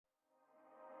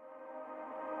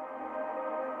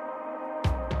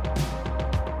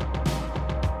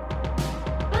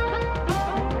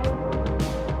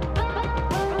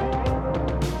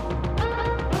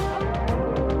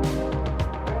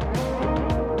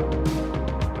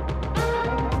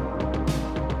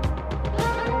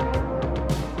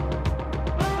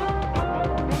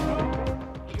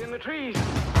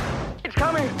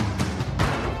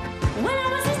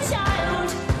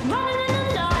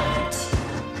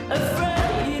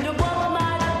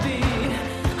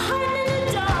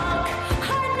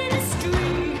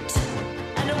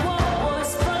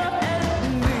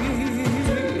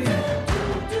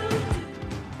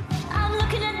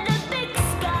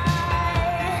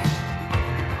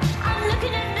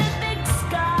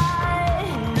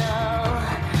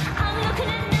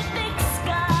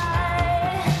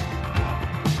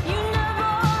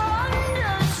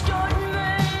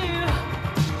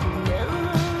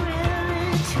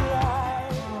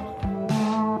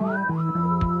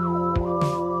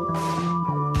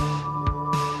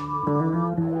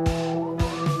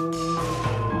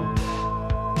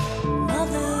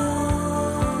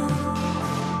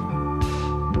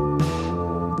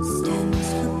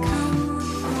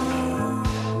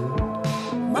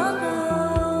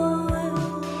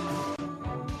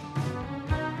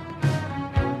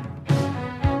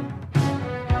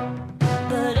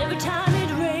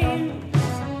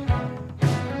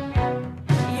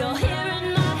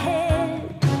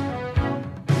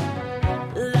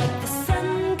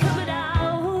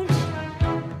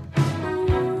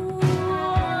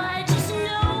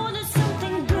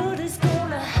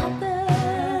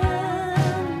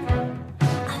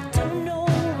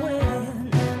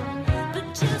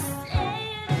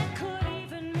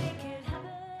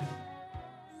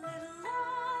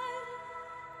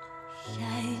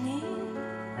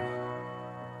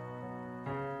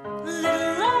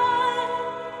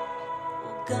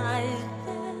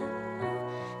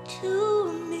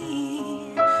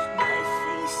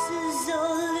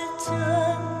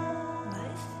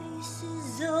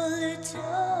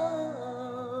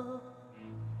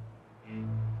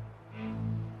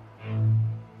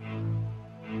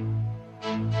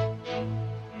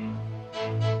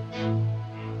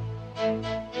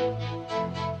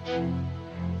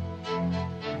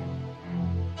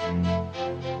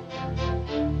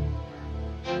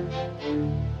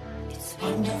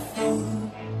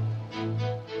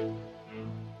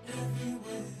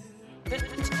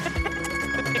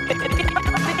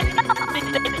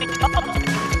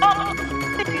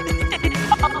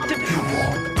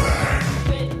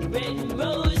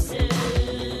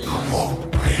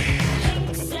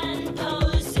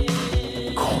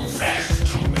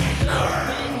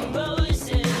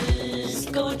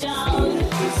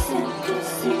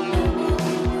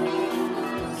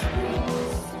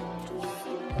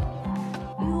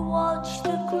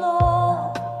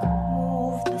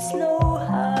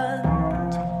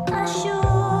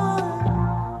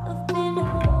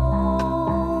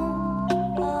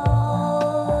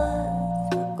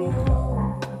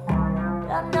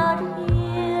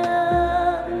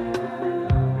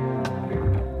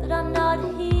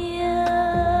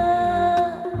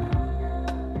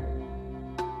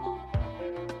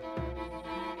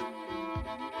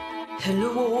Hello,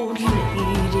 old lady.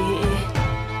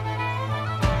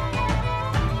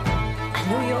 I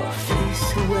know your face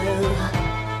well.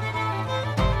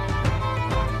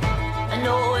 I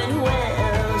know it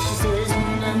well. She says, na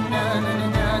na na na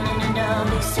na na na na.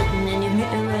 Be sitting in your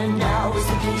mirror now. Is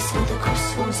the place where the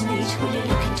crossroads meet? Will you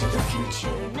look into the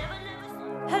future?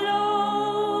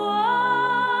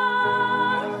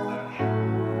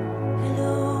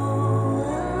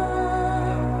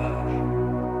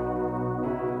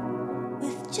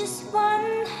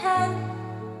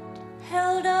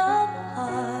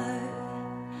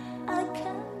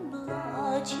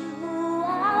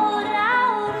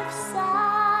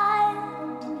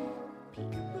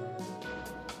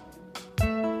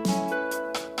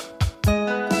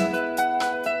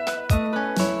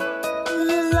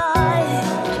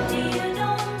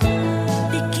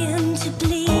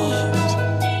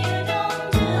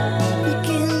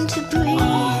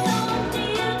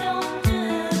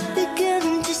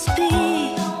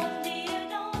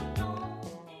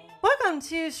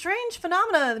 Strange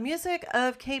Phenomena, the music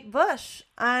of Kate Bush.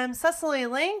 I'm Cecily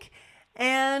Link,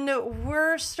 and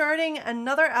we're starting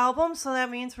another album, so that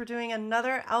means we're doing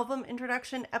another album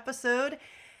introduction episode.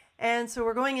 And so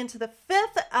we're going into the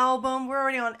fifth album. We're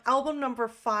already on album number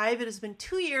 5. It has been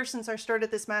 2 years since I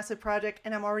started this massive project,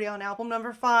 and I'm already on album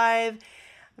number 5.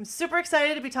 I'm super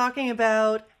excited to be talking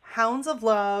about Hounds of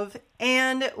Love,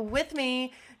 and with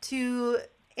me to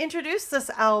introduced this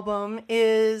album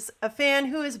is a fan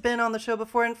who has been on the show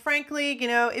before. And frankly, you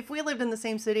know, if we lived in the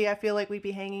same city, I feel like we'd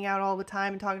be hanging out all the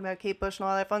time and talking about Kate Bush and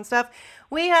all that fun stuff.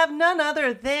 We have none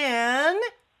other than...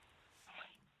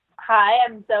 Hi,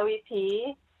 I'm Zoe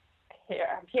P.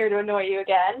 I'm here to annoy you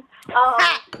again.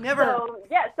 Never.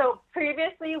 So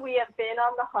previously we have been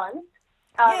on the hunt,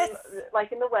 Yes.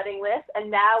 like in the wedding list, and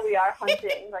now we are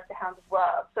hunting, like the Hounds of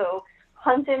Love. So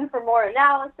hunting for more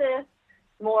analysis,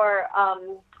 more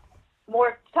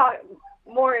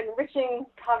enriching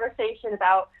conversation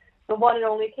about the one and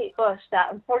only Kate Bush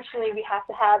that unfortunately we have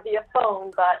to have via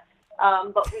phone, but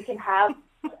we can have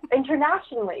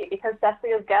internationally because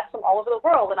Cecily has guests from all over the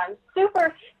world, and I'm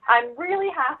really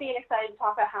happy and excited to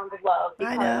talk about Hounds of Love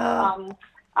because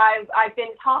I've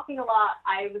been talking a lot.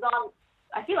 I was on,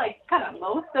 I feel like, kind of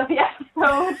most of the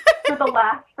episodes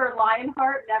for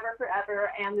Lionheart, Never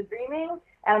Forever, and The Dreaming,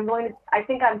 and I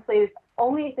think I'm slated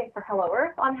only for Hello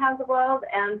Earth on Hounds of Love,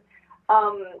 and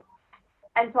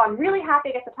so I'm really happy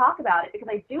to get to talk about it because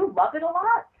I do love it a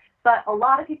lot. But a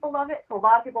lot of people love it, so a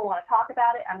lot of people want to talk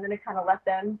about it. I'm going to kind of let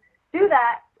them do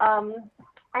that.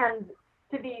 And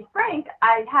to be frank,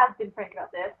 I have been frank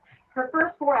about this. Her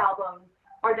first 4 albums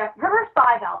her first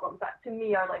 5 albums, that to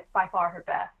me are like by far her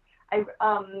best. I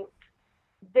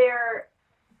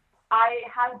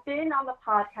have been on the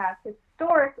podcast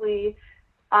historically.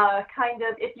 Kind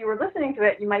of, if you were listening to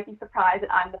it, you might be surprised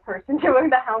that I'm the person doing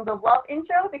the Hounds of Love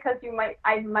intro because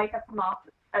I might have come off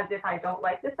as if I don't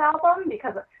like this album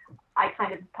because I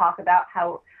kind of talk about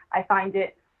how I find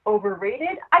it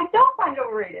overrated. I don't find it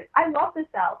overrated. I love this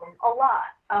album a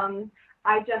lot.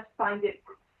 I just find it,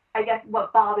 I guess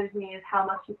what bothers me is how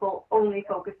much people only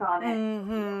focus on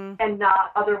it and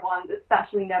not other ones,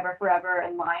 especially Never Forever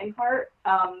and Lionheart,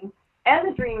 and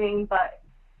The Dreaming, but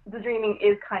The Dreaming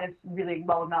is kind of really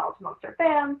well acknowledged amongst our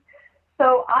fans.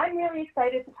 So I'm really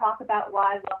excited to talk about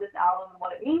why I love this album and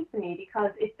what it means to me because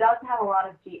it does have a lot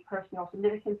of deep personal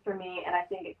significance for me, and I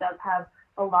think it does have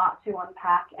a lot to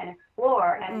unpack and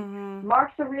explore, and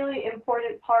marks a really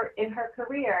important part in her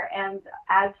career. And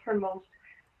as her most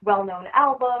well-known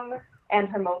album and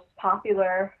her most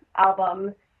popular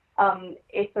album,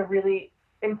 it's a really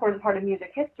important part of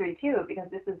music history too because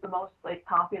this is the most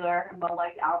popular and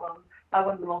well-liked album by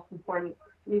one of the most important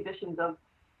musicians of,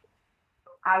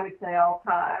 I would say, all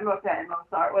time. Okay,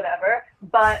 Mozart, whatever.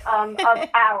 But of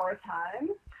our time.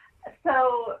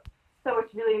 So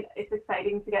it's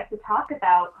exciting to get to talk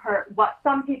about her. What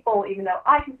some people, even though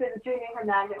I consider The Dreaming her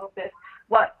magnum opus,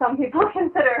 what some people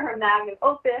consider her magnum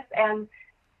opus, and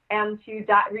to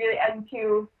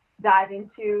dive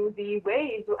into the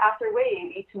wave after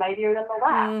wave, each mightier than the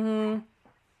last.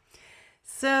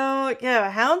 So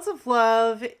Hounds of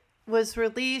Love was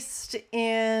released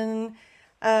in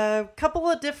a couple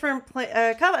of different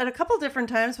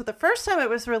times, but the first time it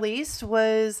was released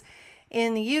was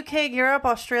in the UK, Europe,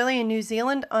 Australia, and New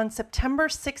Zealand on September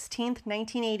 16th,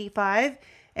 1985.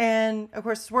 And of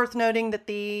course, it's worth noting that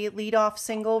the lead-off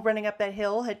single, Running Up That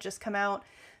Hill, had just come out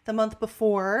the month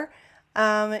before.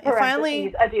 It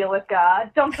finally, A Deal with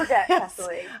God. Don't forget, yes,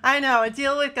 Cecily. I know, A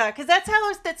Deal with God, because that's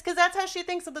how she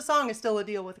thinks of the song is still A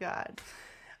Deal with God.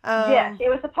 Yes, it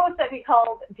was supposed to be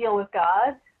called Deal with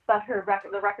God, but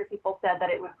the record people said that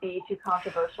it would be too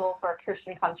controversial for a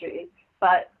Christian country.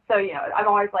 But so I'm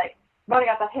always like, Running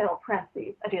Up That Hill,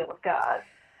 parentheses, A Deal with God.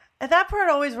 And that part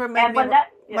always reminded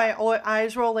me. My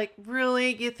eyes roll. Like,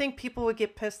 really? You think people would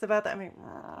get pissed about that? I mean,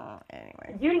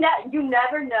 anyway. You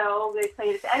never know. They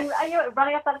played it, and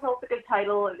Running Up That Hill is a good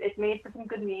title. It's made for some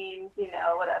good memes.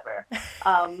 Whatever.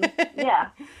 Yeah.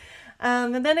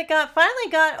 And then it finally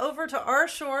got over to our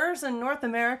shores in North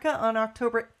America on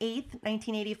October 8th,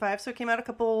 1985. So it came out a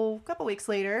couple weeks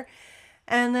later.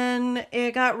 And then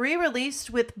it got re-released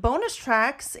with bonus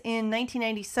tracks in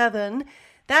 1997.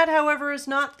 That, however, is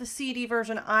not the CD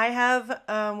version I have,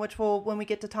 which when we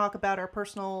get to talk about our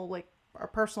personal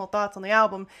thoughts on the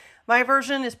album. My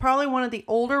version is probably one of the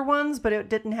older ones, but it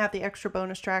didn't have the extra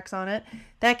bonus tracks on it.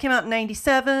 That came out in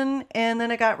 97, and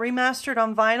then it got remastered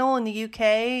on vinyl in the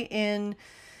UK in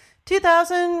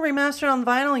 2000, remastered on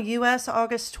vinyl US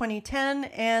August 2010,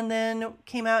 and then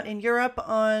came out in Europe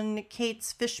on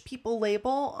Kate's Fish People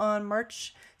label on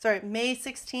May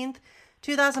 16th,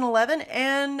 2011.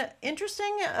 And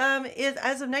interesting is,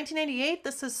 as of 1998,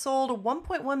 this has sold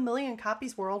 1.1 million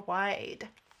copies worldwide.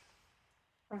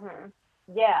 Mm-hmm.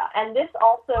 Yeah, and this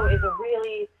also is a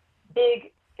really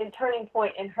big turning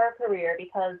point in her career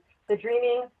because The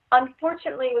Dreaming,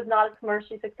 unfortunately, was not as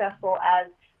commercially successful as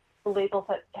the label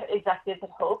executives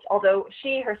had hoped, although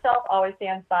she herself always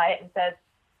stands by it and says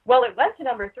Well, it went to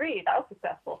number 3. That was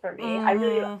successful for me. Mm-hmm. I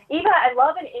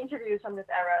love in interviews from this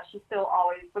era. She's still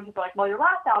always, when people are like, well, your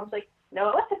last album's like, no,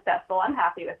 it was successful. I'm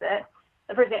happy with it.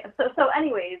 So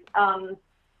anyways, and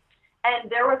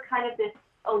there was kind of this,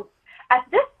 at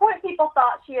this point, people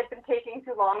thought she had been taking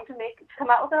too long to come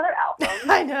out with another album.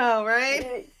 I know,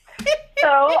 right?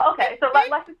 So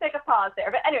let's just take a pause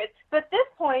there. But anyways, at this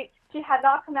point, she had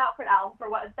not come out for an album for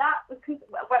what at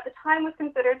the time was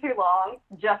considered too long.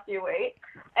 Just you wait.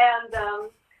 And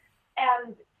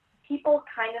people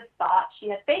kind of thought she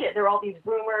had faded. There were all these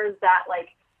rumors that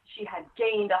like she had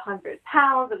gained 100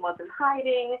 pounds and was in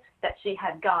hiding, that she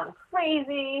had gone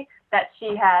crazy, that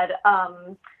she had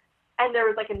and there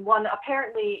was like in one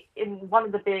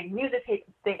of the big music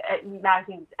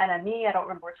magazines, NME, I don't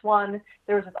remember which one,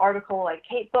 there was this article like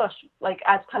Kate Bush, like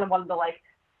as kind of one of the like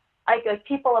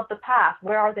people of the past,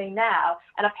 where are they now?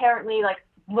 And apparently like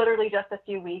literally just a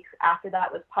few weeks after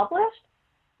that was published,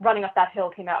 Running Up That Hill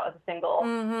came out as a single.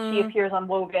 Mm-hmm. She appears on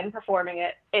Wogan performing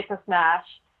it. It's a smash.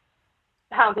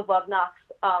 Hounds of Love knocks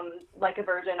Like a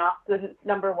Virgin off the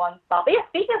number 1 spot. But yeah,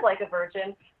 speaking of Like a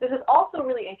Virgin, this is also a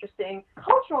really interesting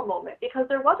cultural moment because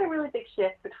there was a really big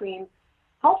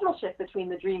cultural shift between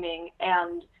The Dreaming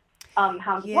and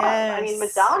Hounds of Love. I mean,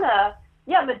 Madonna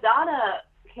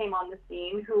came on the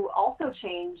scene, who also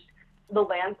changed the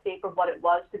landscape of what it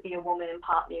was to be a woman in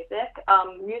pop music.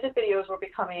 Music videos were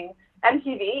becoming,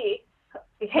 MTV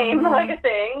became like a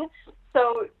thing.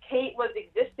 So Kate was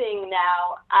existing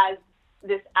now as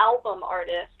this album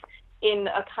artist in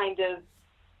a kind of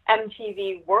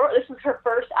MTV world. This was her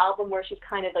first album where she's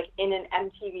kind of like in an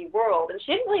MTV world. And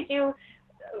she didn't really do,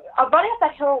 Running Up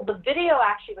That Hill, the video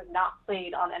actually was not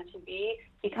played on MTV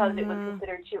because it was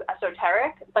considered too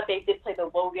esoteric, but they did play the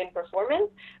Wogan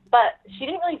performance. But she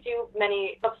didn't really do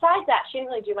besides that, she didn't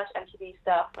really do much MTV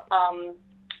stuff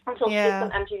until she did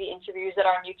some MTV interviews that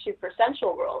are on YouTube for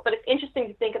Sensual World. But it's interesting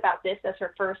to think about this as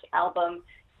her first album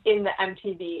in the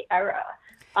MTV era.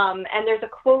 And there's a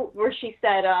quote where she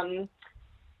said, let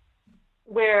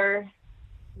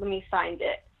me find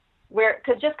it,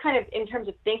 because just kind of in terms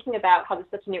of thinking about how this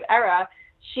is such a new era,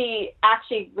 she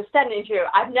actually was said in an interview,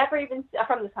 I've never even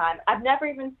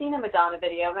seen a Madonna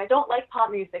video, and I don't like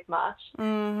pop music much.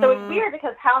 Mm-hmm. So it's weird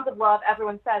because Hounds of Love,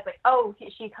 everyone says like, oh,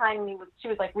 she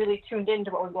was like really tuned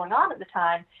into what was going on at the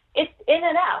time. It's in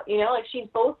and out, like she's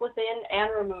both within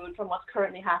and removed from what's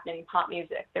currently happening in pop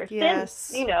music. There's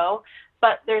synths,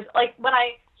 but there's like, when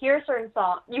I hear certain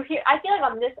songs, I feel like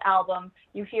on this album,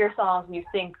 you hear songs and you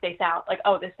think they sound like,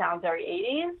 oh, this sounds very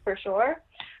 80s for sure.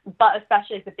 But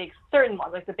especially certain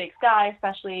ones, like The Big Sky,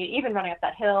 especially, even Running Up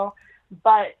That Hill.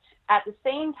 But at the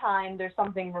same time, there's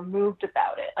something removed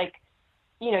about it. Like,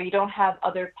 you don't have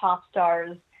other pop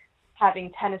stars having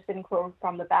Tennyson quotes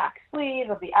from the back sleeve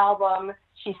of the album.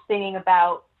 She's singing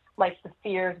about, like, the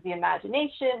fears of the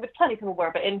imagination, which plenty of people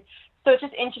were. So it's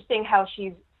just interesting how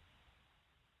she's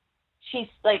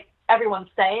like, everyone's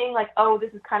saying, like, oh,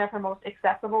 this is kind of her most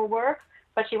accessible work.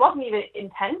 But she wasn't even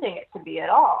intending it to be at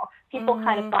all. People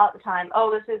kind of thought at the time,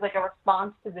 oh, this is like a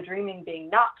response to The Dreaming being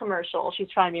not commercial. She's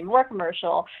trying to be more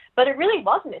commercial. But it really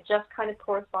wasn't. It just kind of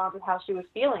corresponds with how she was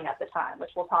feeling at the time,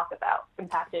 which we'll talk about,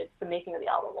 impacted the making of the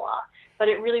album a lot. But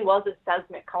it really was a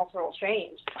seismic cultural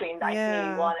change between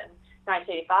 1981 and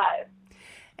 1985.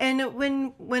 And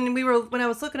when I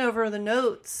was looking over the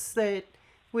notes that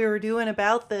we were doing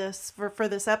about this for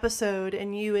this episode,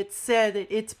 and you had said that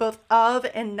it's both of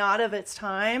and not of its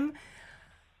time.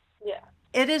 Yeah.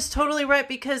 It is totally right,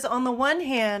 because on the one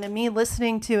hand, and me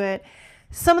listening to it,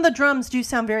 some of the drums do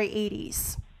sound very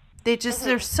 80s. They just,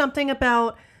 there's something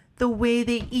about the way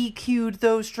they EQ'd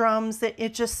those drums that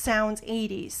it just sounds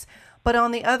 80s. But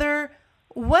on the other,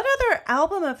 what other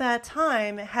album of that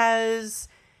time has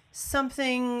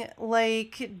something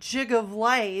like Jig of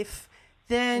Life?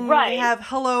 Then you have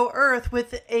Hello Earth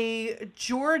with a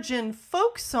Georgian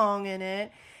folk song in it,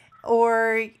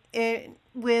 or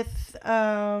with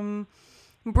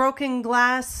Broken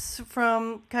Glass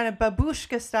from kind of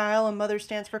babushka style, and Mother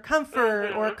Stands for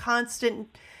Comfort, or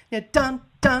Constant dun,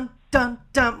 dun, dun,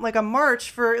 dun, like a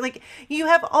march for, like, you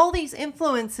have all these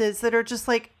influences that are just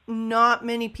like no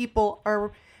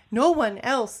one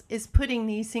else is putting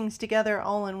these things together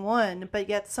all in one, but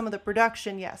yet some of the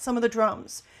production, some of the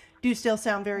drums do still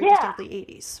sound very distinctly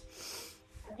 80s.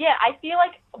 Yeah, I feel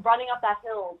like Running Up That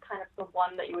Hill, kind of the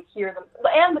one that you would hear them,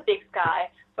 and The Big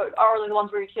Sky, but are the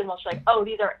ones where you hear them most like, oh,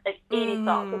 these are like 80s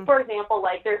songs. So for example,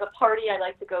 like there's a party I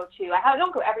like to go to. I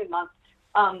don't go every month.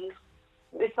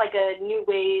 It's like a new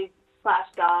wave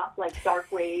 / goth, like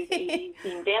dark wave 80s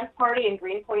themed dance party in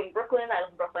Greenpoint in Brooklyn. I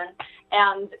live in Brooklyn,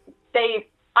 and they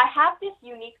I have this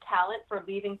unique talent for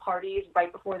leaving parties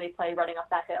right before they play Running Up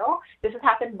That Hill. This has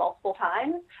happened multiple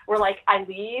times where, like, I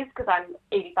leave because I'm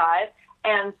 85,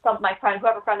 and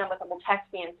whoever friend I'm with will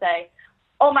text me and say,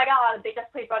 oh my God, they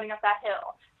just played Running Up That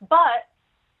Hill. But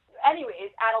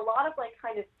anyways, at a lot of, like,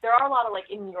 there are a lot of, like,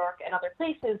 in New York and other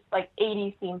places, like,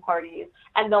 80s theme parties,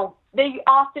 and they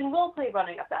often will play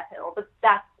Running Up That Hill, but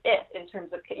that's it in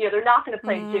terms of, they're not going to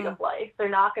play Jig of Life. They're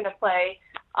not going to play,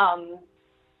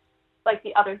 like,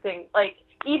 the other thing, like,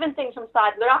 even things from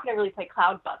side, they're not going to really play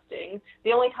Cloud Busting.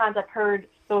 The only times I've heard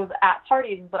those at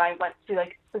parties is when I went to,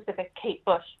 like, specific Kate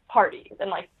Bush parties, and,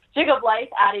 like, Jig of Life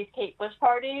at a Kate Bush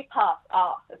party pops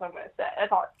off, is what I'm going to say.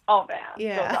 It's all, oh man,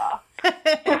 yeah. Goes off.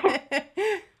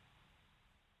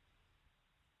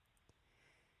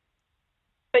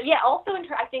 But yeah, also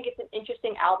I think it's an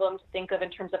interesting album to think of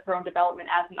in terms of her own development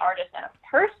as an artist and a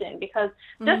person, because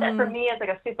just for me as, like,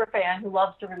 a super fan who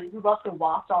loves to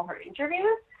watch all her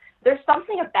interviews, there's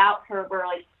something about her where,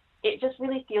 like, it just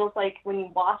really feels like when you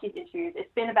watch these interviews,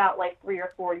 it's been about, like, 3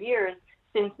 or 4 years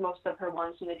since most of her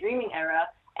ones from the Dreaming era,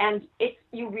 and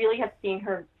you really have seen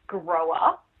her grow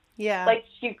up. Yeah. Like,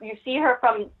 you see her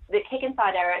from the Kick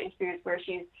Inside era interviews where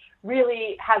she's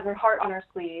really has her heart on her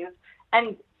sleeve,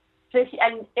 and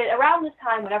around this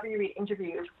time, whenever you read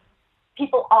interviews,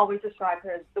 people always describe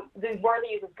her as the word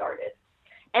they use is guarded.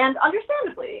 And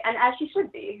understandably, and as she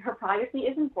should be, her privacy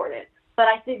is important. But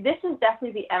I think this is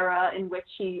definitely the era in which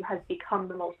she has become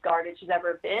the most guarded she's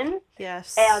ever been.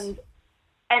 Yes. And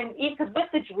because with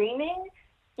the Dreaming,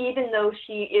 even though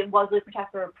it was really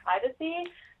protected her privacy,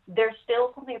 there's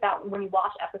still something about when you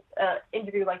watch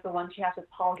interview like the one she has with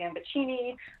Paul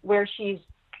Gambaccini, where she's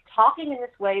talking in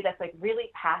this way that's, like,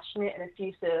 really passionate and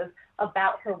effusive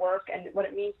about her work and what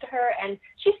it means to her. And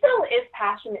she still is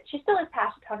passionate. She still is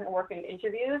passionate talking her work in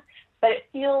interviews, but it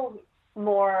feels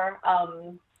more,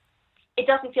 it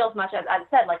doesn't feel as much as I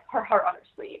said, like, her heart on her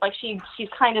sleeve. Like, she's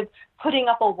kind of putting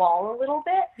up a wall a little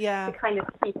bit to kind of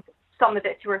keep some of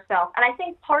it to herself. And I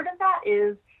think part of that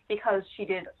is because she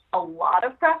did a lot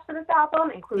of press for this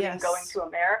album, including going to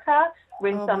America,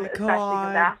 with some especially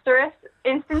disastrous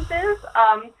instances.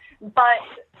 But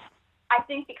I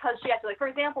think because she had to, like, for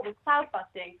example, with Cloud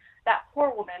Busting, that poor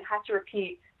woman had to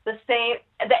repeat the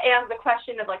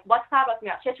question of, like, what's Cloud Busting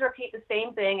about? She had to repeat the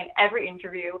same thing in every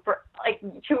interview for, like,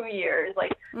 2 years.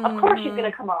 Like, of course she's going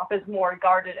to come off as more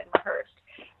guarded and rehearsed.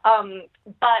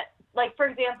 But, like, for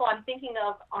example, I'm thinking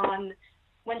of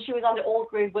when she was on the Old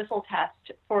Grade Whistle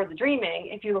test for the Dreaming,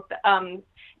 if you look at,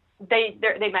 they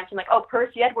mentioned, like, oh,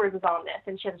 Percy Edwards is on this,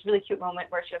 and she had this really cute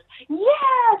moment where she goes,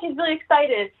 yeah, she's really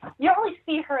excited. You don't really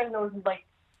see her in those, like,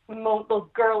 those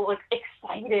girl, like,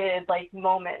 excited, like,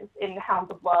 moments in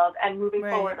Hounds of Love and moving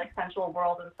forward, like, Sensual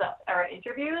World and stuff era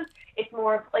interviews. It's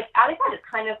more like, Addie said, it's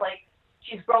kind of like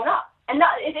she's grown up, and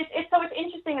it's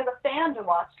interesting as a fan to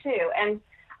watch too. And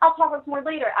I'll talk about this more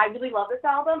later. I really love this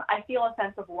album. I feel a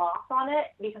sense of loss on it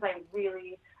because I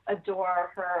really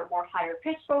adore her more higher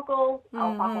pitched vocals.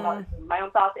 I'll talk about my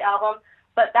own thoughts of the album,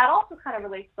 but that also kind of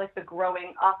relates to, like, the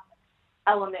growing up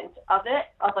element of it,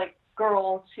 of, like,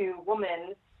 girl to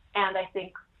woman. And I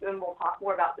think, and we'll talk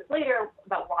more about this later,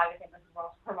 about why I think this is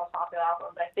her most popular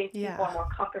album, but I think people are more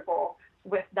comfortable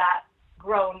with that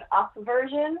grown up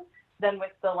version than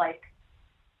with the, like,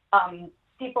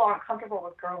 people aren't comfortable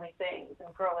with girly things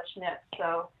and girlishness.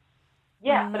 So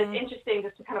yeah, but it's interesting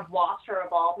just to kind of watch her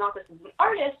evolve, not just as an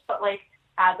artist, but, like,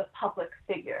 as a public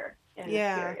figure in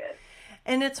this period.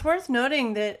 And it's worth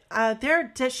noting that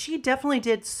she definitely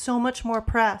did so much more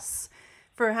press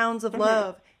for Hounds of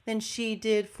Love than she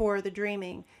did for The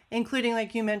Dreaming, including,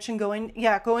 like you mentioned, going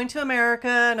to America.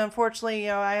 And unfortunately,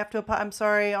 I'm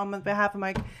sorry on behalf of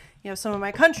my, some of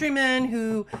my countrymen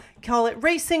who call it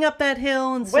racing up that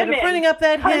hill instead of running up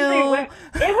that hill. It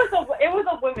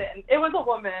was a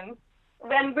woman.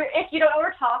 And if you don't know what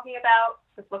we're talking about,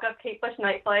 just look up Kate Bush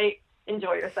Night Flight.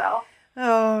 Enjoy yourself.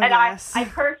 Oh, and yes. I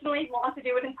personally want to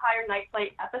do an entire Night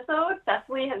Flight episode.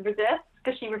 Cecily has resists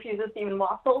because she refuses to even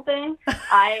watch the whole thing.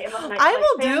 I am a Night Flight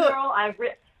fangirl.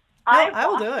 I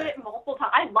will do it multiple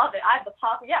times. I love it. I have the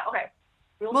pop. Yeah, okay.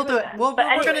 We'll do it. We're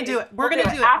going to do it. We're going to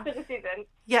do it after the season.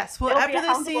 Yes, well, after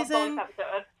this season,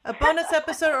 a bonus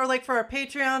episode, or, like, for our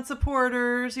Patreon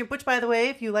supporters, which, by the way,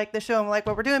 if you like the show and like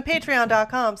what we're doing,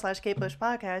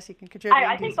 patreon.com/KateBushPodcast, you can contribute.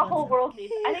 I think the whole world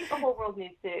needs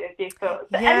to be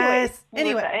exposed. But yes.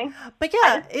 Anyway, but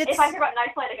yeah, if I hear about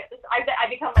Night Flight, I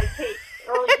become like Kate,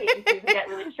 early Kate, and get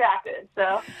really distracted.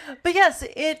 So, but yes,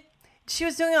 she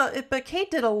was doing but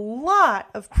Kate did a lot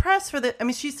of press for the. I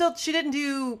mean, she didn't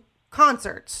do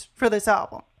concerts for this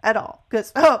album at all,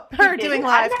 because her doing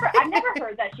live. I've never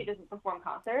heard that she doesn't perform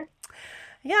concerts.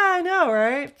 Yeah, I know,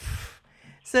 right?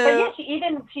 But So, yeah,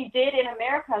 she did in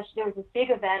America. There was this big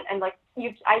event, and like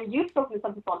you've spoken to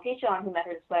some people on Patreon who met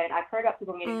her this way, and I've heard about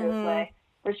people meeting her this way.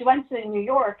 Where she went to New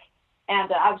York, and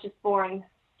I was just born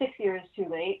 6 years too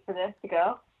late for this to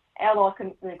go. Although I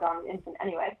couldn't have gone infant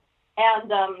anyway. And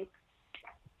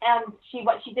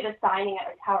she did a signing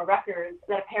at Tower Records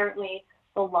that apparently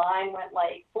the line went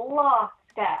like blocks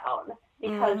down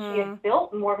because she had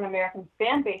built more of an American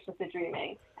fan base with The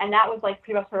Dreaming, and that was like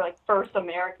pretty much her like first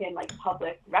American like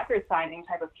public record signing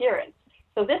type appearance.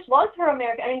 So this was her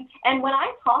American. I mean, and when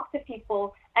I talk to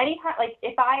people, anytime like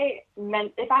if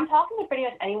I'm talking to pretty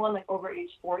much anyone like over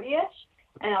age 40ish,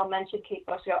 and I'll mention Kate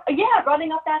Bush, go, oh, yeah,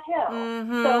 running up that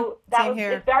hill. So that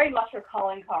it's very much her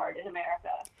calling card in America,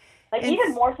 like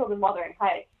even more so than Wuthering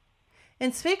Heights.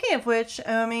 And speaking of which,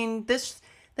 I mean, this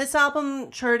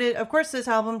album charted, of course, this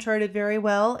album charted very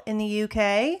well in the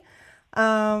UK,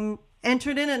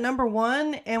 entered in at number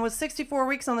 1 and was 64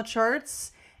 weeks on the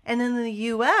charts. And in the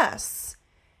US,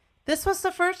 this was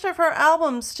the first of her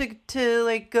albums to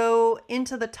like go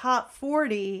into the top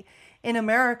 40 in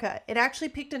America. It actually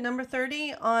peaked at number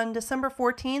 30 on December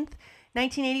 14th,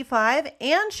 1985.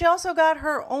 And she also got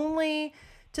her only,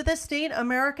 to this date,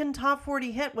 American top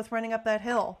 40 hit with Running Up That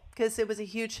Hill, because it was a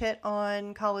huge hit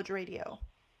on college radio.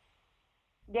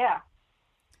 Yeah.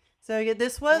 So yeah,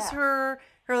 this was her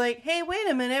like, hey, wait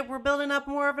a minute, we're building up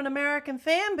more of an American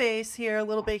fan base here a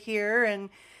little bit here. And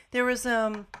there was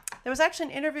actually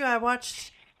an interview I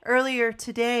watched earlier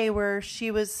today where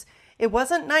it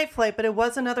wasn't Night Flight, but it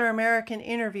was another American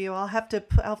interview. I'll have to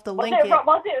link it.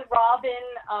 Was it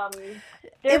Robin?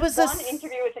 There was one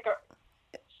interview with like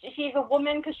she's a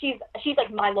woman because she's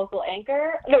like my local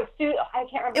anchor. No, Sue. I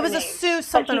can't remember. It was her a name, Sue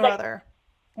something or other.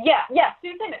 Yeah,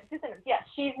 Sue Simmons. Yeah,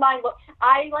 she's my.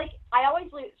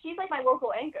 She's like my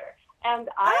local anchor, and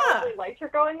I always really liked her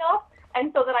growing up.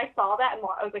 And so then I saw that, and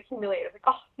I was like humiliated.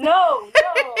 I was like, oh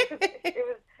no, 'cause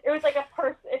it was like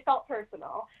it felt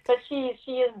personal. But she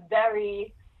is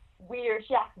very weird.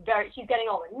 She's getting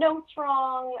all the notes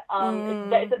wrong.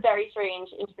 It's a very strange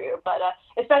interview, but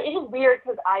it is weird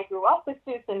because I grew up with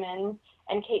Sue Simmons,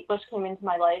 and Kate Bush came into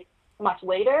my life much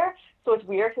later. So it's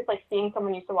weird because like seeing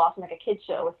someone you used to watch on like a kid's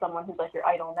show with someone who's like your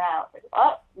idol now. It's like,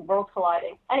 oh, worlds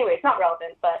colliding. Anyway, it's not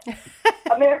relevant, but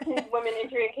American women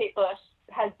interviewing Kate Bush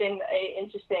has been a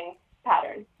interesting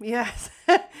pattern. Yes.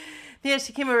 Yeah,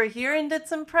 she came over here and did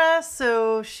some press.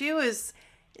 So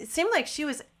it seemed like she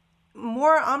was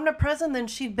more omnipresent than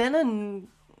she'd been in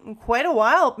quite a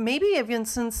while, maybe even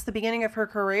since the beginning of her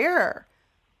career.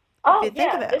 Oh,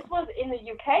 yeah. This was in the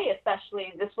UK,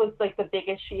 especially. This was like the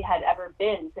biggest she had ever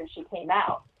been since she came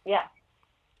out. Yeah.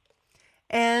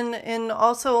 And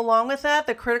also along with that,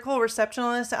 the critical reception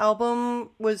on this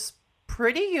album was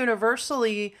pretty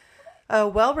universally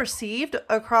well received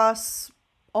across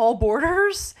all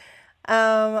borders.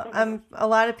 A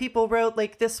lot of people wrote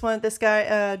like this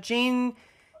guy, Jane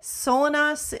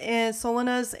Solanas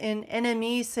in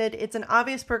NME said it's an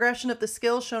obvious progression of the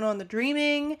skills shown on The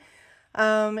Dreaming.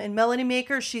 And Melody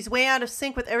Maker, she's way out of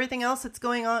sync with everything else that's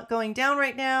going down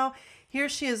right now. Here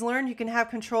she has learned you can have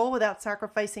control without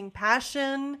sacrificing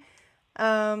passion.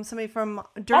 Somebody from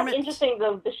Dermot. That's interesting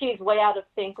though, that she's way out of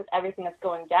sync with everything that's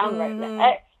going down right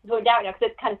now. Going down now,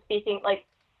 because it's kind of speaking like,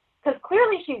 because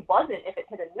clearly she wasn't if it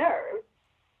hit a nerve,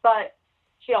 but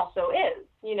she also is.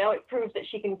 You know, it proves that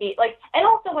she can be like, and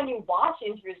also when you watch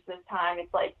interviews this time,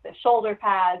 it's like the shoulder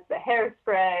pads, the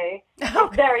hairspray,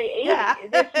 it's very 80s. Yeah.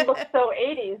 She looks so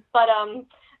 80s, but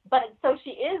so she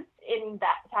is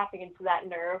tapping into that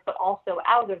nerve, but also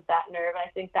out of that nerve. And I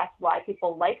think that's why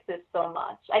people like this so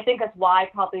much. I think that's why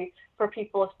probably for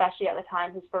people, especially at the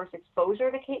time, whose first exposure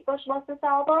to Kate Bush was this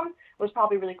album, was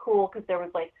probably really cool because there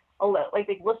was like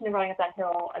they listen to Running Up That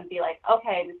Hill and be like,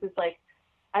 okay, this is like,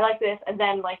 I like this, and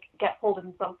then like get pulled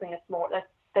into something that's more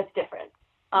that's different.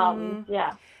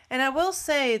 Yeah. And I will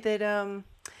say that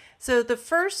so the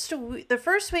first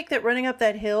week that Running Up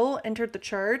That Hill entered the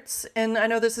charts, and I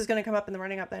know this is going to come up in the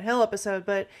Running Up That Hill episode,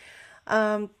 but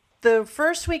the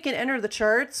first week it entered the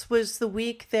charts was the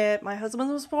week that my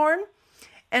husband was born.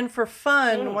 And for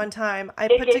fun, one time I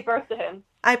gave birth to him.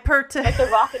 Like the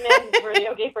Rocket Man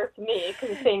radio gave birth to me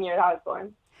because the same year I was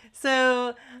born.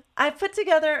 So I put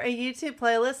together a YouTube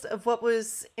playlist of what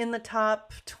was in the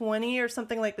top 20 or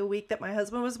something like the week that my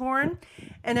husband was born.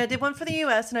 And I did one for the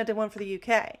US and I did one for the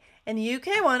UK. And the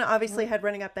UK one obviously had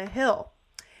Running Up That Hill.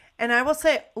 And I will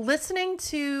say, listening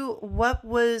to what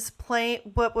was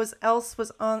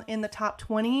on in the top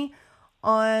 20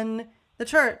 on the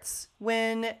charts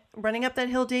when Running Up That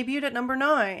Hill debuted at number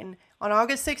 9 on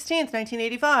August 16th,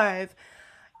 1985.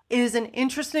 is an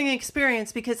interesting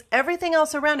experience because everything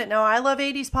else around it, now I love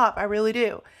 80s pop, I really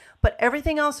do, but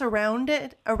everything else around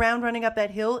it, around Running Up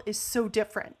That Hill, is so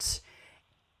different.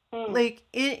 Like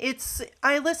it's,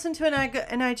 I listen to it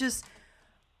and I just,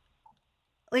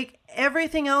 like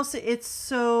everything else, it's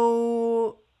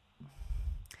so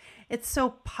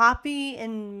poppy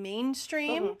and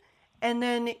mainstream. And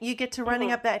then you get to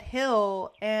Running Up That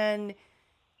Hill and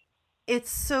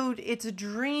it's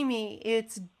dreamy.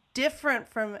 It's different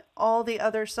from all the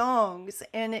other songs.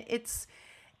 And it's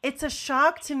a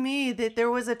shock to me that there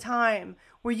was a time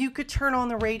where you could turn on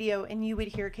the radio and you would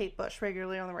hear Kate Bush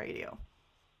regularly on the radio.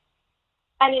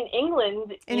 And in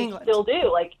England, still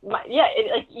do. Like,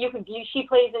 she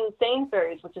plays in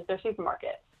Sainsbury's, which is their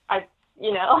supermarket.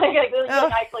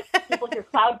 People hear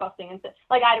cloud busting and stuff.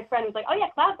 Like, I had a friend who's like, "Oh yeah,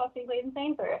 cloud busting plays in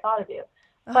Sainsbury's. I thought of you."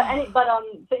 But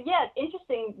yeah, it's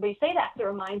interesting when you say that. It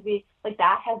reminds me, like,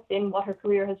 that has been what her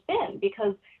career has been,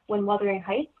 because when Wuthering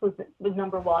Heights was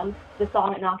number one, the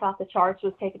song that knocked off the charts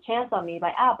was "Take a Chance on Me"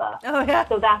 by ABBA. Oh yeah.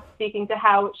 So that's speaking to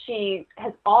how she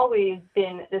has always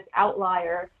been this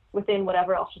outlier within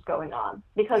whatever else was going on,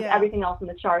 because everything else in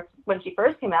the charts when she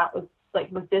first came out was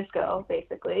disco,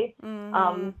 basically.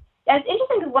 And it's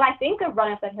interesting because when I think of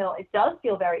Run Up That Hill, it does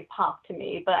feel very pop to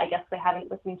me, but I guess I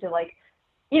haven't listened to, like,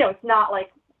 it's not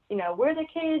like, "We're the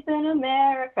kids in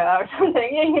America" or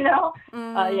something,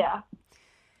 yeah.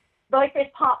 But like,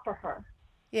 it's pop for her.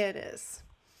 Yeah, it is.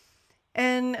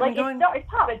 And like, it's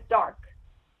pop, it's dark.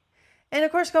 And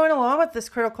of course, going along with this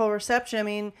critical reception, I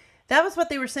mean, that was what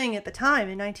they were saying at the time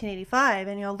in 1985.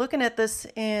 And, looking at this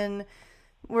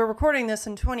we're recording this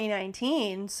in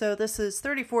 2019, so this is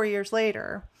 34 years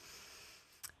later.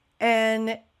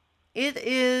 And it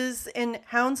is, in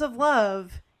Hounds of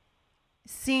Love,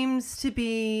 seems to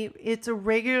be, it's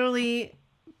regularly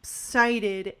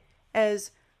cited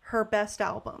as her best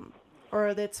album,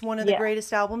 or that's one of the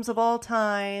greatest albums of all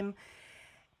time.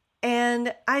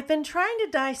 And I've been trying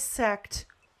to dissect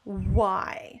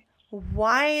why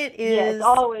it is. Yeah, it's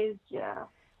always,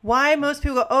 why most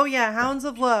people go, "Oh yeah, Hounds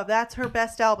of Love, that's her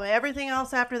best album. Everything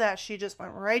else after that, she just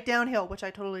went right downhill," which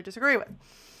I totally disagree with.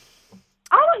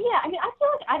 I feel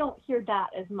like I don't hear that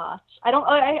as much. I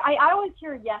always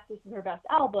hear, yes, this is her best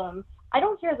album. I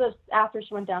don't hear this after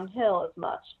she went downhill as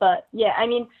much. But yeah, I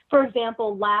mean, for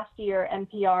example, last year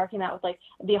NPR came out with like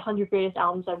the 100 greatest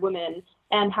albums by women,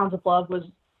 and Hounds of Love was,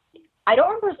 I don't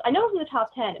remember, I know it was in the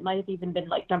top 10. It might have even been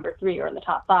like number 3 or in the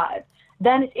top 5.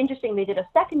 Then it's interesting, they did a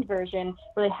second version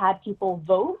where they had people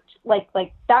vote, like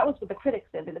that was what the critics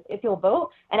did, if you'll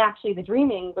vote, and actually The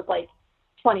Dreaming was like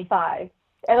 25.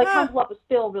 And like Hounds of Love was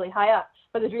still really high up,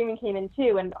 but The Dreaming came in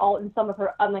too, and some of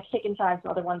her, like Kick and Chives and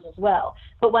other ones as well.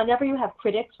 But whenever you have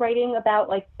critics writing about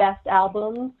like best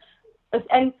albums,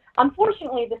 and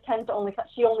unfortunately this tends to only,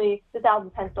 this album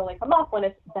tends to only come up when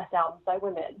it's best albums by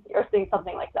women or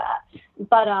something like that.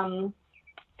 But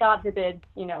God forbid,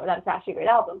 that it's actually a great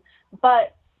album.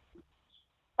 But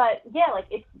yeah, like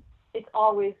it's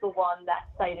always the one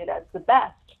that's cited as the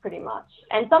best, pretty much.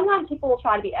 And sometimes people will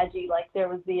try to be edgy, like there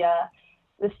was the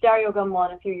Stereogum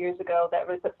one a few years ago that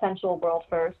was put Sensual World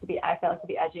first I felt like to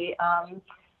be edgy.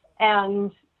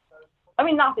 And I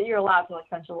mean, not that you're allowed to like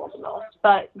Sensual World the most,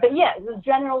 but yeah, the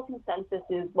general consensus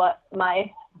is what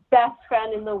my best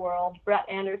friend in the world, Brett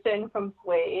Anderson from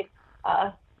Suede,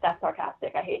 that's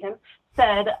sarcastic, I hate him,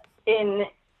 said in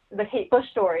the Kate Bush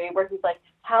story, where he's like,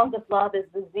 Hounds of Love is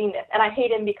the zenith. And I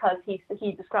hate him because he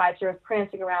describes her as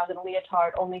prancing around in a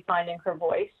leotard, only finding her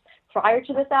voice prior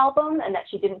to this album, and that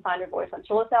she didn't find her voice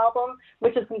until this album,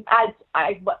 which is, I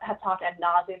have talked ad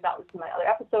nauseum about this in my other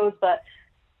episodes, but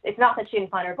it's not that she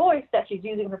didn't find her voice, that she's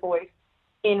using her voice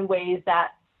in ways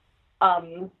that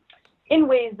are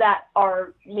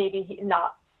maybe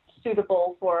not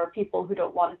suitable for people who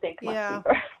don't want to think much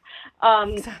deeper.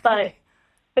 Exactly.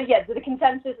 But yeah, the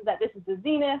consensus is that this is the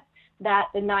zenith, that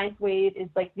the ninth wave is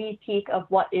like the peak of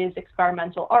what is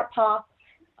experimental art pop,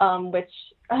 which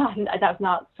that was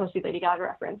not supposed to be Lady Gaga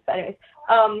reference, but anyways.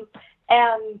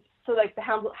 And so like the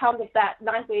hounds of that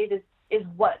ninth wave is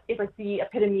what is like the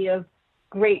epitome of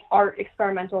great art,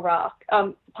 experimental rock,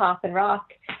 pop and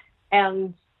rock.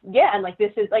 And yeah, and like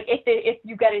this is like, if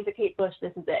you get into Kate Bush,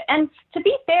 this is it. And to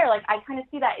be fair, like I kind of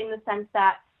see that in the sense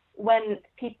that when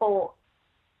people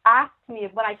ask me,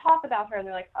 when I talk about her and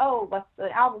they're like, oh, what's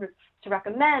the album to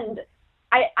recommend,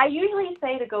 I usually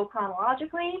say to go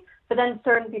chronologically, but then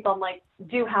certain people I'm like,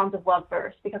 do Hounds of Love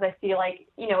first, because I feel like,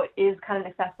 it is kind of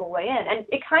an accessible way in. And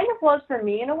it kind of was for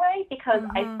me in a way, because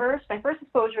my first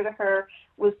exposure to her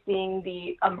was seeing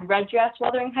the Red Dress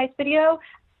Wuthering Heights video.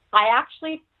 I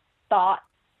actually thought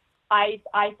I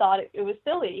thought it was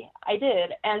silly. I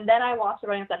did. And then I watched the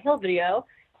Running Up That Hill video,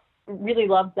 really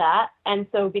loved that, and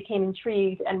so became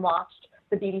intrigued and watched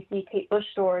the BBC Kate Bush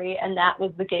story, and that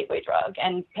was the gateway drug,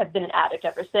 and have been an addict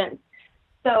ever since.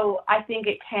 So I think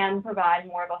it can provide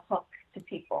more of a hook to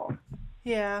people.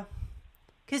 Yeah.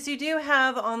 Because you do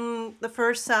have on the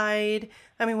first side,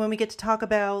 I mean, when we get to talk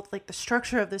about like the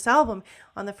structure of this album,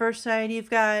 on the first side, you've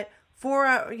got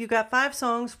 5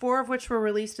 songs, 4 of which were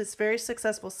released as very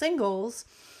successful singles,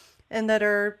 and that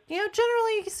are,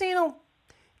 generally,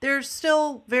 they're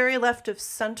still very left of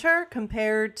center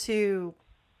compared to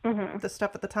the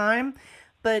stuff at the time,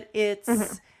 but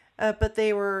it's, but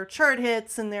they were chart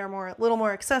hits and they're a little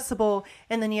more accessible.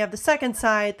 And then you have the second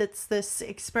side that's this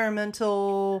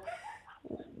experimental,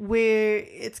 where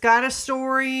it's got a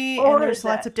story and there's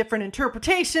lots of different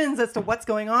interpretations as to what's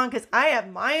going on, because I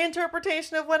have my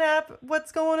interpretation of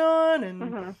what's going on,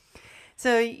 and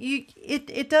so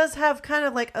it does have kind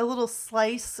of like a little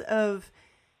slice of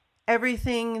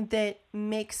everything that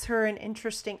makes her an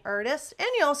interesting artist, and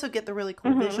you also get the really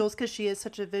cool visuals, because she is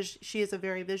she is a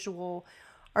very visual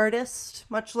artist,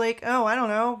 much like some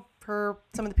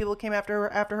of the people who came after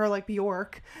her like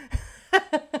Bjork.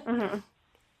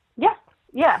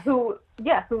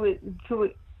 Who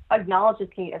acknowledges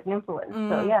Kate as an influence.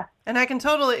 So yeah, and I can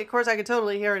totally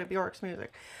hear it in Bjork's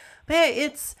music. But yeah,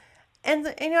 it's and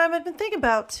I've been thinking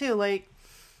about too, like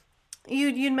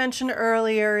you'd mentioned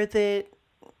earlier that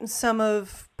some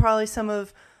of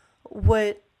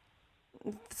what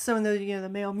some of the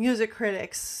male music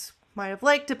critics might have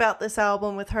liked about this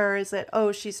album with her is that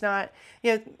she's not,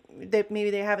 that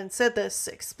maybe they haven't said this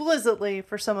explicitly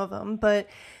for some of them, but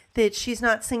that she's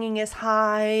not singing as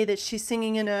high, that she's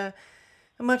singing in a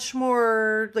much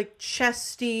more like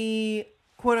chesty,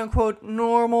 quote unquote,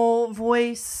 normal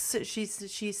voice.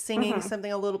 She's singing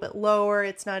something a little bit lower.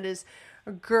 It's not as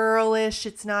girlish.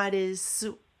 It's not as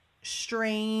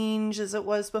strange as it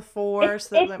was before. It's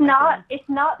not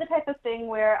the type of thing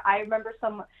where I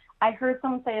heard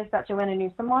someone say this about Joanna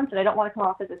Newsom once, and I don't want to come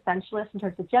off as essentialist in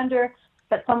terms of gender,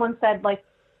 but someone said, like,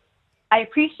 I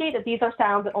appreciate that these are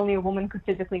sounds that only a woman could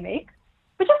physically make,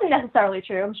 which isn't necessarily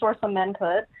true. I'm sure some men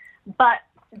could, but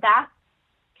that's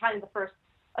kind of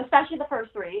especially the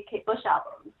first 3 Kate Bush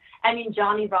albums. I mean,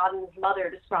 Johnny Rodden's mother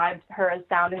described her as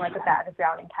sounding like a bag of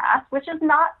drowning cats, which is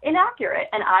not inaccurate,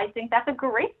 and I think that's a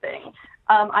great thing.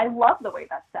 I love the way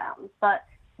that sounds, but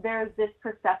there's this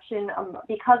perception,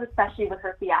 because especially with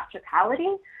her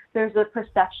theatricality, there's a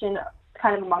perception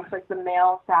kind of amongst like the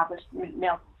male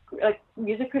like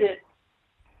music critic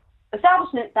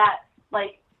establishment that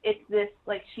like it's this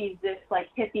like she's this like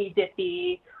hippy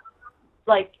dippy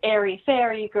like airy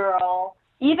fairy girl.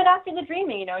 Even after the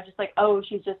Dreaming, just like,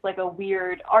 she's just like a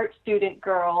weird art student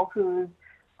girl who's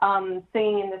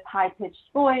singing in this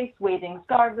high-pitched voice, waving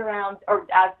scarves around, or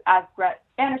as Brett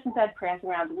Anderson said, prancing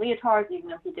around in leotards,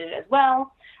 even though he did it as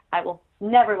well. I will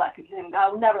never let him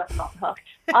off the hook.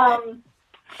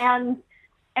 And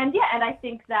I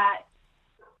think that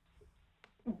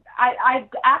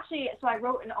I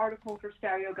wrote an article for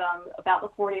Stereogum about the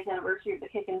 40th anniversary of the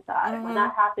Kick Inside when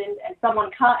that happened, and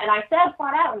someone and I said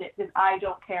flat out in it, because I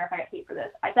don't care if I get hate for this.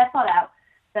 I said flat out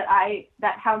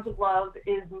that Hounds of Love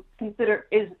is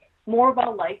more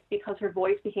well liked because her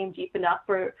voice became deep enough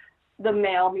for the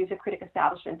male music critic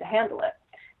establishment to handle it.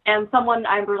 And someone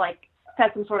I remember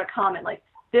said some sort of comment like,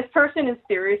 this person is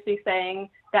seriously saying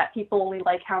that people only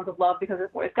like Hounds of Love because her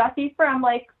voice got deeper. I'm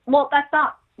like, well, that's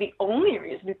not the only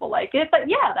reason people like it, but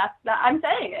yeah, I'm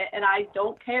saying it, and I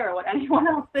don't care what anyone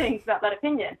else thinks about that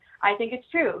opinion. I think it's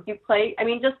true. You play, I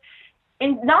mean, just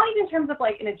not even in terms of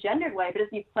like in a gendered way, but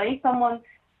if you play someone's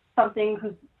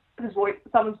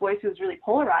voice who's really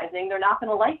polarizing, they're not going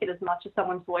to like it as much as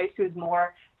someone's voice who's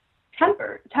more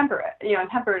temperate,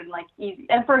 and like easy.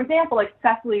 And for example, like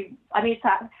Cecily, I made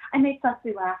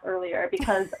Cecily laugh earlier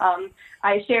because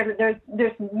I shared that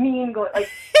there's meme going like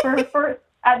for her first.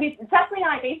 At least Cecily and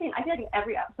I basically, I feel like in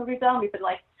every episode we've done, we've been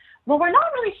like, well, we're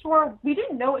not really sure. We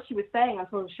didn't know what she was saying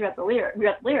until we read the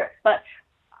lyrics. But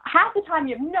half the time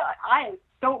I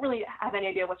don't really have any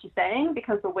idea what she's saying,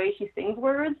 because the way she sings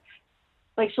words,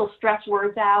 like she'll stretch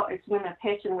words out and swim a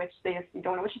pitch in which you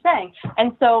don't know what she's saying.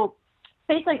 And so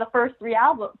basically the first 4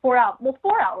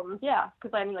 albums, yeah,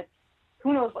 because I mean, like,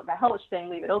 who knows what the hell she's saying,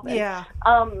 leave it open. Yeah.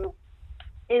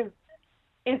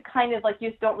 Is kind of like you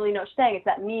just don't really know what she's saying. It's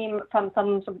that meme from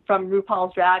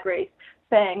RuPaul's Drag Race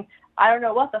saying, I don't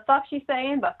know what the fuck she's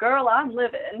saying, but girl, I'm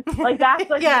living. Like that's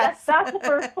like yes. that's the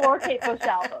first 4 Kate Bush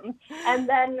albums. And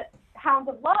then Hounds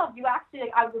of Love, you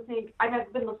actually, I've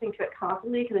been listening to it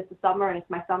constantly because it's the summer and it's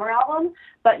my summer album.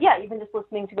 But yeah, even just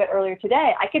listening to it earlier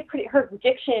today, her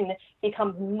diction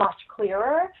becomes much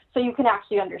clearer, so you can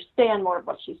actually understand more of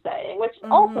what she's saying, which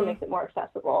also makes it more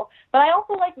accessible. But I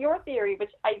also like your theory,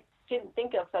 which I didn't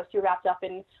think of, so I was too wrapped up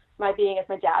in my being, as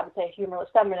my dad would say, a humorless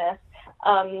feminist,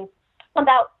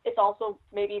 about it's also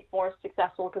maybe more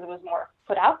successful because it was more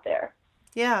put out there.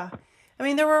 Yeah. I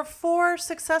mean, there were 4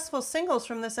 successful singles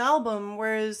from this album,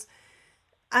 whereas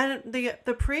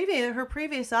her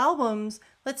previous albums,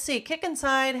 let's see, Kick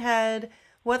Inside had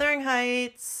Wuthering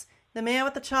Heights, The Man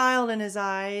with the Child in His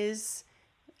Eyes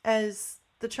as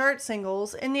the chart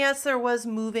singles. And yes, there was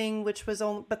Moving,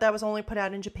 but that was only put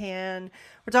out in Japan.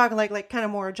 We're talking like kind of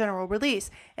more general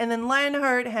release. And then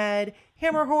Lionheart had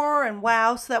Hammer Horror and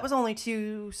Wow, so that was only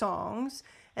 2 songs.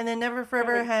 And then Never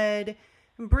Forever had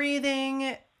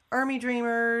Breathing, Army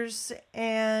Dreamers,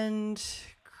 and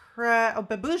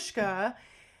Babushka.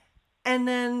 And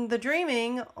then The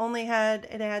Dreaming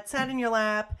had Sat in Your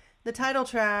Lap, the title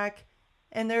track,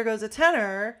 and There Goes a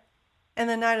Tenor. And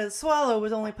then Night of the Swallow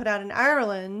was only put out in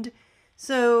Ireland.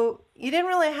 So you didn't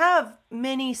really have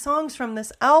many songs from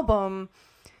this album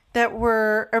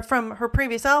or from her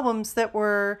previous albums there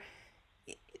weren't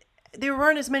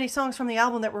as many songs from the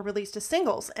album that were released as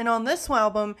singles. And on this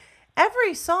album,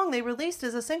 every song they released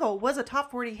as a single was a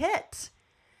top 40 hit.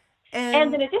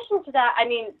 And in addition to that, I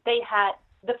mean, they had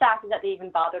the fact that they even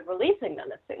bothered releasing them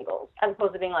as singles, as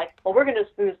opposed to being like, well, we're going to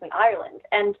do this in Ireland.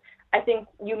 And I think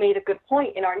you made a good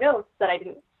point in our notes that I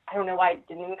don't know why it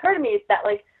didn't even occur to me, is that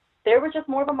like there was just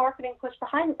more of a marketing push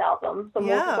behind this album. So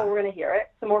more people were going to hear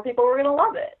it. So more people were going to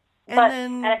love it.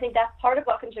 And I think that's part of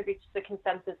what contributes to the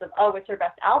consensus of, oh, it's her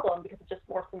best album, because it's just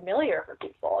more familiar for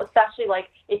people, especially like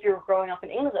if you were growing up in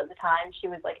England at the time, she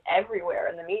was like everywhere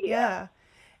in the media. Yeah.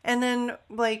 And then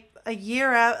like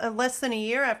less than a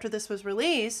year after this was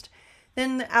released,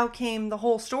 then out came The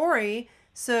Whole Story.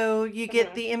 So you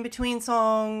get the in-between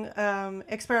song,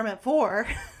 Experiment 4.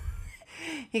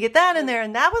 You get that in there,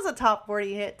 and that was a top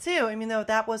 40 hit too. I mean, though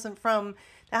that wasn't from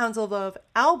the Hounds of Love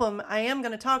album, I am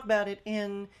going to talk about it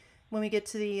when we get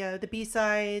to the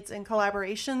B-sides and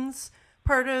collaborations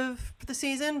part of the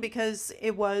season, because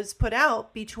it was put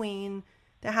out between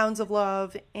the Hounds of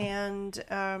Love and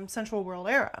Sensual World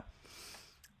Era.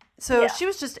 So she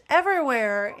was just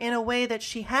everywhere in a way that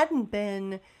she hadn't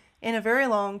been in a very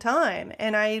long time.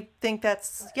 And I think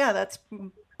that's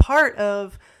part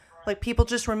of, like, people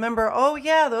just remember, oh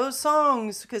yeah, those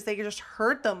songs, because they just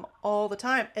heard them all the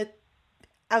time.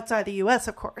 Outside the U.S.,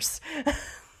 of course.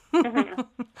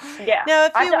 Yeah. Now,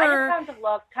 I did Hounds of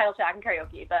Love title track and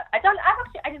karaoke, but I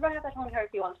did run out that home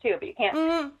karaoke once too, but you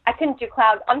can't. I couldn't do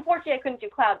cloud. Unfortunately, I couldn't do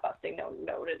cloud busting. No,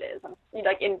 what it is.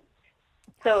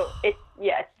 It's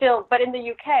still, but in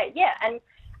the UK, and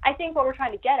I think what we're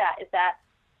trying to get at is that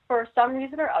for some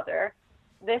reason or other,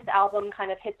 this album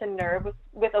kind of hits a nerve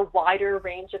with a wider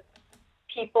range of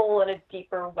people in a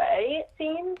deeper way, it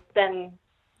seems, than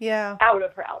out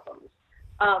of her albums.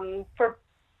 For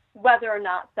whether or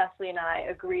not Cecily and I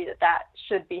agree that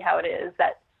should be how it is,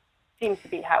 that seems to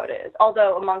be how it is.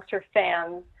 Although amongst her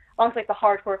fans, like the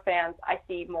hardcore fans, I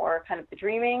see more kind of the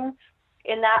dreaming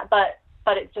in that, but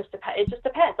it just depends.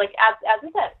 Like as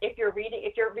we said, if you're reading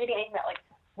anything about like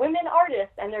women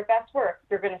artists and their best work,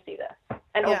 you're going to see this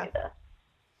and only this.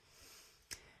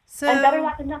 So, and better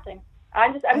that than nothing.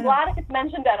 I'm glad if it's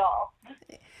mentioned at all.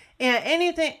 Yeah,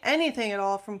 anything at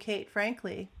all from Kate,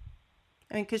 frankly.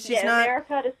 I mean, because she's not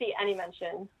America to see any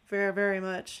mention. Very, very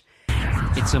much.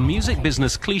 It's a music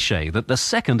business cliche that the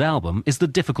second album is the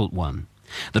difficult one.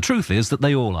 The truth is that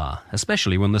they all are,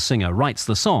 especially when the singer writes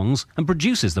the songs and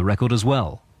produces the record as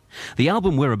well. The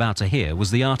album we're about to hear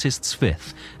was the artist's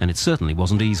fifth, and it certainly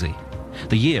wasn't easy.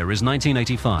 The year is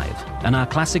 1985, and our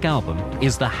classic album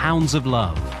is The Hounds of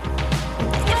Love.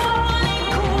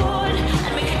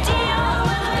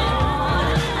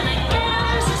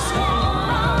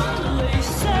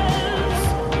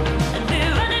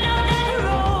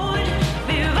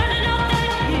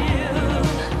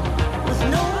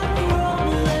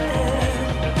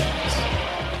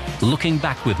 Looking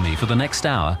back with me for the next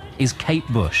hour is Kate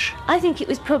Bush. I think it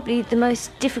was probably the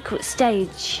most difficult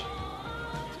stage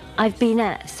I've been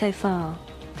at so far.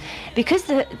 Because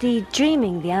the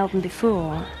Dreaming, the album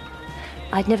before,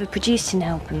 I'd never produced an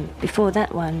album before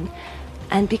that one,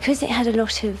 and because it had a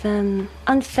lot of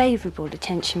unfavourable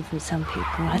attention from some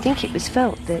people, I think it was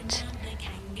felt that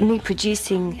me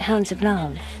producing Hounds of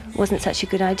Love wasn't such a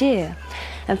good idea.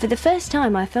 And for the first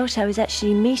time, I felt I was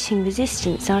actually meeting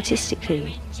resistance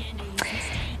artistically.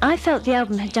 I felt the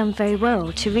album had done very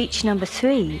well to reach number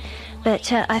 3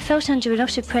 But I felt under a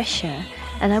lot of pressure,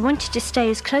 and I wanted to stay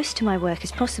as close to my work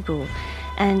as possible.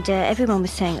 And everyone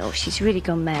was saying, oh, she's really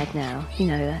gone mad now. You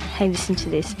know, hey, listen to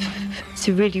this. It's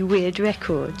a really weird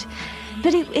record.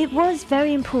 But it was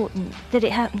very important that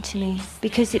it happened to me,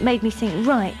 because it made me think,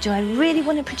 right, do I really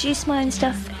want to produce my own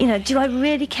stuff? You know, do I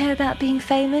really care about being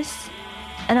famous?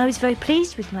 And I was very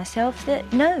pleased with myself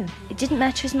that, no, it didn't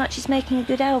matter as much as making a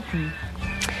good album.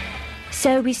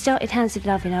 So we started Hounds of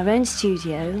Love in our own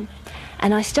studio,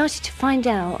 and I started to find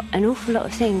out an awful lot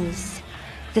of things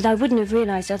that I wouldn't have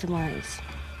realised otherwise.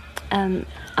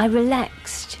 I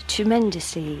relaxed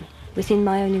tremendously within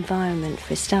my own environment,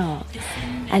 for a start.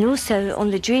 And also on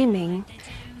the dreaming,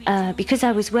 because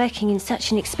I was working in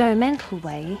such an experimental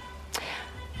way,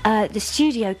 the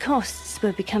studio costs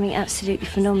were becoming absolutely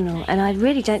phenomenal, and I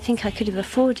really don't think I could have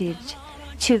afforded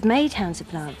to have made Hounds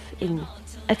of Love in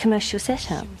a commercial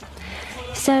setup.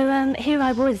 So here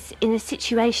I was in a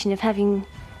situation of having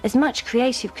as much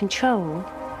creative control,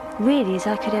 really, as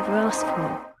I could ever ask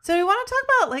for. So we want to talk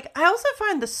about, like, I also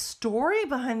find the story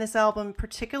behind this album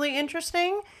particularly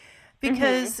interesting,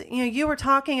 because, you know, you were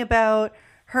talking about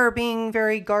her being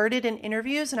very guarded in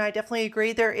interviews, and I definitely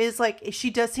agree. There is, like, she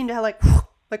does seem to have,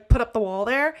 like put up the wall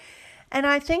there. And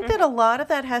I think that a lot of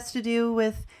that has to do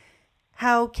with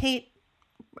how Kate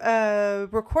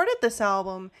recorded this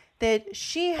album, that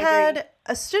she had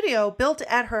a studio built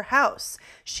at her house.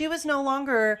 She was no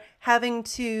longer having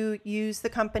to use the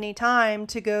company time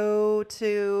to go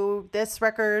to this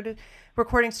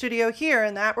recording studio here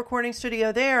and that recording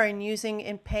studio there, and using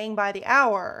and paying by the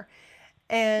hour.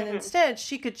 And instead,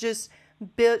 she could just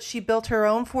built her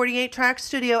own 48-track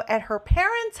studio at her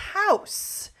parents'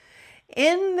 house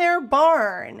in their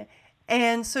barn.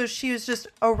 And so she was just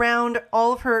around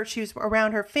she was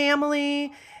around her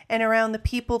family and around the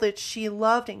people that she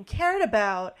loved and cared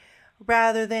about,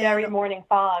 rather than very morning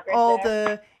fog. Right all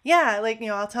there. like, you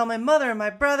know, I'll tell my mother and my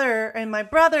brother and my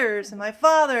brothers and my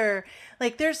father.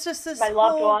 Like, there's just this my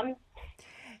loved one.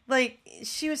 Like,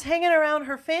 she was hanging around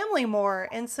her family more.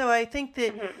 And so I think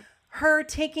that her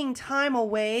taking time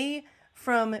away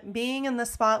from being in the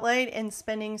spotlight and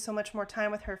spending so much more time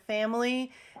with her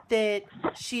family, that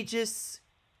she just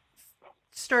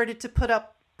started to put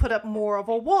up more of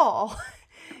a wall.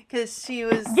 Because she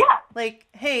was like,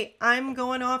 hey, I'm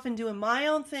going off and doing my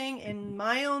own thing in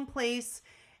my own place,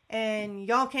 and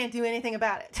y'all can't do anything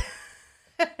about it.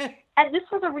 And this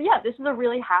is a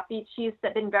really happy, she's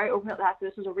been very open about that.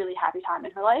 This was a really happy time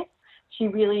in her life. She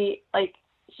really,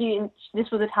 this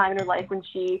was a time in her life when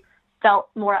she felt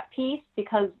more at peace,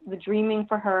 because the dreaming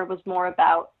for her was more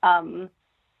about, on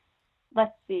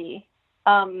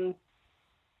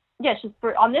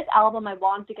this album, I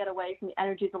wanted to get away from the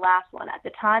energy of the last one. At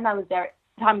the time of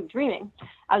dreaming,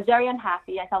 I was very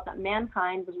unhappy. I felt that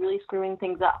mankind was really screwing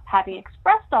things up. Having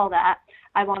expressed all that,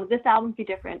 I wanted this album to be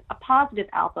different, a positive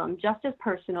album, just as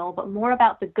personal, but more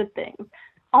about the good things.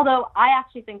 Although I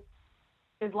actually think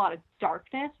there's a lot of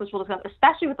darkness, which we'll discuss,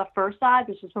 especially with the first side,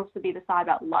 which is supposed to be the side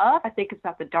about love. I think it's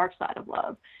about the dark side of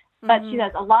love. But she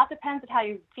says, a lot depends on how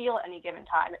you feel at any given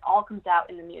time. It all comes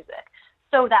out in the music.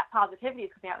 So that positivity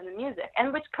is coming out in the music,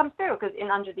 and which comes through, because in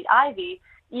Under the Ivy,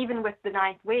 even with the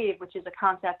ninth wave, which is a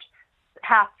concept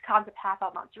half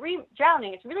about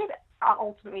drowning, it's really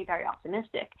ultimately very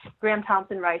optimistic. Graham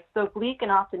Thompson writes, though bleak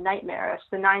and often nightmarish,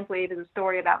 the ninth wave is a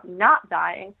story about not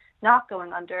dying, not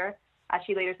going under, as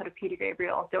she later said of Peter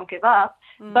Gabriel, don't give up,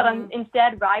 but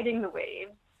instead riding the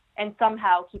waves and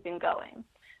somehow keeping going.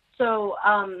 So,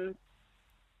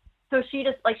 So she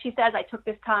just, like she says, I took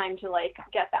this time to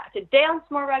get back to dance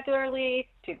more regularly,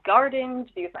 to garden,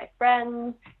 to be with my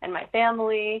friends and my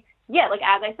family. Yeah,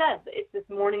 as I said, it's this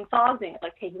morning fog thing.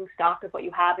 It's taking stock of what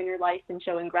you have in your life and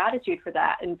showing gratitude for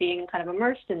that and being kind of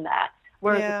immersed in that.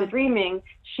 Whereas with the dreaming,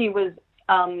 she was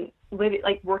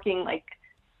working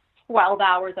 12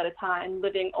 hours at a time,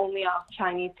 living only off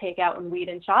Chinese takeout and weed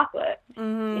and chocolate.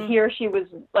 Mm-hmm. Here she was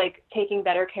taking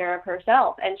better care of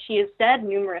herself. And she has said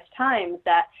numerous times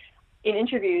that in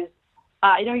interviews,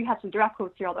 I know you have some direct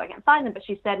quotes here, although I can't find them, but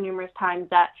she said numerous times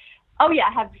that,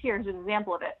 here's an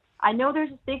example of it. I know there's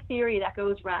this big theory that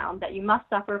goes around that you must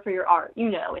suffer for your art.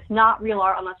 It's not real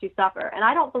art unless you suffer. And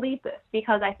I don't believe this,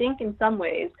 because I think in some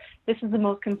ways this is the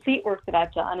most complete work that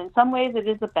I've done. In some ways it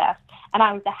is the best. And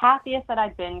I was the happiest that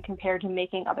I've been compared to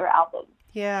making other albums.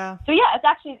 Yeah. So it's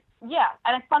actually,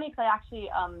 and it's funny because I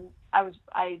actually,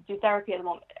 I do therapy at the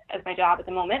moment as my job at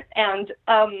the moment. And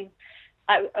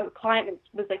a client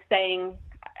was saying,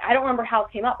 I don't remember how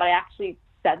it came up, but I actually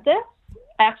said this.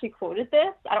 I actually quoted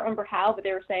this. I don't remember how, but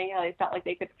they were saying how they felt like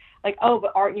they could, but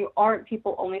aren't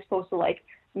people only supposed to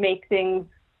make things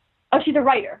Oh, she's a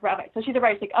writer. Right. Okay. So she's a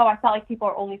writer. She's like, oh, I felt like people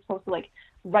are only supposed to like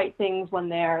write things when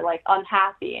they're like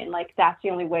unhappy, and like that's the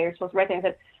only way you're supposed to write things. I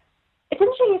said, it's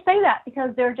interesting you say that,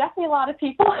 because there are definitely a lot of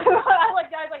people who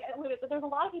there's a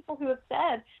lot of people who have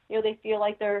said, you know, they feel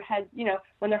like their heads, you know,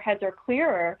 when their heads are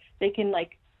clearer, they can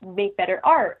like make better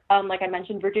art. Like I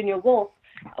mentioned, Virginia Woolf,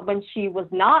 when she was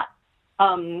not,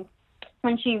 when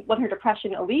her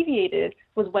depression alleviated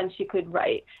was when she could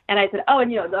write. And I said, oh,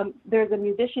 and you know, there's a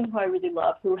musician who I really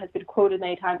love who has been quoted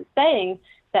many times as saying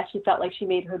that she felt like she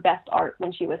made her best art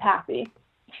when she was happy.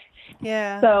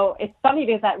 Yeah. So it's funny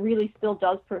because that really still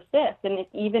does persist. And it's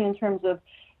even in terms of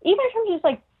just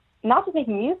like, not just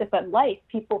making music, but life,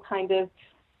 people kind of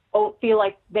feel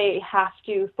like they have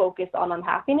to focus on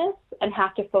unhappiness and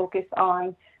have to focus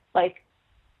on like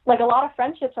a lot of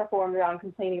friendships are formed around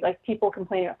complaining, like people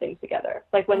complaining about things together.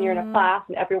 Like when you're in a class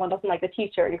and everyone doesn't like the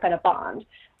teacher, you kind of bond.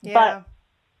 Yeah.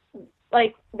 But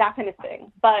like that kind of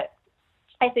thing. But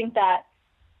I think that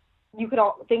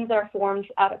things that are formed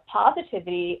out of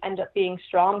positivity end up being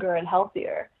stronger and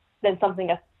healthier than something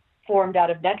that's formed out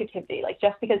of negativity. Like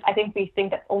just because I think we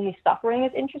think that only suffering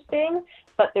is interesting,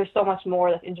 but there's so much more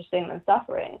that's interesting than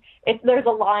suffering. There's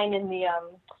a line in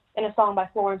a song by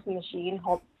Florence and the Machine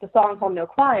called No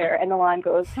Choir, and the line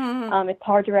goes, it's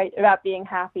hard to write about being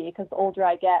happy because the older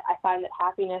I get, I find that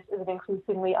happiness is an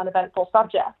increasingly uneventful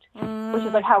subject, which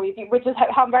is like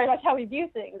very much how we view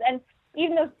things. And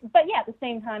at the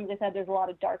same time, as I said, there's a lot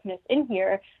of darkness in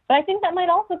here, but I think that might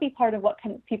also be part of what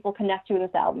people connect to in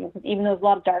this album, because even though there's a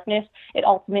lot of darkness, it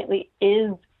ultimately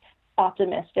is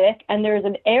optimistic, and there's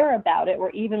an air about it where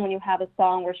even when you have a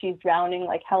song where she's drowning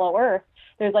like Hello Earth,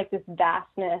 there's like this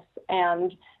vastness,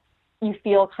 and you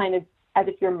feel kind of as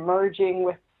if you're merging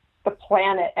with the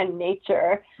planet and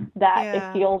nature, that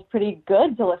it feels pretty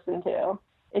good to listen to.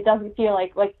 It doesn't feel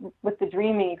like with the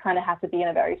dreaming, you kind of have to be in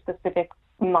a very specific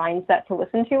mindset to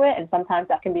listen to it, and sometimes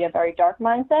that can be a very dark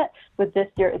mindset. With this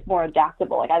year, it's more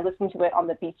adaptable. Like I listen to it on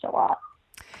the beach a lot.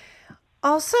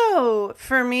 Also,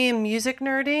 for me, music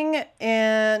nerding,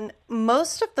 and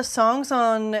most of the songs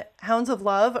on Hounds of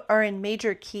Love are in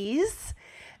major keys.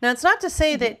 Now, it's not to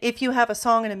say that if you have a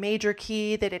song in a major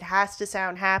key that it has to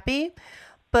sound happy,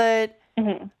 but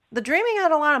the Dreaming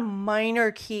had a lot of minor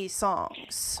key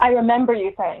songs. I remember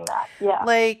you saying that, yeah.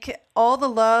 Like, All the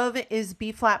Love is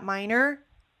B flat minor,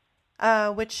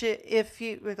 which if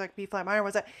you, like B flat minor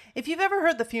was that, if you've ever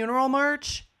heard the Funeral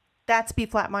March, that's B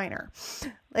flat minor.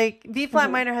 Like B flat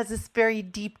minor has this very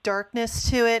deep darkness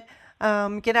to it.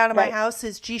 Get Out of My House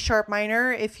is G sharp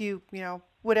minor. If you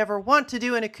would ever want to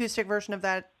do an acoustic version of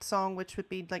that song, which would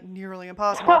be like nearly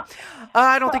impossible.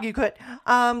 I don't think you could.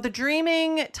 The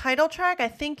Dreaming title track, I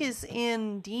think, is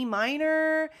in D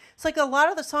minor. It's like a lot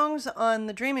of the songs on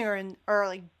The Dreaming are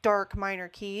like dark minor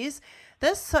keys.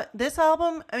 This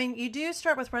album, I mean, you do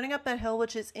start with Running Up That Hill,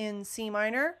 which is in C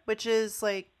minor, which is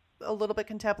like a little bit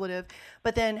contemplative.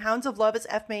 But then Hounds of Love is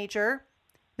F major.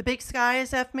 The Big Sky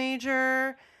is F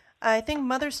major. I think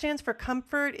Mother Stands for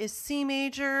Comfort is C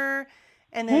major.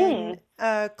 And then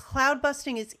Cloud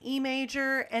Busting is E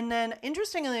major. And then,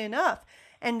 interestingly enough,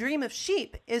 And Dream of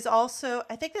Sheep is also,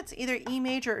 I think that's either E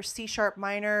major or C sharp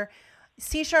minor.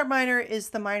 C sharp minor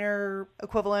is the minor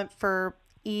equivalent for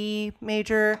E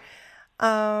major.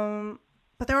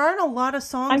 But there aren't a lot of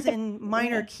songs in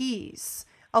minor keys.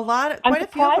 Quite a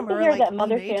few of them are like that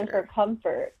Mother Stands for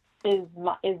Comfort is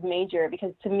major,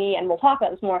 because to me, and we'll talk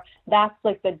about this more, that's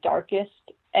like the darkest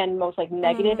and most like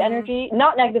negative energy.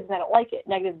 Not negative in I don't like it.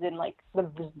 Negative in like the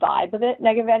vibe of it.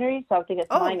 Negative energy. So I think it's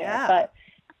minor. Yeah.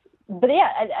 But yeah,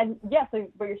 and yeah. So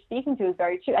what you're speaking to is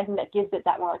very true. I think that gives it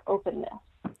that more like openness,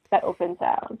 that open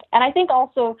sound. And I think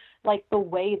also like the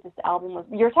way this album was.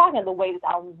 You're talking about the way this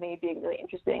album was made being really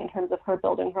interesting in terms of her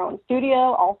building her own studio.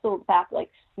 Also the fact like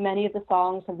many of the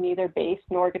songs have neither bass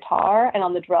nor guitar, and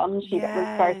on the drums she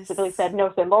specifically said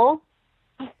no cymbals.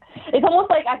 It's almost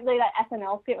like actually that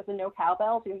SNL skit with the no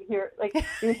cowbells. You can hear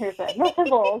that no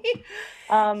cymbals.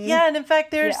 Yeah, and in fact,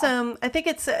 there's I think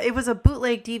it was a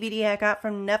bootleg DVD I got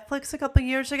from Netflix a couple of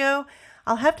years ago.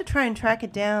 I'll have to try and track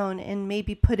it down and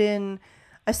maybe put in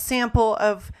a sample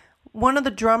of one of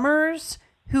the drummers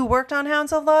who worked on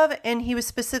Hounds of Love, and he was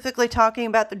specifically talking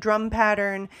about the drum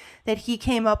pattern that he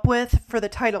came up with for the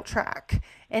title track,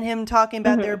 and him talking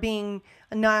about there being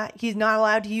he's not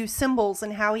allowed to use cymbals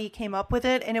and how he came up with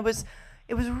it. And it was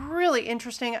really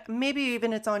interesting. Maybe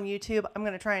even it's on YouTube. I'm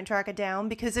going to try and track it down,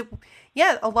 because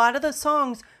a lot of the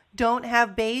songs don't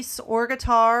have bass or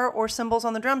guitar or cymbals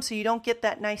on the drum, so you don't get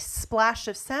that nice splash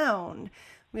of sound.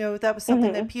 That was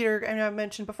something that Peter, and I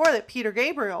mentioned before, that Peter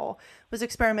Gabriel was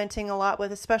experimenting a lot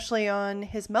with, especially on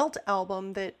his Melt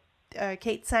album that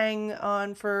Kate sang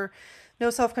on for No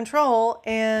Self-Control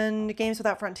and Games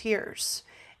Without Frontiers.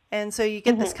 And so you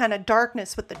get this kind of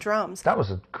darkness with the drums. That was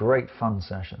a great fun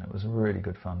session. It was really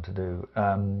good fun to do.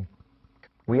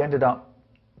 We ended up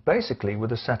basically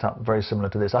with a setup very similar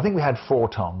to this. I think we had 4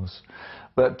 toms,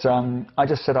 but I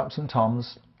just set up some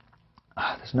toms.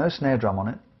 There's no snare drum on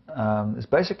it. It's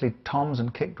basically toms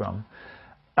and kick drum.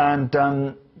 And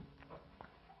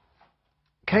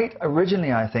Kate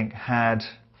originally, I think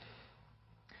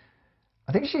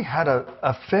she had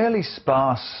a fairly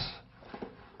sparse,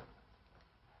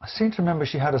 I seem to remember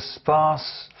she had a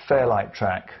sparse Fairlight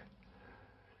track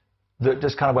that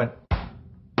just kind of went.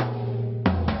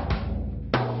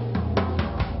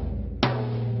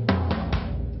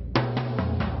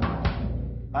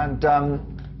 And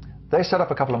they set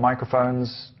up a couple of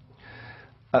microphones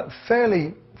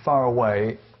fairly far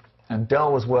away, and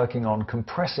Del was working on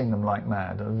compressing them like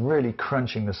mad and really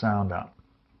crunching the sound up.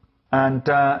 And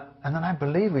then I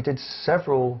believe we did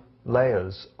several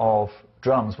layers of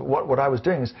drums. But what I was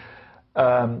doing is,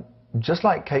 just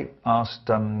like Kate asked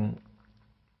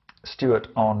Stuart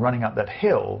on Running Up That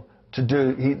Hill to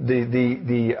do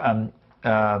the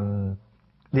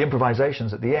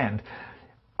improvisations at the end,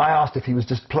 I asked if he was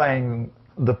just playing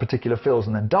the particular fills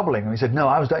and then doubling them. He said, no,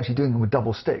 I was actually doing them with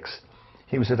double sticks.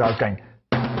 He said I was going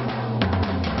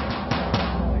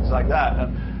things like that.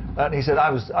 And he said,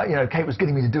 Kate was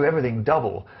getting me to do everything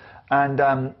double.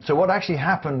 And so what actually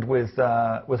happened with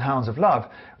Hounds of Love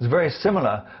was very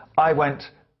similar. I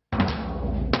went.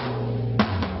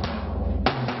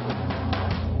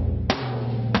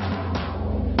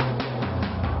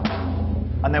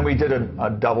 And then we did a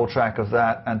double track of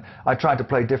that, and I tried to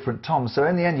play different toms. So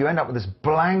in the end, you end up with this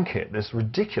blanket, this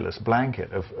ridiculous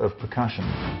blanket of percussion.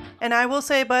 And I will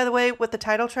say, by the way, with the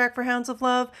title track for Hounds of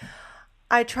Love,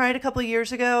 I tried a couple of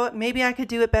years ago. Maybe I could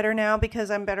do it better now because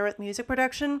I'm better at music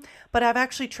production. But I've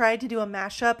actually tried to do a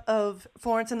mashup of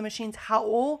Florence and the Machine's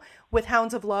Howl with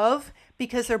Hounds of Love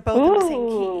because they're both in the same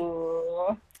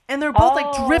key. And they're both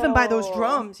like driven by those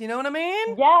drums. You know what I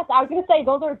mean? Yes, I was going to say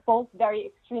those are both very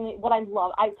extremely, what I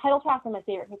love. Title tracks are my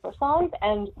favorite Kate Bush songs.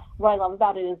 And what I love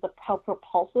about it is how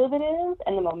propulsive it is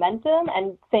and the momentum.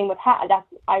 And same with Howl.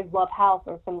 I love Howl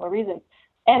for similar reasons.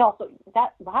 And also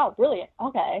wow, brilliant.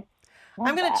 Okay.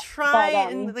 I'm going to try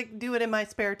and do it in my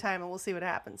spare time, and we'll see what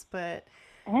happens. But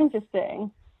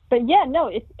interesting. But yeah, no,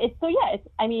 it's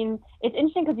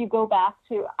interesting because you go back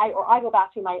to, I go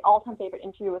back to my all-time favorite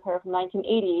interview with her from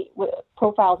 1980 with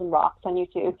Profiles in Rocks on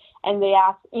YouTube. And they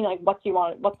asked, what do you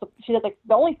want? She said,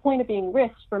 the only point of being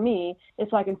rich for me is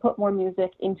so I can put more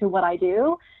music into what I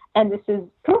do. And this is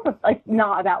proof of,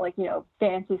 not about,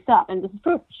 fancy stuff. And this is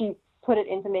proof. She put it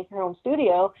into making her own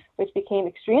studio, which became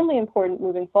extremely important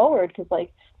moving forward because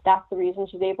that's the reason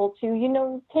she's able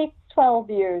to take 12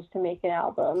 years to make an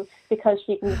album, because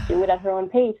she can just do it at her own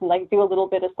pace and do a little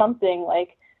bit of something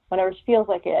whenever she feels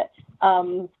like it.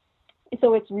 So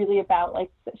it's really about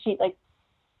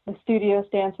the studio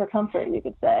stands for comfort, you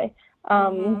could say.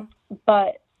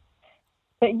 But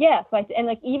yeah, so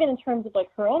even in terms of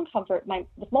her own comfort,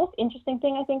 the most interesting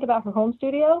thing I think about her home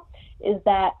studio is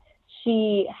that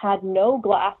she had no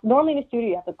glass. Normally in a studio,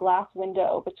 you have a glass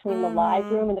window between the live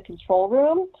room and the control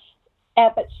room.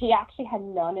 But she actually had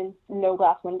no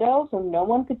glass window, so no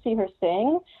one could see her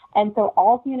sing. And so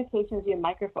all communications via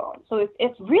microphone. So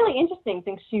it's really interesting. I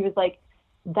think she was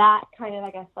that kind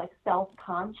of,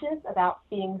 self-conscious about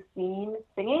being seen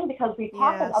singing, because we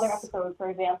talked in other episodes, for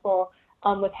example,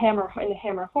 with Hammer, in the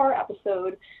Hammer Horror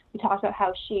episode, we talked about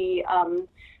how she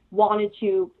wanted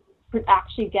to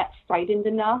actually get frightened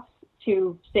enough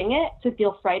to sing it, to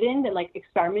feel frightened, and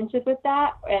experimented with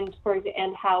that, and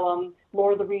how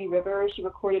Laura the Reedy River, she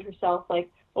recorded herself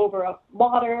over a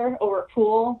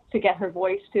pool to get her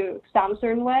voice to sound a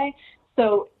certain way.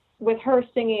 So with her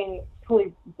singing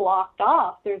fully blocked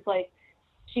off, there's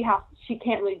she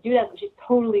can't really do that, but she's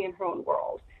totally in her own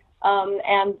world.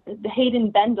 And Hayden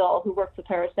Bendel, who works with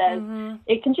her, says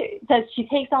says she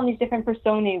takes on these different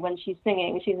personae when she's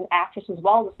singing. She's an actress as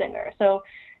well as a singer. So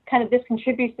kind of this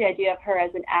contributes to the idea of her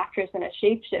as an actress and a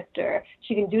shapeshifter.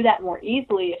 She can do that more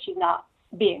easily if she's not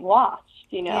being watched,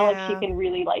 she can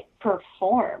really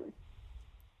perform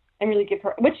and really give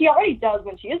her, which she already does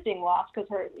when she is being watched, because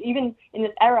even in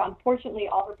this era, unfortunately,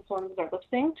 all her performances are lip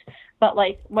synced. But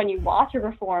when you watch her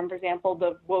perform, for example,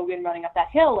 the Wogan Running Up That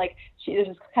Hill, there's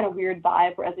this kind of weird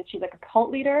vibe, whereas if she's a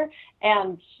cult leader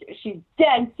and she's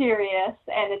dead serious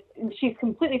and she's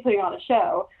completely putting on a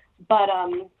show, but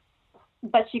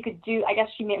she could do, I guess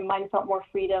might have felt more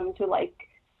freedom to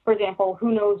for example,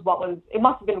 who knows it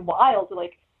must have been wild to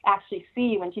actually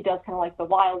see when she does kind of like the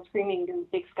wild screaming in the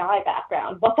big sky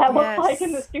background, what that looks like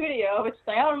in the studio, which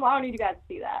like, I don't need you guys to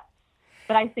see that.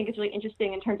 But I think it's really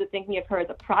interesting in terms of thinking of her as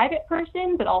a private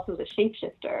person, but also as a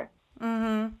shapeshifter.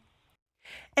 Mm-hmm.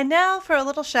 And now for a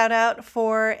little shout out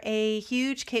for a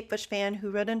huge Kate Bush fan who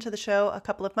wrote into the show a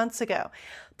couple of months ago.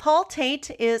 Paul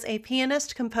Tate is a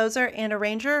pianist, composer, and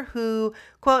arranger who,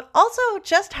 quote, also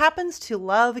just happens to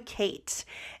love Kate.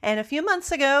 And a few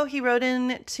months ago, he wrote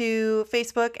in to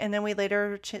Facebook, and then we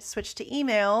later switched to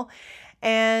email.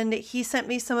 And he sent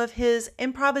me some of his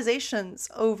improvisations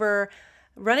over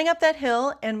Running Up That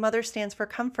Hill and Mother Stands for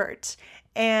Comfort.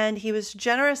 And he was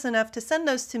generous enough to send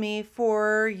those to me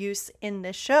for use in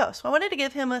this show. So I wanted to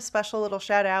give him a special little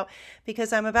shout out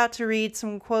because I'm about to read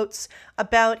some quotes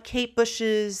about Kate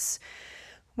Bush's,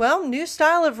 well, new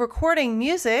style of recording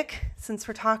music, since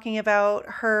we're talking about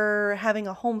her having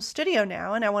a home studio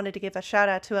now, and I wanted to give a shout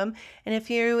out to him. And if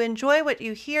you enjoy what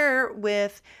you hear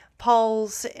with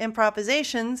Paul's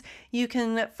improvisations, you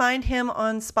can find him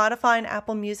on Spotify and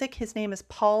Apple Music. His name is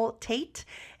Paul Tate,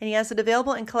 and he has it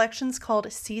available in collections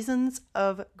called Seasons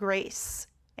of Grace.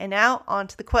 And now on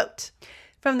to the quote.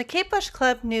 From the Kate Bush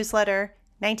Club newsletter,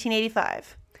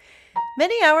 1985.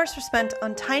 Many hours were spent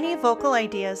on tiny vocal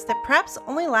ideas that perhaps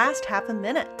only last half a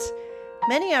minute.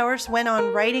 Many hours went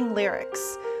on writing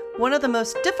lyrics. One of the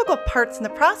most difficult parts in the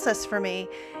process for me,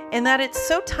 in that it's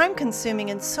so time-consuming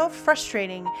and so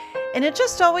frustrating, and it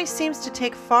just always seems to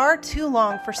take far too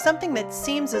long for something that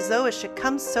seems as though it should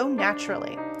come so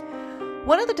naturally.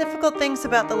 One of the difficult things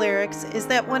about the lyrics is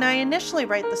that when I initially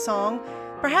write the song,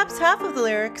 perhaps half of the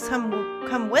lyrics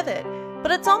come with it,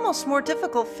 but it's almost more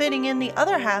difficult fitting in the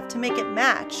other half to make it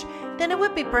match than it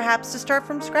would be perhaps to start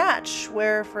from scratch,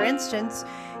 where, for instance,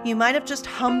 you might have just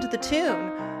hummed the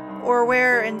tune, or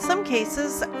where, in some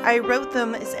cases, I wrote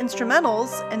them as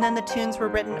instrumentals and then the tunes were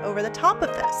written over the top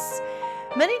of this.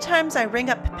 Many times I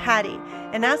ring up Patty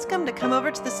and ask him to come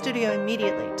over to the studio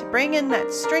immediately to bring in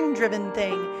that string-driven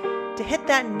thing, to hit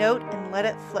that note and let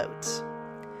it float.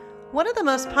 One of the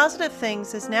most positive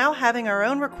things is now having our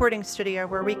own recording studio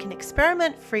where we can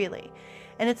experiment freely,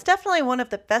 and it's definitely one of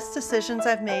the best decisions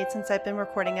I've made since I've been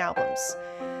recording albums.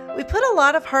 We put a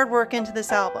lot of hard work into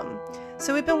this album,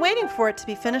 so we've been waiting for it to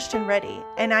be finished and ready,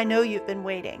 and I know you've been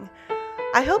waiting.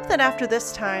 I hope that after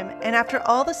this time, and after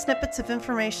all the snippets of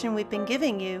information we've been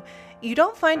giving you, you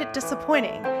don't find it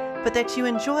disappointing, but that you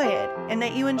enjoy it, and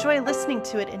that you enjoy listening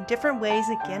to it in different ways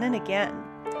again and again.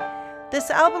 This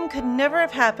album could never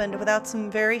have happened without some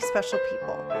very special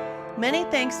people. Many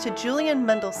thanks to Julian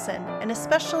Mendelson, and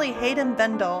especially Hayden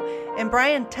Vendel and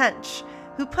Brian Tench,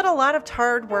 who put a lot of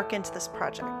hard work into this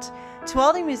project. To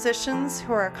all the musicians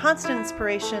who are a constant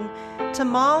inspiration, to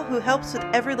Ma, who helps with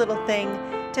every little thing,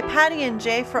 to Patty and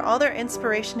Jay for all their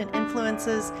inspiration and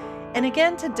influences, and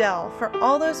again to Del for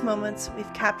all those moments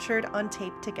we've captured on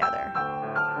tape together.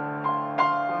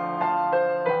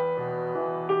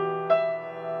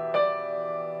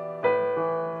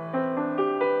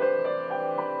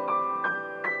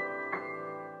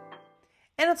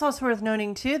 And it's also worth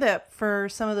noting, too, that for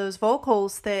some of those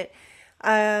vocals that,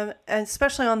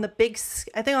 especially on the Big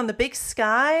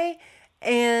Sky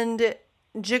and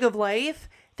Jig of Life,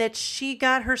 that she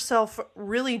got herself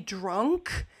really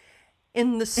drunk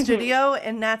in the studio,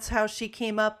 and that's how she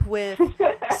came up with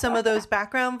some of those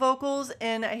background vocals.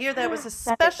 And I hear that was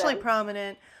especially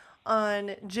prominent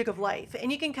on Jig of Life.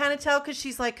 And you can kind of tell because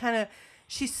she's like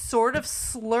she's sort of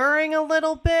slurring a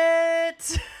little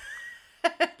bit.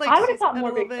 Like I would have thought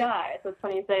more Big Sky, so it's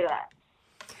funny you say that.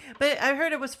 But I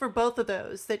heard it was for both of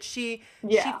those, that she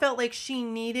felt like she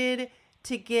needed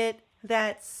to get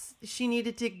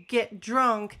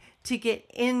drunk to get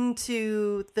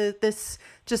into this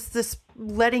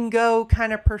letting go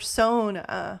kind of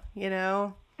persona, you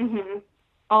know? Mm-hmm.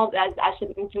 All, as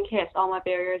Ashley mentioned, Kiss, all my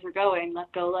barriers are going,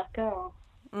 let go, let go.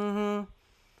 Mm-hmm.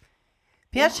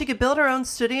 Yeah, she could build her own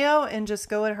studio and just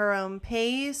go at her own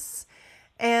pace.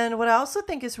 And what I also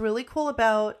think is really cool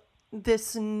about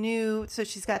so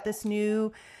she's got this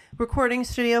new recording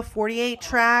studio, 48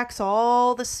 tracks,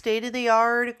 all the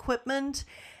state-of-the-art equipment,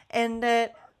 and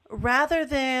that rather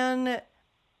than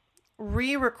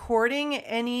re-recording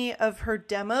any of her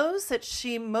demos, that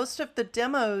most of the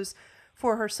demos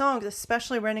for her songs,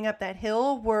 especially Running Up That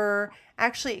Hill, were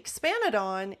actually expanded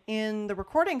on in the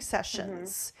recording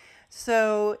sessions. Mm-hmm.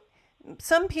 So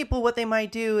some people, what they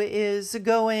might do is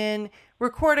go in,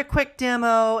 record a quick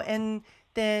demo, and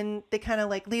then they kind of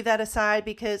like leave that aside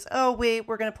because, oh, wait,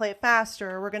 we're going to play it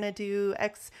faster. We're going to do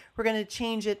X, we're going to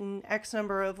change it in X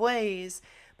number of ways.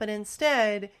 But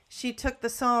instead, she took the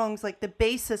songs, like the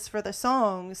basis for the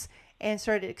songs, and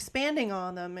started expanding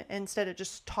on them instead of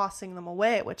just tossing them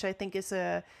away, which I think is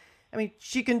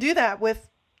she can do that with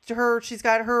her. She's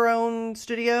got her own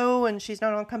studio and she's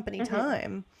not on company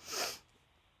time.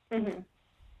 Mm-hmm.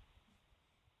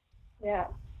 Yeah.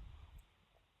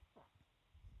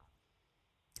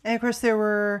 And of course there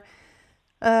were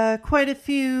quite a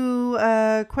few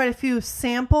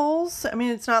samples. I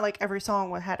mean, it's not like every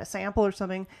song had a sample or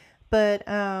something, but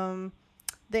In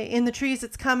the Trees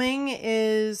It's Coming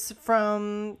is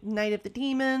from Night of the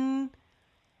Demon.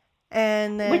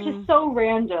 And then, which is so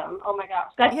random. Oh my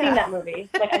gosh. I've seen that movie.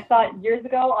 Like, I saw it years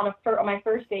ago on my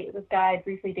first date with this guy I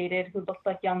briefly dated who looked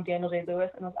like young Daniel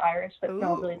Day-Lewis and was Irish, but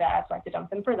smelled really bad, so I had to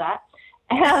dump him for that.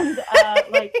 And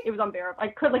it was unbearable.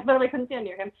 I literally couldn't stand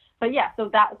near him. But yeah, so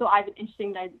I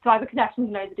have a connection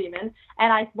to Night of the Demon,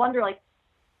 and I wonder I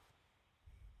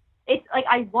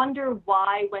wonder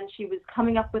why when she was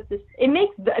coming up with this, it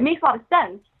makes a lot of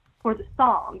sense for the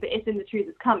song, the It's in the Trees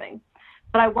It's Coming.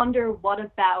 But I wonder what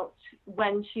about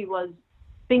when she was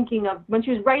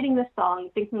writing this song,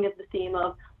 thinking of the theme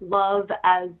of love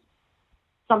as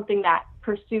something that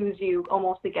pursues you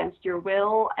almost against your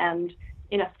will and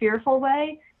in a fearful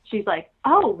way. She's like,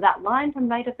 oh, that line from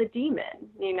Night of the Demon,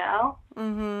 you know?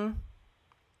 Mm-hmm.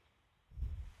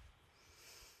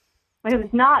 Because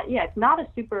it's not a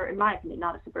super, in my opinion,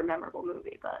 not a super memorable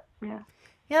movie, but yeah.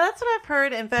 Yeah, that's what I've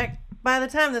heard. In fact, by the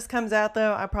time this comes out,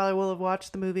 though, I probably will have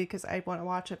watched the movie because I want to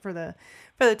watch it for the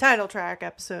title track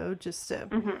episode, just to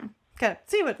kind of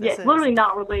see what this is. Yeah, it's literally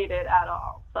not related at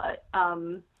all, but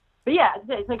yeah,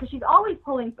 it's like, 'cause she's always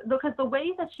pulling, because the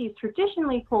way that she's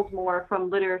traditionally pulled more from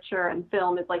literature and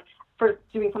film is like for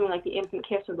doing something like The Infant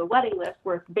Kiss or The Wedding List,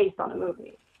 where it's based on a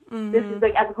movie. Mm-hmm. This is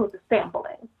like as opposed to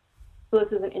sampling. So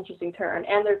this is an interesting turn.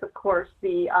 And there's of course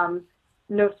the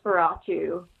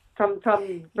Nosferatu from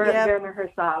Werner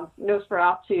Herzog,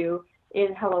 Nosferatu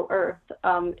in Hello Earth.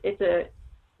 I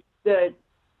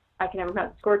can never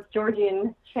pronounce it,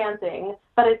 Georgian chanting,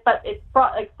 but it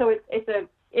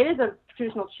is a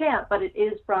traditional chant, but it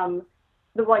is from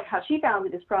how she found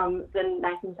it is from the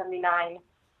 1979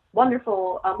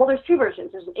 wonderful. Well, there's two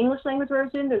versions. There's an English language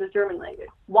version. There's a German language.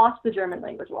 Watch the German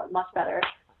language one, much better.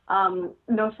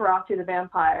 Nosferatu the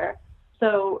Vampire.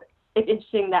 So it's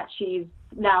interesting that she's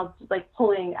now like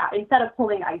pulling, instead of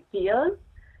pulling ideas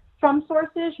from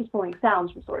sources, she's pulling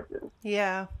sounds from sources.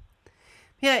 Yeah.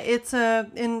 Yeah, it's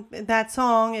in that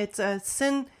song, it's a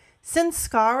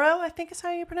Sinskaro, I think is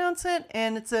how you pronounce it,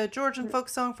 and it's a Georgian folk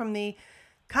song from the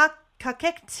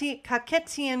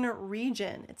Kakhetian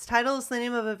region. Its title is the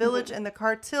name of a village in the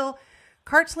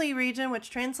Kartli region, which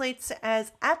translates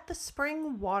as "at the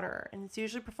spring water," and it's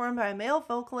usually performed by a male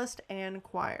vocalist and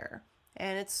choir.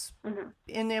 And it's the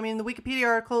Wikipedia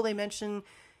article, they mention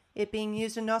it being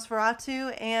used in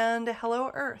Nosferatu and Hello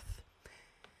Earth.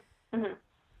 Mm-hmm.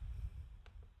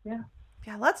 Yeah,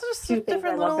 lots of just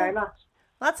different little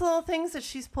things that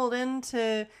she's pulled in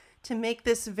to make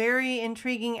this very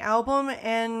intriguing album.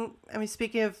 And I mean,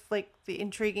 speaking of like the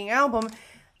intriguing album,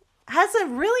 has a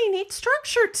really neat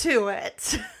structure to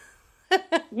it.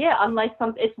 Yeah, unlike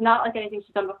it's not like anything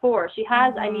she's done before. She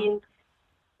has, I mean,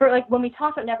 for like when we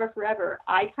talk about Never Forever,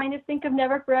 I kind of think of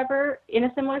Never Forever in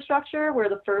a similar structure where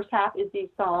the first half is these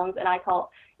songs, and I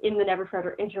call in the Never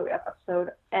Forever intro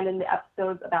episode, and in the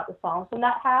episodes about the songs from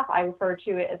that half, I refer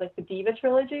to it as like the Diva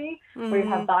trilogy, where you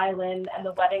have Violin and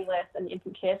The Wedding List and The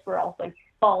Infant Kiss, where all like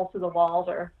balls to the walls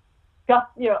or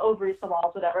ovaries to the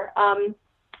walls, whatever.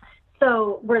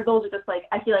 So where those are just like,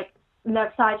 I feel like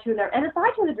side two and the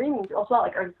side two of the Dreaming also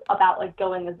are about like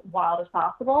going as wild as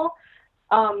possible.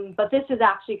 But this is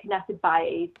actually connected by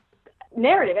a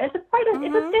narrative, and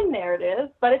it's a thin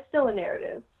narrative, but it's still a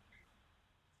narrative.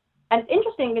 And it's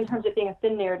interesting in terms of being a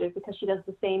thin narrative because she does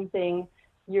the same thing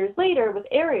years later with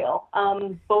Ariel.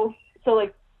 So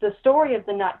like the story of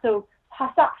the night. So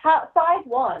side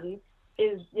one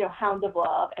is Hound of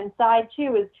Love, and side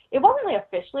two is, it wasn't really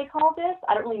officially called this.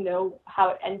 I don't really know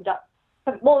how it ended up.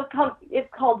 Well, it's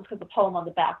called because the poem on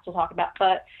the back we'll talk about.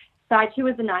 But side two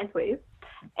is The Ninth Wave.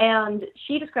 And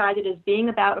she described it as being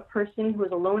about a person who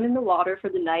is alone in the water for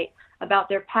the night, about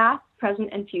their past, present,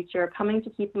 and future coming to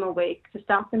keep them awake, to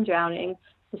stop them drowning,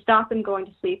 to stop them going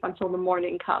to sleep until the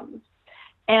morning comes.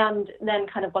 And then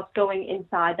kind of what's going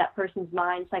inside that person's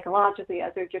mind psychologically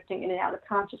as they're drifting in and out of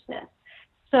consciousness.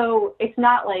 So it's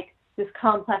not like this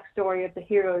complex story of the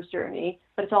hero's journey,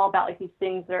 but it's all about like these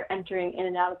things that are entering in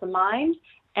and out of the mind.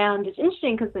 And it's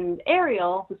interesting because in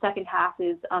Ariel, the second half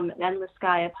is An Endless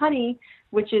Sky of Honey,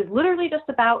 which is literally just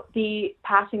about the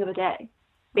passing of a day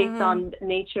based on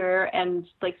nature and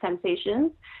like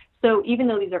sensations. So even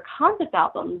though these are concept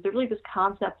albums, they're really just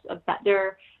concepts of that.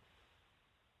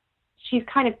 she's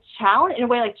kind of in a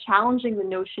way, like challenging the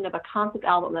notion of a concept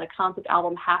album, that a concept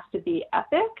album has to be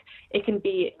epic. It can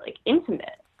be like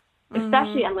intimate,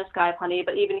 especially Endless Sky of Honey.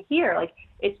 But even here, like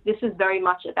this is very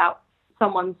much about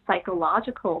someone's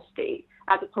psychological state,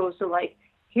 as opposed to like,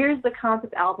 here's the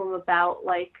concept album about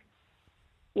like,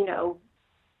 you know,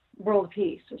 world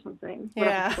peace or something.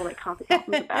 Yeah. People like concept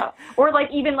albums about. Or like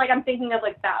even like I'm thinking of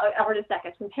like Artist that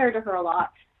gets compared to her a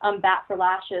lot. Bat for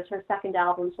Lashes, her second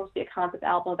album is supposed to be a concept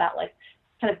album about like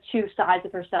kind of two sides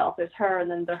of herself. There's her and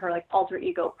then her like alter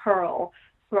ego Pearl,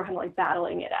 who are kind of like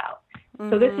battling it out.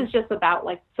 So this is just about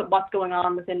like what's going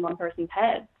on within one person's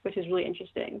head, which is really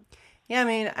interesting. Yeah, I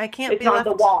mean, it's on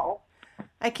the wall.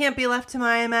 I can't be left to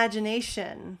my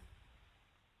imagination.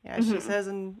 Yeah, she says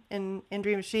in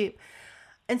Dream of Sheep.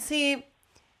 And see,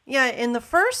 yeah, in the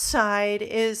first side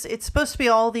it's supposed to be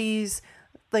all these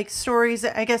like stories,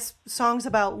 I guess songs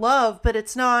about love, but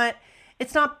it's not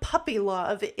puppy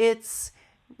love. It's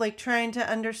like trying to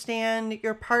understand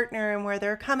your partner and where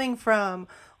they're coming from,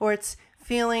 or it's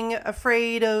feeling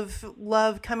afraid of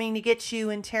love coming to get you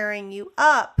and tearing you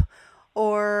up.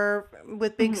 Or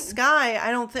with Big Sky,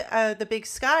 I don't think the Big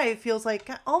Sky feels like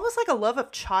almost like a love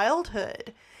of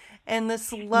childhood, and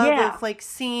this love of like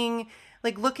seeing,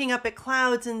 like looking up at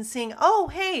clouds and seeing, oh,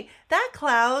 hey, that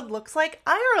cloud looks like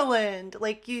Ireland.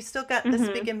 Like you still got this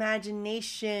big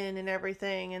imagination and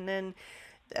everything. And then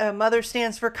Mother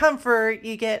Stands for Comfort.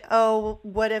 You get, oh,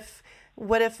 what if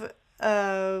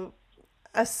a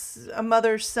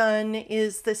mother's son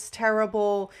is this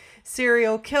terrible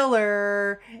serial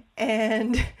killer,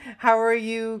 and how are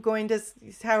you going to,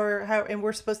 and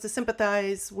we're supposed to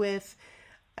sympathize with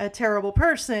a terrible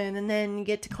person. And then you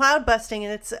get to Cloud Busting,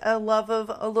 and it's a love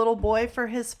of a little boy for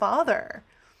his father.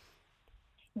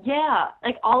 Yeah,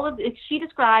 like all of it. She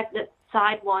described that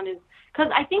side one is,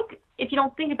 because I think if you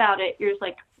don't think about it, you're just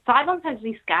like, side one has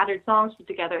these scattered songs put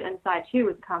together, and side two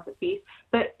is a concept piece.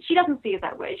 But she doesn't see it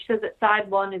that way. She says that side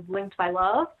one is linked by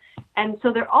love. And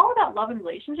so they're all about love and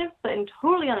relationships, but in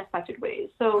totally unexpected ways.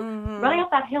 So Running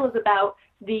Up That Hill is about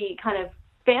the kind of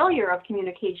failure of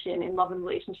communication in love and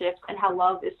relationships, and how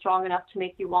love is strong enough to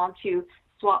make you want to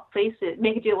swap places,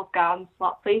 make a deal with God and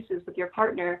swap places with your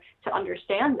partner to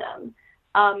understand them,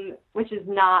 which is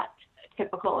not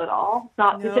typical at all. It's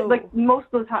not like most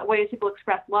of the time, ways people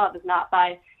express love is not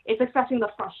by, it's expressing the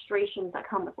frustrations that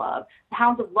come with love. The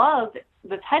Hounds of Love,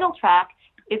 the title track,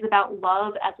 is about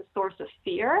love as a source of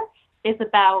fear. It's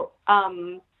about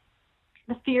the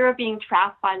fear of being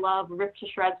trapped by love, ripped to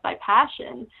shreds by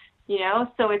passion. You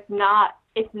know, so it's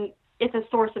a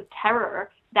source of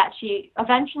terror that she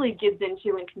eventually gives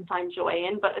into and can find joy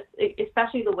in, but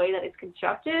especially the way that it's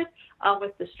constructed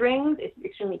with the strings, it's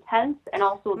extremely tense. And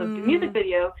also the music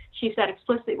video, she said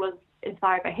explicitly, was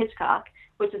inspired by Hitchcock,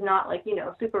 which is not like, you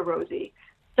know, super rosy.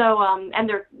 So, and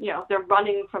they're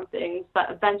running from things,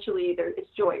 but eventually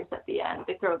it's joyous at the end.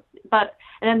 And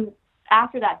then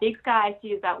after that, Big Sky, I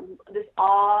see about this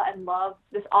awe and love,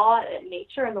 this awe at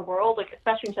nature and the world, like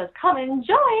especially when she says, come and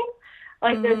join.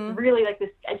 Like there's really like this,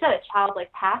 I said, a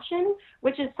childlike passion,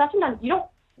 which is such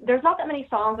there's not that many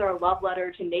songs that are a love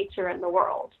letter to nature and the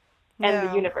world and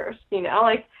the universe, you know,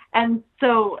 like, and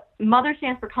so Mother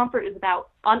Stands for Comfort is about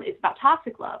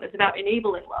toxic love. It's about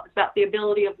enabling love. It's about the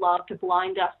ability of love to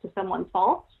blind us to someone's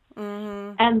faults.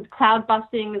 And Cloud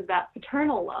Busting is about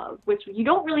paternal love, which you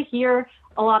don't really hear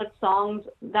a lot of songs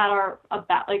that are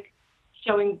about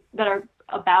that are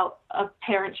about a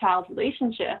parent-child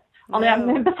relationship.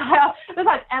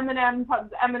 Besides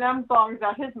Eminem songs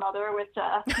about his mother, which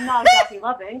not exactly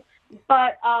loving,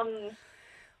 but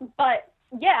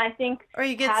yeah, I think. Or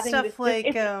you get stuff like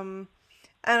I don't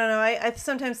know. I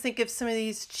sometimes think of some of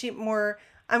these cheap, more,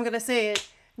 I'm gonna say it,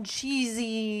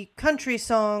 cheesy country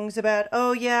songs about,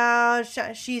 oh yeah,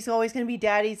 she's always gonna be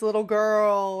daddy's little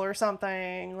girl or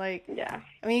something. Like, I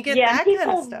mean, you get that kind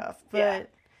of stuff, but. Yeah.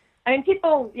 I mean,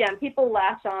 people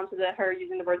latch on to her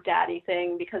using the word daddy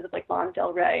thing because of like Lana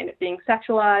Del Rey and it being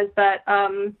sexualized, but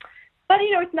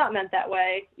you know, it's not meant that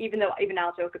way, even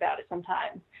I'll joke about it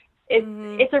sometimes.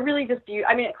 It's a really just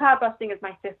beautiful, I mean, Cloud Busting is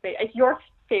my fifth favorite. It's your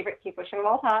favorite Kate Bush song of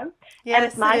all time. Yes, and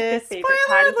it's my fifth favorite,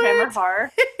 Tied to Hammer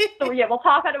Heart. So yeah, we'll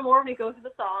talk about it more when we go through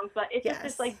the songs, but it's just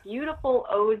this like beautiful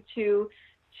ode to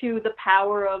the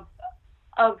power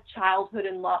of childhood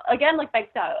and love. Again, like Big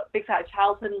Sky,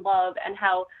 childhood and love, and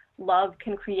how love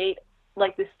can create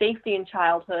like this safety in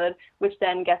childhood, which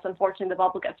then gets, unfortunately, the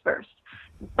bubble gets burst.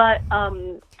 But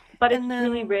it's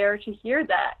really rare to hear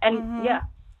that. And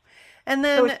and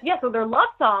then so they're love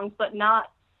songs, but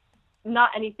not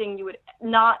anything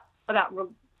not about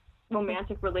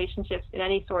romantic relationships in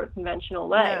any sort of conventional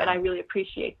way. And I really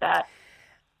appreciate that.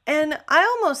 And I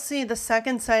almost see the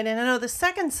second side, and I know the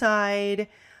second side,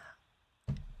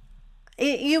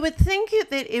 you would think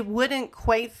that it wouldn't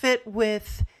quite fit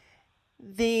with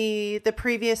the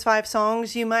previous 5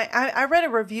 songs. I read a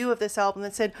review of this album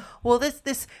that said, well, this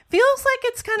feels like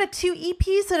it's kind of 2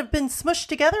 EPs that have been smushed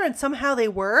together and somehow they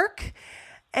work.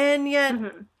 And yet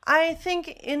I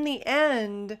think in the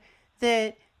end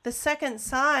that the second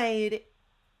side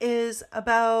is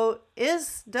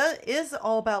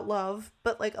all about love,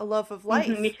 but like a love of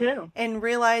life. Me too. And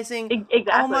realizing, Exactly.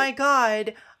 oh my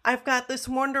God, I've got this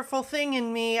wonderful thing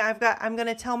in me. I'm going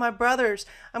to tell my brothers.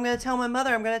 I'm going to tell my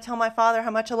mother. I'm going to tell my father how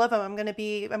much I love him. I'm going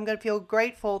to feel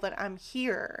grateful that I'm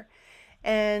here.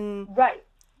 And Right.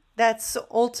 that's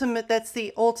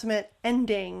the ultimate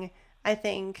ending, I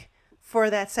think, for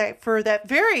that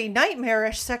very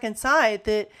nightmarish second side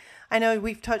that I know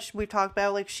we've talked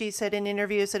about. Like she said in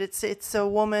interviews that it's a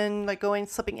woman like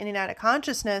slipping in and out of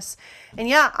consciousness. And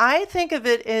yeah, I think of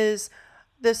it as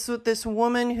this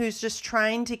woman who's just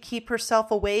trying to keep herself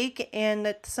awake, and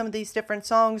that some of these different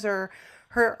songs are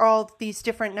all these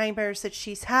different nightmares that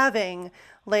she's having,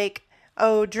 like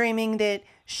dreaming that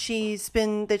she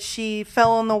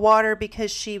fell in the water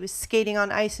because she was skating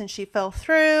on ice and she fell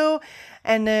through,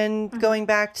 and then going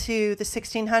back to the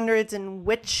 1600s and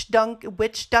witch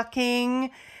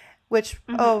ducking. Which,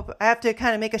 I have to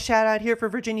kind of make a shout out here for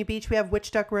Virginia Beach. We have Witch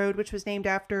Duck Road, which was named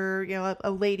after,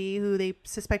 a lady who they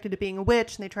suspected of being a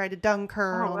witch, and they tried to dunk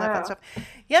her and all that fun stuff.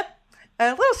 Yep. A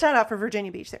little shout out for Virginia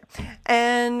Beach there.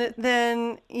 And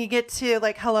then you get to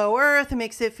like Hello Earth. It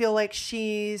makes it feel like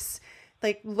she's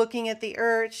like looking at the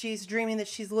Earth. She's dreaming that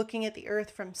she's looking at the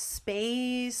Earth from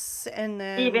space. And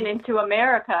then even into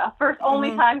America.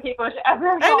 Only time Kate Bush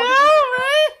ever. I know,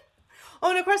 right? Oh,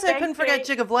 and of course, I couldn't forget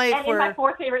Jig of Life. And my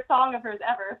 4th favorite song of hers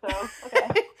ever, so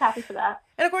okay, happy for that.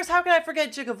 And of course, how can I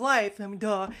forget Jig of Life? I mean,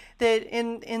 duh. That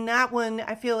in that one,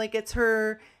 I feel like it's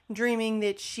her dreaming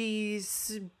that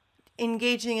she's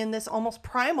engaging in this almost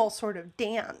primal sort of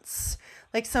dance,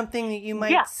 like something that you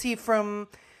might see from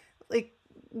like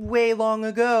way long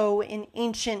ago in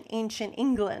ancient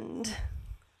England.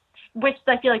 Which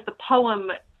I feel like the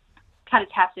poem kind of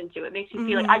taps into. It makes you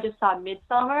feel like I just saw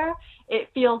Midsummer. It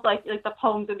feels like the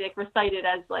poems would be like recited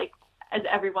as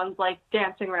everyone's like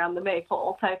dancing around the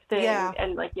maypole type thing,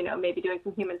 and like maybe doing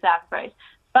some human sacrifice.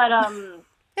 But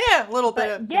yeah, a little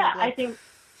bit. I think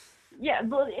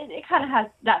it kind of has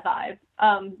that vibe.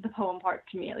 The poem part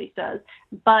to me at least does.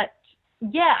 But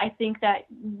yeah, I think that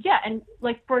and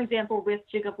like for example with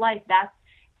Jig of Life, I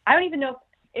don't even know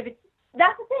if it's.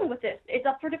 That's the thing with this. It's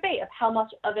up for debate of how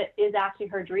much of it is actually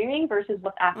her dreaming versus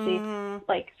what's actually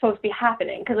like supposed to be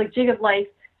happening. Because like Jig of Life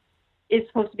is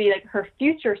supposed to be like her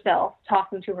future self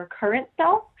talking to her current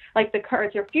self. Like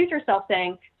it's your future self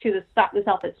saying to the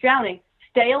self that's drowning,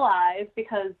 "Stay alive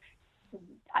because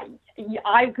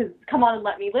because come on and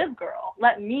let me live, girl.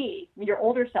 Let me, your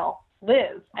older self,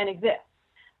 live and exist.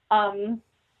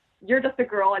 You're just a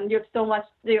girl, and you have so much,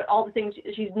 all the things,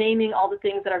 she's naming all the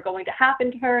things that are going to happen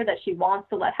to her that she wants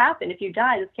to let happen. If you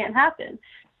die, this can't happen.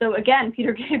 So again,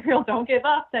 Peter Gabriel, don't give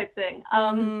up type thing.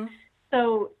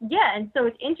 So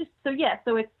it's interesting. So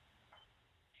the way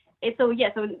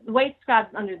it's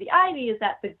described Under the Ivy is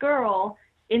that the girl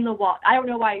in the water, I don't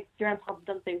know why Joanne Pop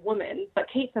doesn't say woman, but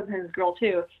Kate sometimes is girl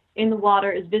too, in the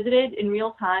water is visited in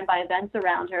real time by events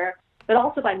around her, but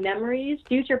also by memories,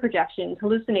 future projections,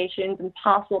 hallucinations, and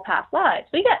possible past lives.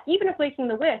 So even if Waking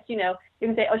the Witch, you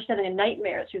can say, she's having a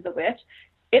nightmare, she's a witch.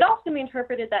 It also can be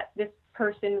interpreted that this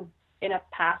person in a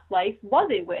past life was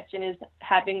a witch and is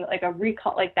having like a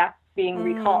recall, like that's being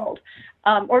recalled,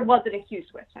 or was it a Hughes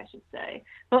witch, I should say.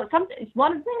 But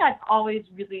one thing I've always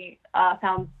really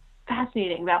found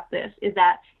fascinating about this is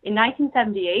that in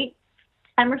 1978,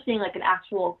 I remember seeing like an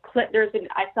actual clip.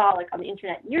 I saw like on the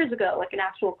internet years ago, like an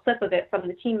actual clip of it from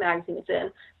the teen magazine it's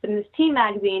in. But in this teen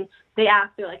magazine, they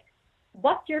asked her like,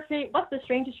 what's the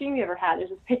strangest dream you ever had? There's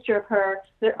this picture of her,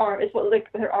 her arms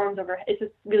over, it's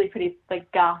this really pretty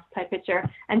like goth type picture.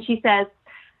 And she says,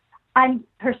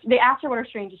 they asked her what her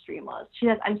strangest dream was. She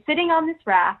says, "I'm sitting on this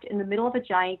raft in the middle of a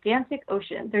gigantic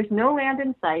ocean. There's no land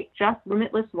in sight, just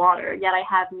limitless water. Yet I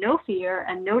have no fear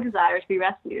and no desire to be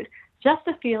rescued. Just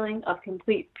a feeling of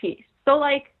complete peace." So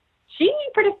like she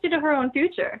predicted her own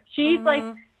future. She's like,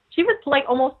 she was like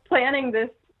almost planning this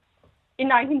in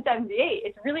 1978.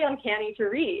 It's really uncanny to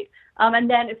read. And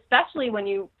then especially when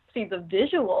you see the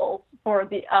visuals for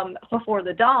the Before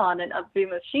the Dawn and Of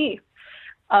Dream of Chief,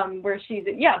 where she's,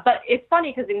 but it's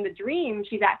funny because in the dream,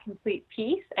 she's at complete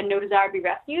peace and no desire to be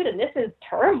rescued. And this is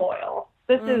turmoil.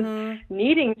 This is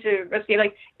needing to rescue.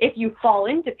 Like if you fall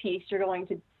into peace, you're going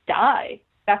to die.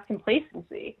 that's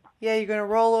complacency. Yeah, you're going to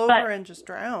roll over and just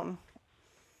drown.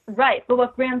 Right, but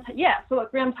what Graham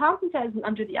Thompson says in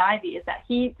Under the Ivy is that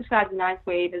he describes the ninth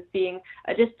wave as being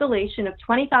a distillation of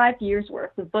 25 years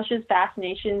worth of Bush's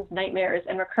fascinations, nightmares,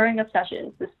 and recurring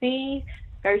obsessions: the sea,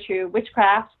 very true,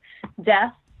 witchcraft,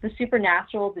 death, the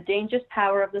supernatural, the dangerous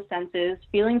power of the senses,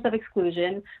 feelings of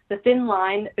exclusion, the thin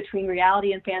line between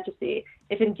reality and fantasy,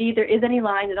 if indeed there is any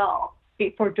line at all.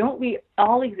 For don't we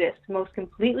all exist most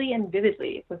completely and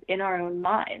vividly within our own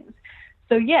minds?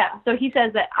 So he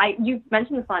says that you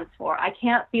mentioned this line before, I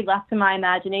can't be left to my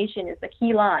imagination is the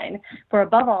key line, for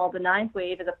above all, the ninth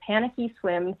wave is a panicky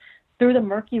swim through the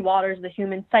murky waters of the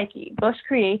human psyche. Bush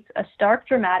creates a stark,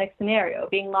 dramatic scenario,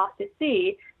 being lost at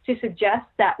sea, to suggest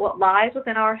that what lies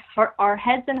within our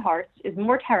heads and hearts is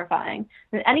more terrifying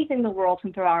than anything the world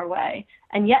can throw our way,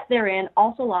 and yet therein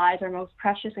also lies our most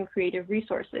precious and creative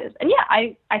resources. And yeah,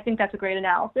 I think that's a great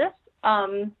analysis.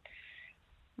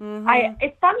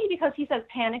 It's funny because he says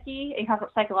panicky and he talks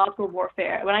about psychological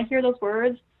warfare. When I hear those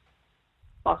words,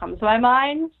 what comes to my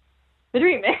mind? The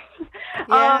dreaming.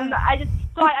 Yeah.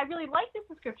 I really like this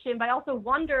description, but I also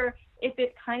wonder if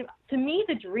it kind of, to me,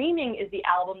 the dreaming is the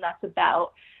album that's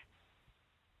about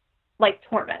like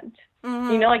torment.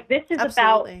 You know, like this is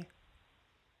Absolutely.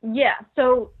 about, yeah.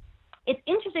 So it's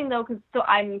interesting though,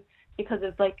 because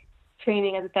of like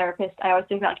training as a therapist, I always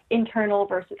think about like internal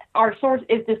versus our source.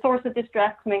 Is the source of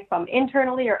distress coming from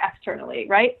internally or externally,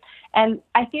 right? And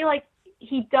I feel like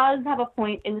he does have a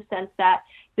point in the sense that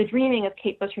the dreaming, as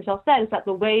Kate Bush herself said, is that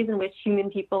the ways in which human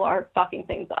people are fucking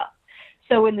things up.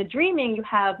 So in the dreaming, you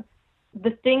have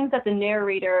the things that the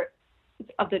narrator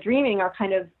of the dreaming are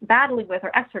kind of battling with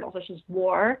are external, such as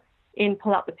war in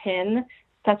Pull Out the Pin,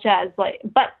 such as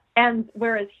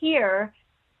whereas here,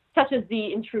 such as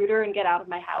the intruder and Get Out of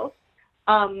My House.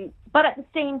 But at the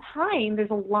same time,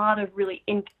 there's a lot of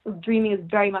dreaming is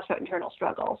very much about internal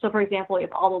struggle. So, for example, you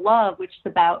have All the Love, which is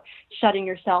about shutting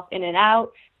yourself in and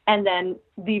out, and then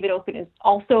Leave It Open is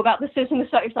also about the decision to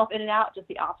shut yourself in and out, just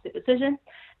the opposite decision.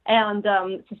 And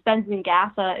Suspended in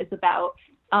Gaza is about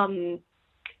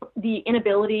the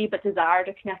inability but desire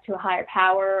to connect to a higher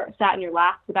power. Sat in Your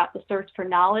Lap is about the search for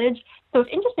knowledge. So it's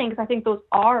interesting because I think those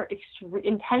are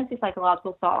intensely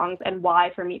psychological songs, and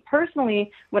why, for me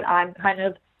personally, when I'm kind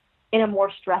of in a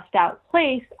more stressed out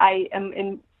place, I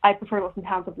prefer to listen to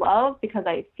Hounds of Love because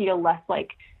I feel a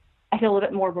little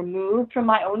bit more removed from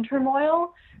my own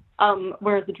turmoil,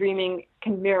 whereas the dreaming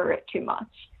can mirror it too much.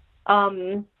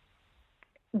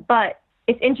 But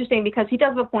it's interesting because he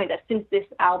does have a point that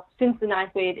since the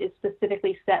ninth wave is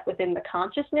specifically set within the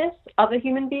consciousness of a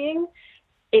human being,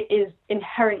 it is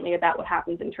inherently about what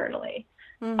happens internally.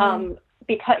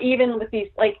 Because even with these,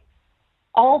 like,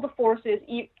 all the forces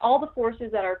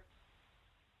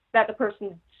that the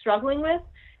person's struggling with,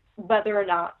 whether or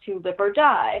not to live or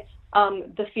die,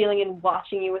 the feeling in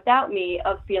Watching You Without Me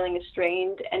of feeling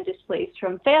estranged and displaced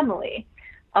from family,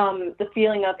 the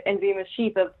feeling of Envy of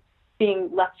Sheep of being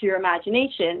left to your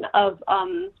imagination, of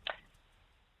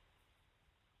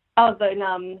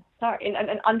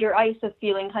Under Ice of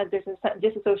feeling kind of there's a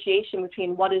disassociation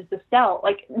between what is the self,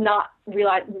 like not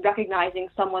recognizing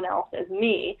someone else as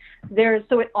me.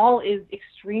 So it all is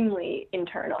extremely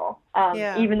internal.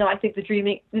 Even though I think the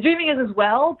dreaming is as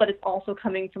well, but it's also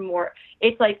coming from more.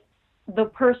 It's like the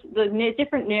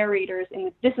different narrators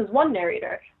this is one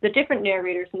narrator. The different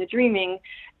narrators in the dreaming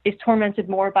is tormented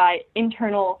more by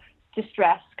internal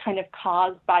distress kind of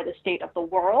caused by the state of the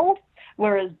world,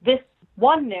 whereas this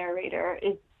one narrator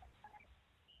is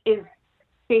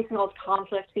facing all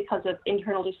conflict because of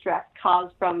internal distress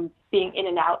caused from being in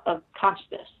and out of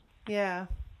consciousness. Yeah,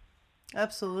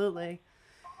 absolutely.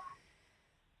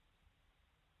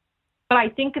 But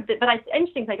it's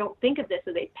interesting because I don't think of this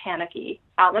as a panicky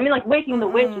album. I mean, like Waking the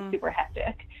Witch is super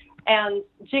hectic, and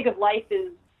Jig of Life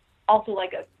is also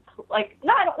that's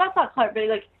not clever, but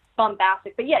like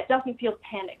bombastic. But yeah, it doesn't feel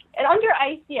panicky. And Under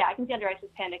Ice, yeah, I can see Under Ice is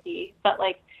panicky, but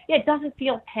it doesn't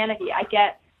feel panicky.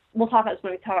 We'll talk about this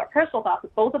when we talk about personal thoughts,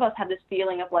 but both of us have this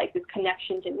feeling of like this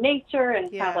connection to nature and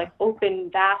kind of like open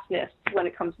vastness when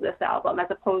it comes to this album, as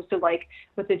opposed to like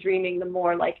with the dreaming, the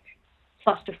more like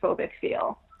claustrophobic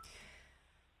feel.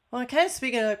 Well, kind of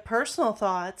speaking of personal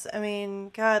thoughts, I mean,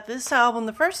 God, this album,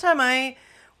 the first time I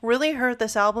really heard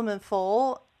this album in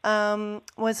full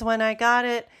was when I got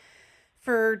it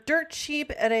for dirt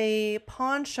cheap at a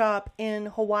pawn shop in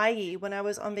Hawaii when I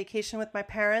was on vacation with my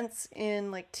parents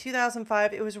in like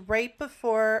 2005. It was right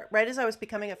as I was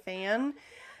becoming a fan.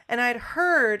 And I'd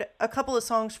heard a couple of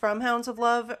songs from Hounds of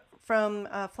Love from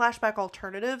Flashback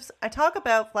Alternatives. I talk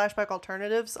about Flashback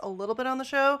Alternatives a little bit on the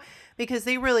show because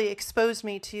they really exposed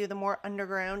me to the more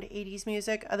underground 80s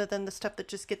music, other than the stuff that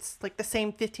just gets like the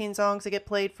same 15 songs that get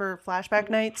played for flashback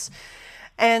nights.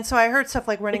 And so I heard stuff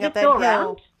like Running Up That Hill.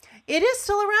 Around? It is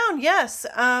still around, yes.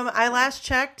 I last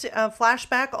checked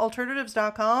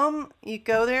flashbackalternatives.com. You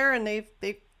go there and they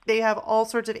have all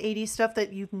sorts of 80s stuff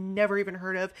that you've never even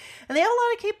heard of. And they have a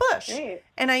lot of Kate Bush. Great.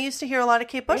 And I used to hear a lot of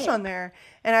Kate Bush on there.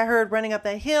 And I heard Running Up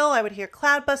That Hill. I would hear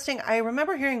Cloud Busting. I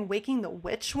remember hearing Waking the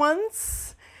Witch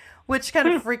once, which kind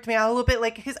of freaked me out a little bit.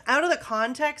 Like, because out of the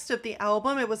context of the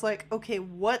album, it was like, okay,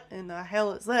 what in the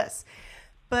hell is this?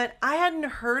 But I hadn't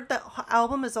heard the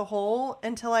album as a whole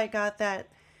until I got that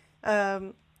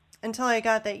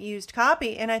used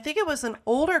copy. And I think it was an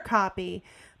older copy,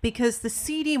 because the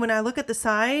CD, when I look at the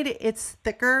side, it's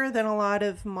thicker than a lot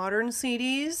of modern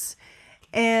CDs,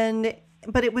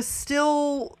 but it was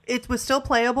still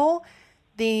playable.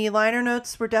 The liner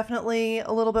notes were definitely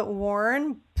a little bit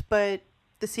worn, but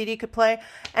the CD could play.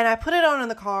 And I put it on in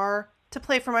the car to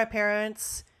play for my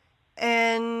parents,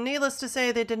 and needless to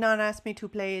say, they did not ask me to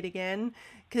play it again,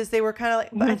 because they were kind of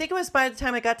like, I think it was by the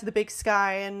time I got to The Big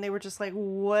Sky, and they were just like,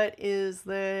 what is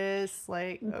this?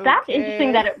 Like, okay. That's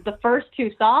interesting that the first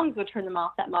two songs would turn them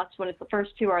off that much, when it's the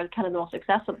first two are kind of the most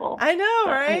accessible. I know,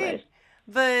 but right? anyways.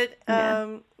 But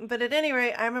at any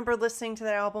rate, I remember listening to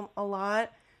that album a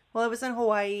lot while I was in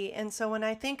Hawaii. And so when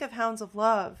I think of Hounds of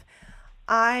Love,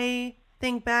 I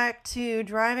think back to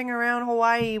driving around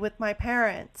Hawaii with my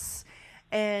parents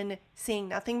and seeing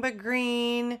nothing but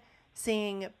green,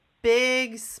 seeing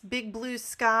big blue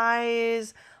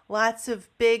skies, lots of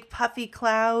big puffy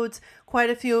clouds.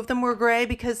 Quite a few of them were gray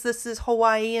because this is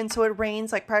Hawaii, and so it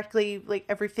rains like practically like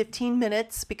every 15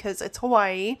 minutes because it's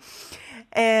Hawaii.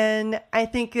 And I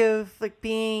think of like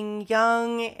being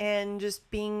young and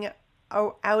just being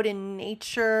out in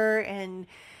nature and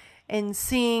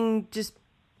seeing just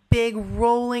big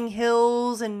rolling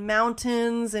hills and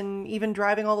mountains, and even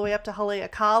driving all the way up to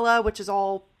Haleakala, which is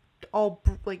all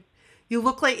like,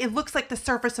 it looks like the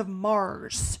surface of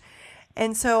Mars.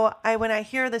 And so when I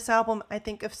hear this album, I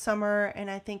think of summer,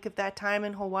 and I think of that time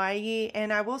in Hawaii.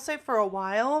 And I will say, for a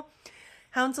while,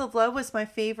 Hounds of Love was my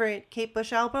favorite Kate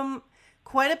Bush album.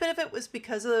 Quite a bit of it was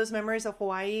because of those memories of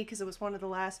Hawaii, because it was one of the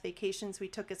last vacations we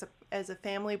took as a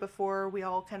family before we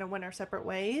all kind of went our separate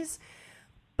ways.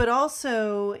 But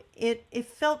also, it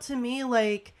felt to me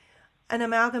like an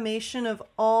amalgamation of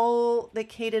all that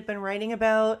Kate had been writing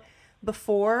about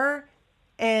before,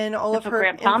 and all of her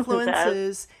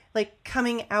influences, like,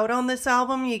 coming out on this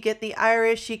album. You get the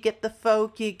Irish, you get the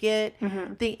folk, you get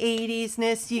the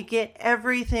 80s-ness, you get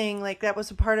everything. Like, that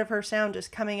was a part of her sound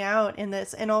just coming out in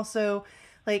this. And also,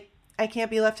 like, I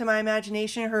Can't Be Left to My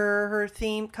Imagination, her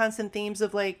constant themes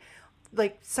of like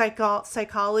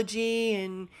psychology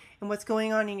and what's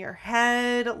going on in your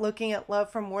head, looking at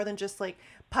love from more than just like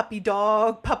puppy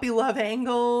love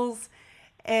angles,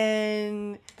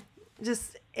 and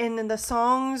the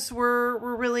songs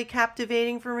were really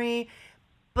captivating for me.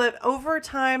 But over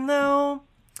time, though,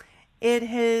 it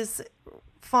has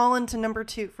fallen to number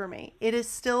 2 for me. It is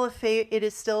still it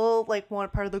is still like one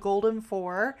part of the golden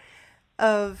 4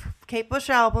 of Kate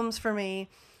Bush albums for me.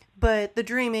 But The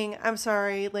Dreaming, I'm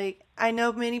sorry, like, I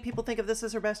know many people think of this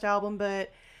as her best album,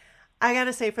 but I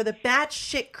gotta say, for the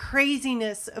batshit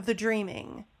craziness of The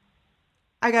Dreaming,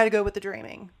 I gotta go with The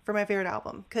Dreaming for my favorite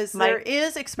album, because there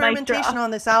is experimentation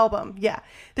on this album. Yeah,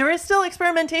 there is still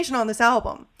experimentation on this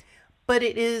album, but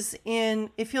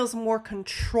it feels more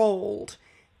controlled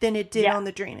than it did on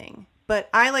The Dreaming. But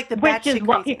I like the batshit craziness. Which is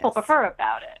what people prefer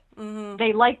about it. Mm-hmm.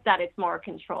 They like that it's more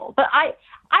controlled. But I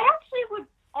actually would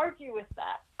argue with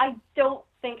that. I don't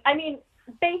think, I mean,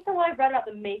 based on what I've read about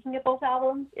the making of both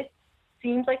albums, it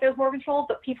seems like there's more control,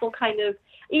 but people kind of,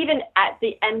 even at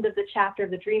the end of the chapter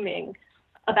of The Dreaming,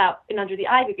 about in Under the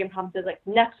Ivy, Jim Thompson says, like,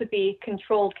 next would be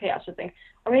controlled chaos or something.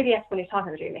 Or maybe that's when he's talking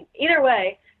about The Dreaming. Either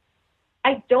way,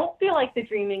 I don't feel like The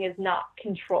Dreaming is not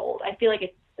controlled. I feel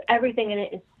like everything in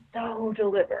it is so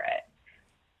deliberate.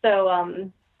 So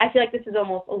I feel like this is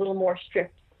almost a little more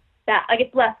stripped back. Like,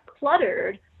 it's less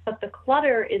cluttered, but the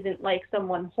clutter isn't like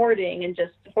someone hoarding and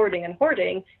just hoarding and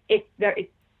hoarding. It's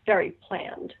very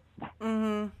planned.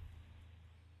 Mm-hmm.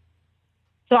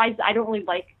 So I don't really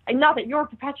like, not that you're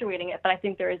perpetuating it, but I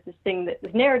think there is this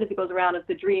narrative that goes around of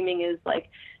The Dreaming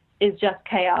is just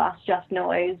chaos, just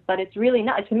noise, but it's really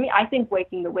not. To me, I think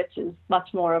Waking the Witch is much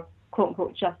more of quote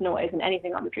unquote just noise than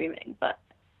anything on The Dreaming, but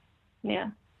yeah.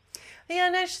 Yeah,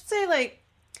 and I should say, like,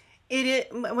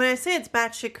 when I say it's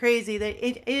batshit crazy, that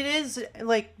it is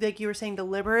like you were saying,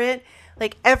 deliberate.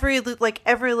 Like every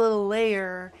little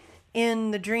layer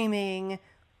in the dreaming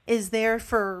is there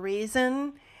for a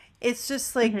reason. It's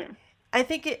just like, I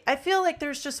feel like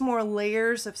there's just more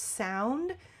layers of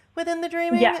sound within the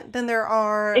dreaming than there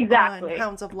are on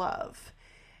Hounds of Love.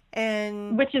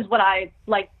 And which is what I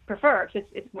prefer.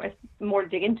 It's more to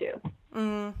dig into.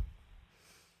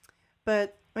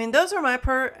 But I mean, those are my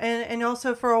and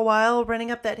also for a while,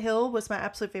 Running Up That Hill was my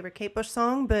absolute favorite Kate Bush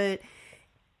song, but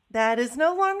that is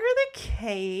no longer the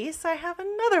case. I have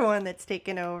another one that's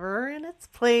taken over in its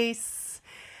place.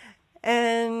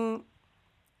 And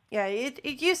yeah,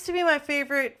 it used to be my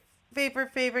favorite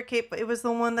Kate. It was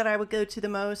the one that I would go to the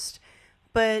most,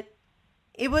 but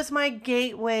it was my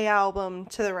gateway album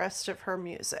to the rest of her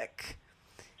music.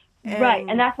 Right,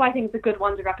 and that's why I think it's a good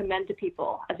one to recommend to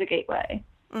people as a gateway.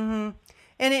 And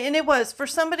it was for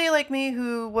somebody like me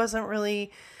who didn't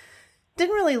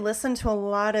really listen to a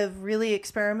lot of really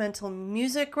experimental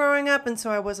music growing up, and so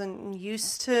I wasn't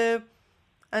used to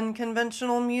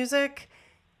unconventional music.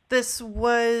 This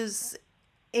was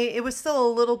it was still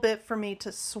a little bit for me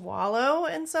to swallow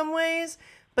in some ways,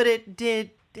 but it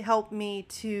did help me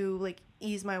to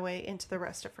ease my way into the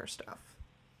rest of her stuff.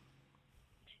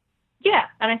 Yeah,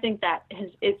 and I think that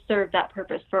it served that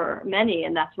purpose for many,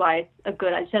 and that's why it's a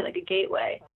good, I said, a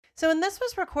gateway. So when this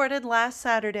was recorded last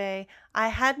Saturday, I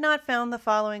had not found the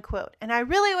following quote, and I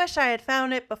really wish I had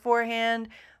found it beforehand,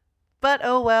 but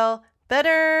oh well,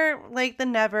 better late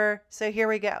than never, so here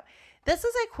we go. This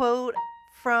is a quote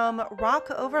from Rock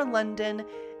Over London,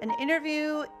 an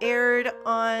interview aired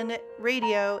on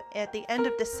radio at the end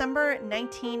of December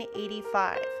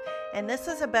 1985. And this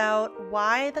is about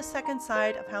why the second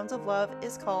side of Hounds of Love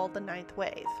is called the Ninth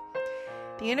Wave.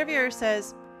 The interviewer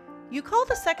says, "You call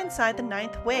the second side the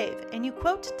Ninth Wave, and you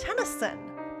quote Tennyson.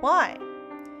 Why?"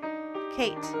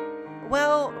 Kate: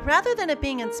 "Well, rather than it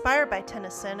being inspired by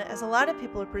Tennyson, as a lot of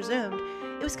people have presumed,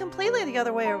 it was completely the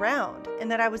other way around, in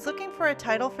that I was looking for a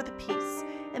title for the piece,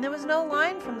 and there was no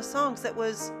line from the songs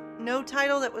no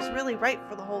title that was really right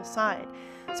for the whole side.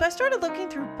 So I started looking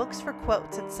through books for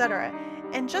quotes, etc.,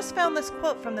 and just found this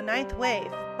quote from the Ninth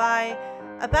Wave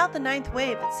about the Ninth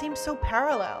Wave that seems so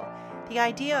parallel. The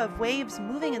idea of waves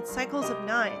moving in cycles of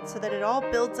 9 so that it all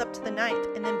builds up to the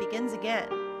 9th and then begins again.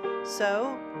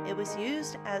 So it was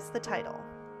used as the title."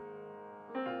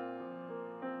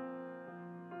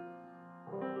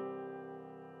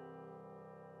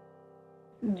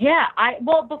 Yeah,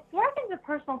 before I think the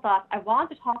personal thoughts, I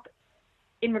wanted to talk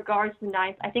in regards to the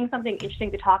ninth. I think something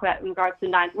interesting to talk about in regards to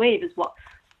the Ninth Wave is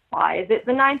why is it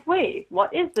the Ninth Wave?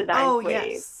 What is the Ninth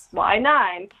Wave? Yes. Why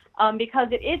 9? Because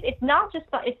it's not just,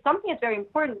 it's something that's very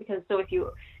important, because so if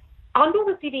you, on both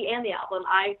the CD and the album,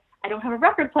 I don't have a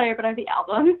record player, but I have the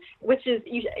album, which is,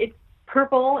 it's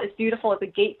purple, it's beautiful, it's a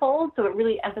gatefold, so it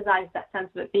really emphasizes that sense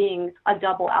of it being a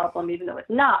double album, even though it's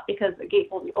not, because the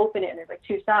gatefold, you open it and there's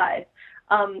 2 sides.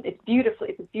 It's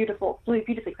really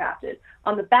beautifully crafted.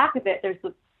 On the back of it, there's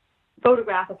the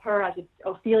photograph of her as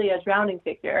Ophelia drowning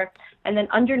figure, and then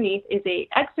underneath is a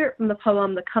excerpt from the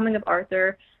poem The Coming of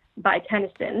Arthur by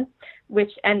Tennyson,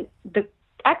 and the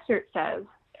excerpt says,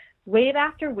 "Wave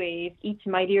after wave, each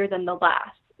mightier than the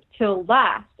last, till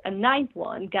last a ninth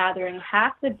one, gathering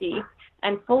half the deep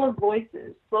and full of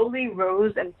voices, slowly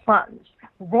rose and plunged,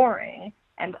 roaring,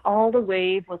 and all the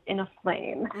wave was in a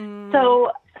flame."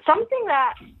 So something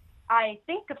that I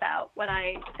think about when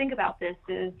I think about this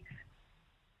is,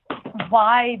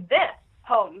 why this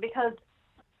poem? Because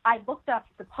I looked up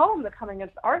the poem, The Coming of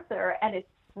Arthur, and it's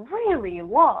really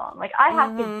long. I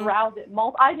have to browse it.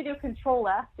 I had to do Control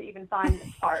F to even find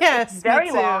this part. Yes, it's very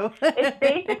me too. long. It's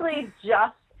basically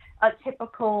just a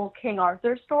typical King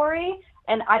Arthur story,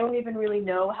 and I don't even really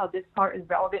know how this part is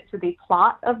relevant to the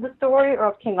plot of the story or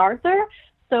of King Arthur.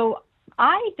 So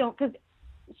I don't, because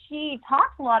she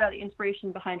talks a lot about the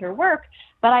inspiration behind her work,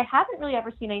 but I haven't really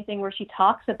ever seen anything where she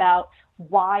talks about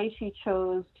why she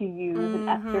chose to use an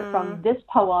excerpt from this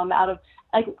poem out of,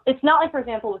 it's not for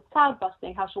example, with Cloud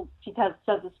Busting, how she says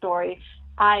the story.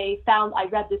 I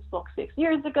read this book 6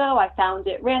 years ago, I found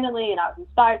it randomly, and I was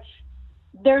inspired.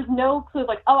 There's no clue,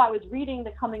 I was reading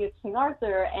The Coming of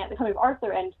Arthur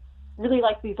and really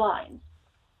liked these lines,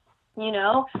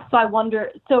 So I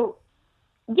wonder,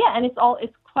 yeah, and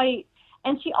it's quite,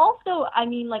 and she also,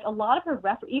 a lot of her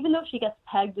even though she gets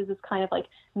pegged as this kind of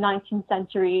 19th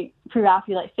century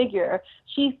pre-Raphaelite figure,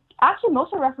 she's actually,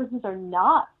 most of her references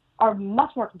are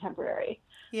much more contemporary.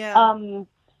 Yeah.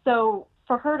 So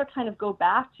for her to kind of go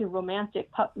back to romantic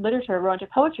literature, romantic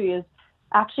poetry is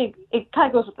actually, it kind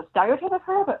of goes with the stereotype of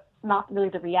her, but not really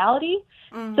the reality.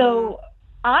 So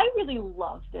I really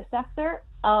love this excerpt.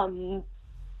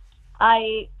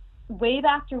 Wave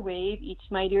after wave, each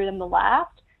mightier than the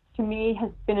last, to me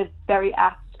has been a very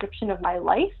apt description of my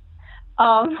life.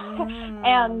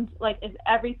 And like, if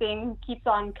everything keeps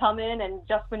on coming, and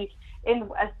just when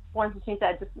as one person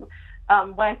said, just when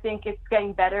I think it's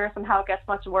getting better, somehow it gets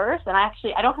much worse. And I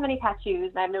don't have any tattoos,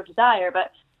 and I have no desire,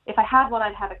 but if I had one,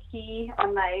 I'd have a key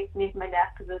on my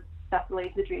neck because that's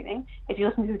related to dreaming. If you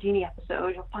listen to the Genie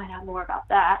episode, you'll find out more about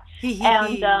that.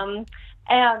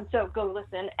 And so go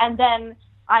listen. And then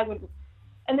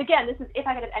and again, this is if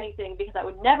I could have anything, because I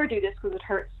would never do this because it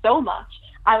hurts so much.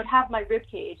 I would have my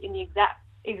ribcage in the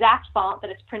exact font that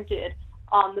it's printed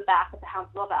on the back of the Hounds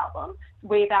of Love album,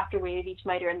 wave after wave, each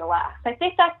mightier in the last. I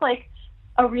think that's like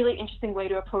a really interesting way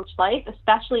to approach life,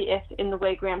 especially if, in the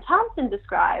way Graham Thompson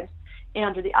describes in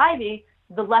Under the Ivy,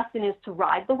 the lesson is to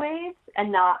ride the waves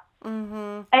and not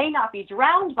not be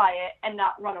drowned by it and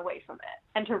not run away from it,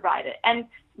 and to ride it. And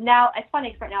now it's funny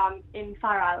because right now I'm in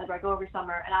Fire Island where I go every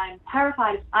summer, and I'm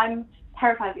terrified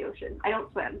of the ocean. I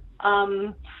don't swim.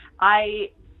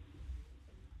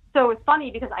 So it's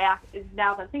funny because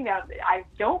now that I'm thinking about it, I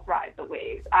don't ride the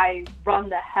waves. I run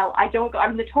the hell. I don't go.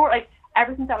 I'm notorious. Like,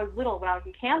 ever since I was little, when I was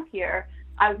in camp here,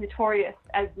 I was notorious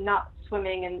as not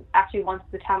swimming, and actually once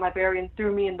the town librarian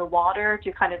threw me in the water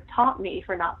to kind of taunt me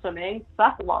for not swimming. So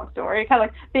that's a long story, kind of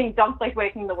like being dumped like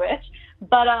Waking the Witch.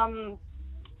 But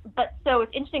so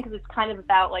it's interesting because it's kind of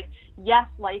about, like, yes,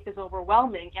 life is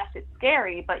overwhelming, yes, it's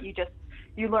scary, but you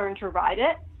learn to ride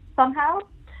it somehow.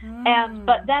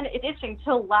 But then it's interesting,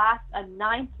 till last a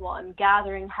ninth one,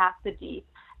 gathering half the deep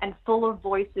and full of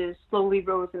voices slowly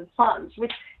rose and plunged,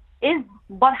 which is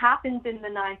what happens in the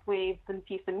ninth wave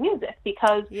piece of music,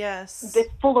 because it's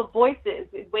full of voices.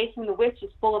 Waking the Witch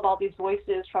is full of all these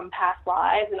voices from past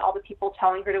lives and all the people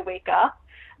telling her to wake up.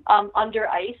 Under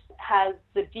Ice has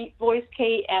the deep voice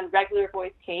Kate and regular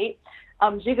voice Kate.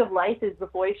 Jig of Life is the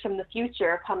voice from the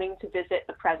future coming to visit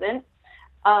the present.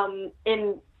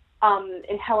 In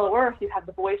Hello Earth, you have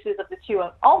the voices of the two.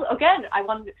 I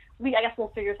guess we'll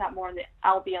figure this out more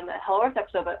I'll be on the Hello Earth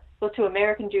episode, but those two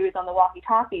American Jews on the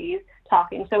walkie-talkies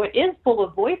talking. So it is full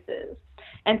of voices.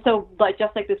 And so, like,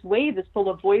 just like this wave is full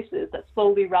of voices that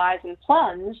slowly rise and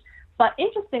plunge. But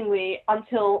interestingly,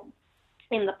 until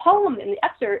in the poem, in the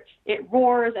excerpt, it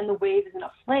roars and the wave is in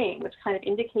a flame, which kind of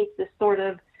indicates this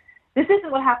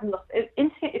isn't what happened.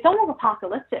 It's almost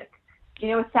apocalyptic.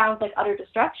 It sounds like utter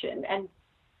destruction and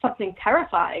something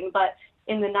terrifying, but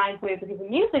in the ninth wave of the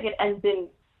music, it ends in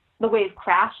the wave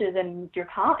crashes and you're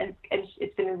calm, and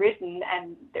it's been written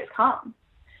and there's calm.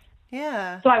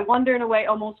 Yeah. So I wonder in a way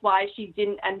almost why she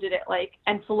didn't end it like,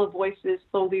 and full of voices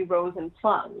slowly rose and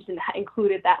plunged, and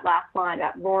included that last line,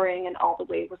 that roaring and all the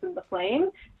wave was in the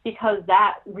flame, because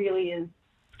that really is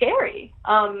scary.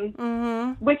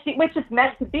 Which it's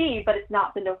meant to be, but it's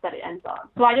not the note that it ends on.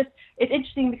 So it's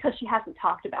interesting because she hasn't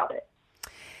talked about it.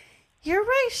 You're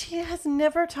right. She has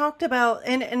never talked about,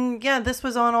 and yeah, this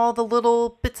was on all the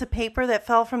little bits of paper that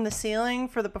fell from the ceiling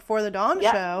for the Before the Dawn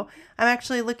show. I'm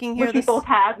actually looking here. Which we both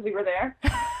had. We were there.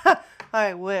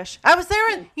 I wish. I was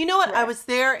there you know what? Yeah. I was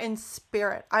there in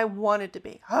spirit. I wanted to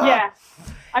be. Yeah.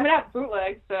 I have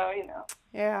bootlegs, so,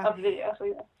 yeah. of the video, so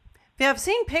yeah. Yeah, I've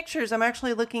seen pictures. I'm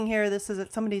actually looking here. This is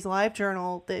at somebody's live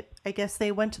journal that I guess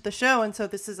they went to the show, and so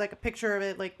this is like a picture of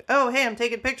it, like, oh, hey, I'm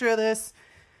taking a picture of this.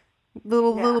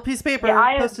 Little piece of paper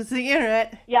posted to the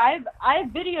internet. Yeah, I have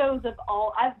videos of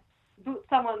all.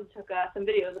 Someone took some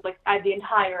videos of, like, I have the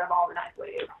entire of all the ninth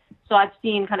wave. So I've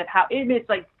seen kind of how it's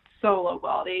like so low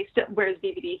quality. Where's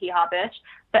DVD? Hee haw, bitch.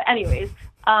 But anyways,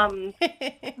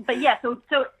 but yeah. So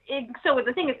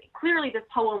the thing is, clearly this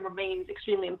poem remains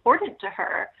extremely important to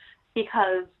her,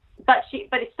 but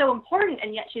it's so important,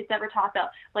 and yet she's never talked about,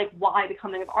 like, why the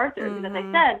coming of Arthur. Because as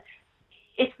I said,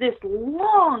 it's this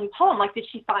long poem. Like,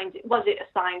 was it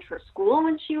assigned for school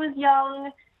when she was young?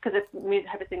 Because it's the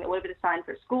type of thing that would have been assigned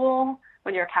for school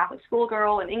when you're a Catholic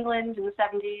schoolgirl in England in the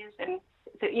 70s. And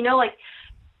so,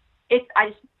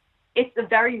 it's a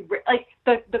very, like,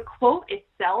 the quote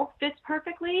itself fits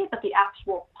perfectly, but the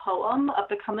actual poem of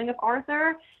the coming of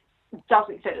Arthur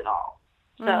doesn't fit at all.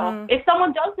 So if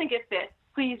someone does think it fits,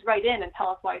 please write in and tell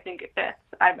us why you think it fits.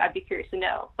 I'd be curious to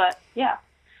know. But yeah.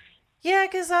 Yeah,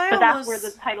 because that's where the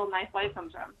title "Ninth Wave"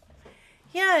 comes from.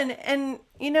 Yeah, and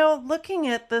looking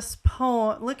at this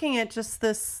poem, looking at just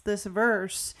this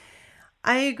verse,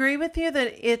 I agree with you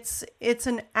that it's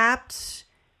an apt.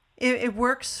 It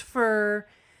works for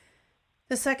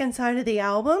the second side of the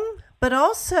album, but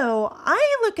also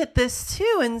I look at this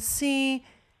too and see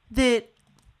that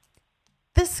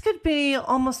this could be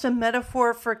almost a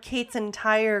metaphor for Kate's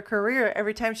entire career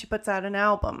every time she puts out an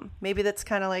album. Maybe that's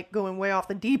kind of like going way off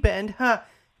the deep end,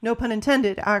 No pun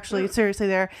intended, actually, seriously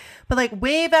there. But like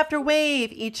wave after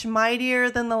wave, each mightier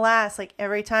than the last. Like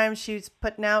every time she's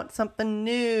putting out something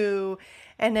new.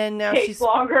 And then now Takes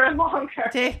longer and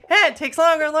longer. It takes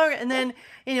longer and longer. And then,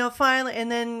 finally,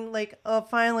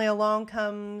 finally along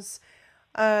comes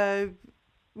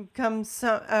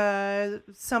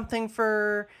something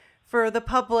for the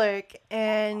public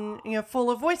and, full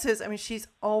of voices. I mean, she's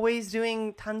always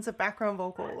doing tons of background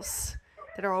vocals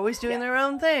that are always doing their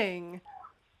own thing.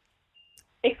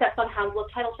 Except on Hounds of Love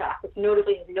title track, which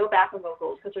notably has no background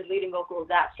vocals because her leading vocal is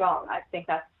that strong. I think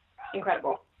that's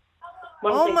incredible.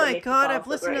 Oh my God, I've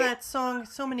listened to that song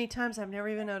so many times, I've never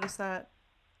even noticed that.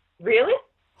 Really?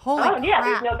 Holy crap. Yeah,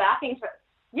 there's no backing.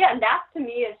 Yeah, and that's to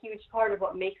me a huge part of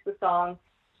what makes the song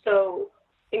so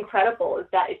incredible, is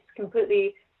that it's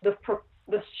completely the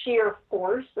sheer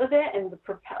force of it, and as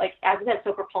I said,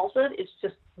 so propulsive. It's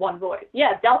just one voice.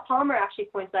 Yeah, Del Palmer actually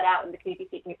points that out in the Kate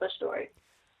Bush story.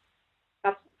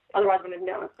 That's otherwise I wouldn't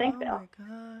have known. Thanks, Del. Oh my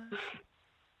God.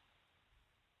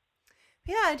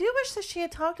 Yeah, I do wish that she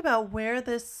had talked about what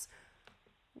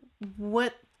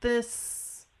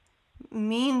this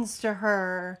means to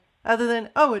her, other than,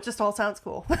 it just all sounds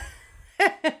cool.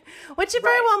 Which it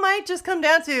very well might just come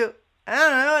down to, I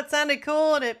don't know, it sounded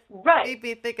cool and it made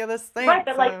me think of this thing. Right,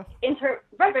 but in terms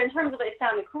of it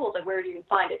sounding cool, like where do you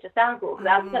find it to sound cool?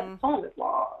 Because that poem is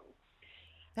long.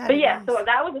 So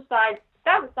that was a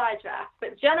sidetrack.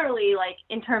 But generally, like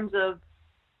in terms of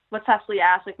what Cecily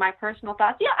asked, like my personal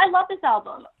thoughts, yeah, I love this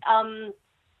album.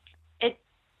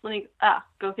 Let me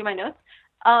go through my notes.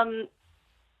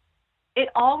 It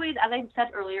always, as I said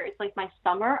earlier, it's like my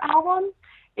summer album.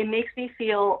 It makes me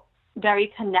feel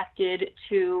very connected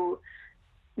to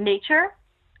nature.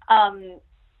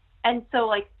 And so,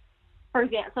 like, for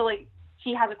example,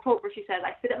 she has a quote where she says,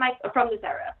 from this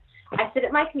era, I sit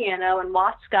at my piano and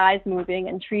watch skies moving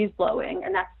and trees blowing,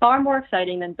 and that's far more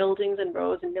exciting than buildings and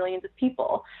roads and millions of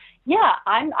people. Yeah,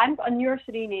 I'm a New York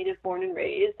City native, born and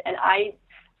raised, and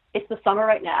it's the summer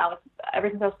right now. Ever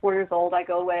since I was 4 years old, I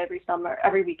go away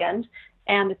every weekend,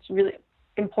 and it's really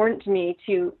important to me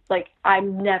to, like,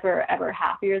 I'm never, ever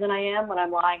happier than I am when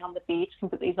I'm lying on the beach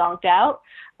completely zonked out.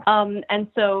 And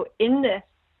so in this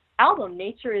album,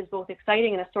 nature is both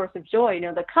exciting and a source of joy,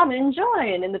 the come and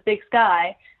join in the big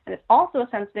sky. And it's also a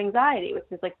sense of anxiety, which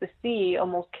is like the sea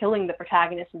almost killing the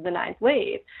protagonist of the ninth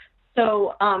wave.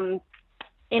 So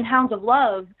in Hounds of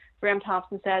Love, Graham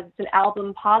Thompson says it's an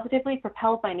album positively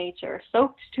propelled by nature,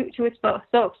 soaked,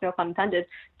 no pun intended,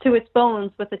 to its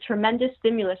bones with a tremendous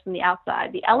stimulus from the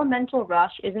outside. The elemental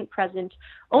rush isn't present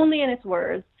only in its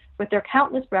words, with their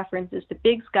countless references to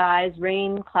big skies,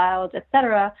 rain, clouds,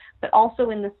 etc., but also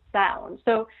in the sound.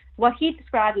 So what he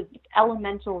described as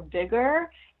elemental vigor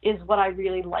is what I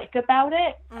really like about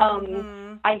it.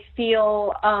 I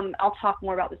feel, I'll talk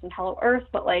more about this in Hello Earth,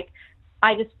 but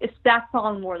it's that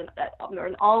song more than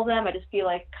all of them. I just feel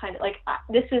like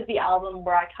this is the album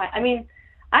where I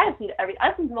listen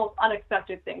to the most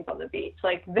unexpected things on the beach.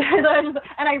 And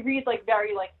I read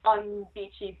very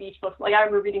unbeachy beach books. I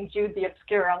remember reading Jude the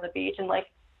Obscure on the beach, and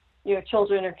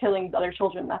children are killing other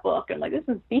children in that book, and this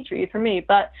is beach read for me,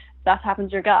 but that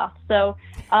happens you're goth. So,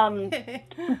 I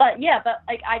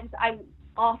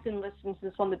often listen to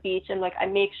this on the beach, and I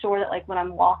make sure that when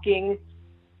I'm walking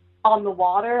on the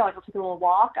water, I'll take a little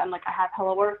walk, I have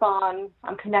Hello Earth on,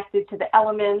 I'm connected to the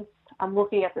elements, I'm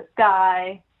looking at the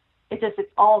sky.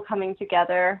 It's all coming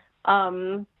together.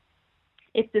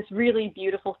 It's this really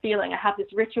beautiful feeling. I have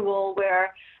this ritual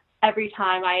where every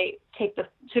time I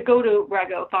to go to where I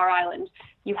go, Far Island,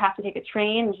 you have to take a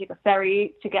train and take a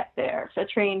ferry to get there. So a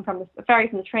ferry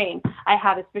from the train. I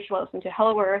have this ritual. I listen to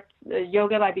Hello Earth,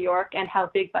 Yoga by Bjork, and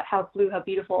How Big, How Blue, How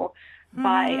Beautiful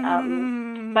by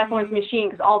Florence Machine,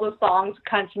 because all those songs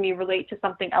kind of to me relate to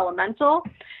something elemental.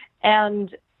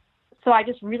 And so I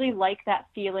just really like that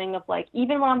feeling of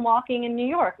even when I'm walking in New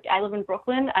York, I live in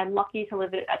Brooklyn. I'm lucky to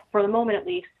live for the moment at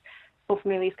least,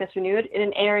 hopefully at least gets renewed, in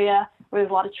an area where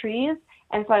there's a lot of trees.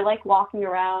 And so I like walking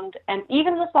around, and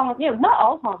even the songs, not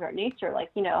all songs are about nature,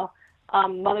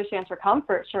 Mother Stands for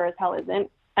Comfort sure as hell isn't,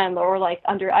 or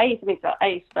Under Ice, it makes about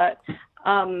ice, but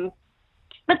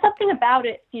something about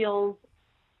it feels,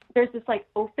 there's this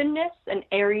openness and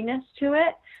airiness to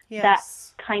it that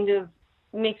kind of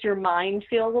makes your mind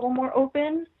feel a little more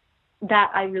open, that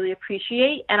I really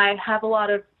appreciate. And I have a lot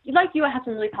of, I have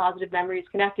some really positive memories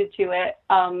connected to it.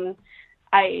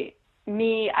 I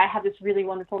have this really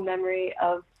wonderful memory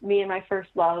of me and my first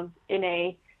love in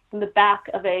the back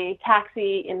of a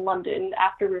taxi in London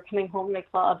after we were coming home from my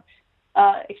club,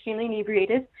 extremely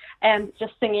inebriated, and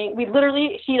just singing. We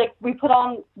put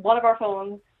on one of our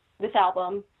phones, this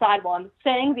album, side one,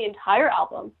 sang the entire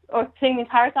album, or sang the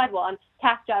entire side one,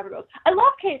 Taxi Driver goes, I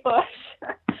love Kate Bush.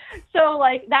 So,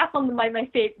 like, that's one of my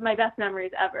best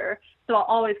memories ever. So I'll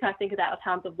always kind of think of that with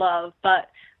Hounds of Love. But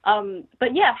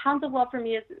yeah, Hounds of Love for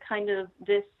me is kind of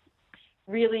this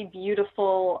really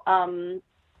beautiful,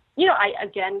 you know,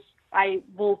 I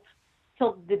will,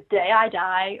 till the day I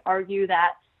die, argue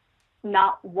that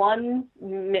not one,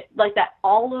 like, that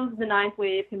all of the Ninth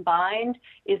Wave combined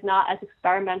is not as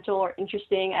experimental or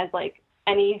interesting as, like,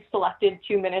 any selected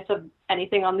 2 minutes of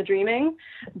anything on The Dreaming.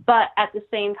 But at the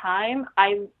same time,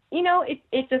 it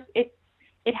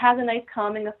has a nice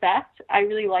calming effect. I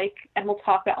really like, and I'll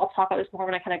talk about this more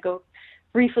when I kind of go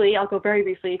briefly. I'll go very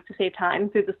briefly to save time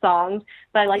through the songs,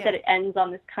 but I like that it ends on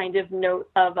this kind of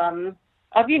note of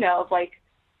like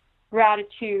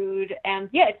gratitude. And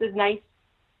yeah, it's a nice,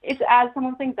 it's, as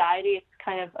someone with anxiety, it's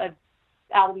kind of a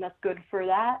album that's good for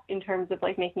that, in terms of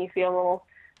like making you feel a little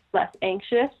less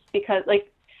anxious, because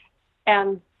like,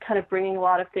 and kind of bringing a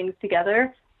lot of things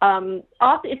together.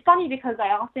 Also, it's funny because I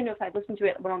often know if I listen to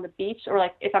it when on the beach, or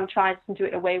like if I'm trying to listen to it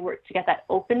in a way where to get that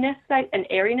openness and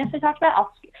airiness I talked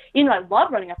about, I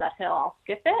love Running Up That Hill, I'll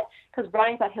skip it, because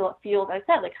Running Up That Hill, it feels, as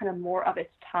I said, like kind of more of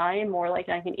its time, more like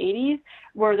 1980s,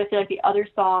 whereas I feel like the other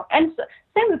song, and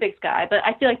same with Big Sky, but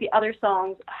I feel like the other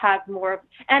songs have more of,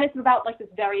 and it's about like this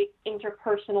very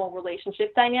interpersonal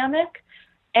relationship dynamic.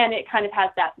 And it kind of has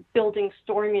that building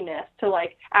storminess to,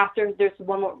 like, after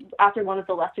one of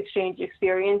the less exchange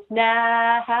experience,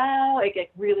 how it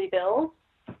like really builds.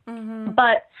 Mm-hmm.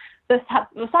 But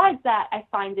besides that, I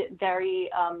find it very,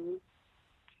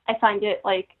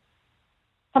 like,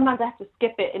 sometimes I have to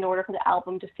skip it in order for the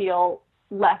album to feel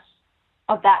less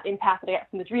of that impact that I get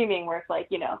from The Dreaming, where it's like,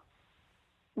 you know,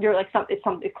 you're like,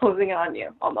 it's closing in on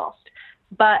you almost.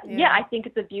 But yeah, I think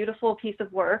it's a beautiful piece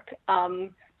of work.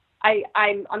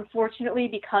 I'm unfortunately,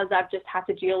 because I've just had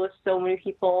to deal with so many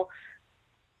people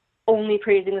only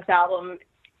praising this album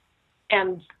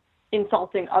and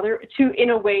insulting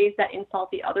in a ways that insult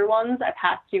the other ones, I've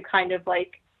had to kind of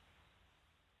like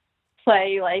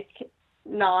play like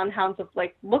non-Hounds of,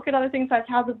 like, look at other things like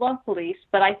Hounds of Love Police,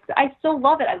 but I still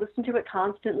love it. I listen to it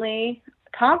constantly.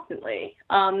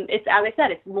 It's, as I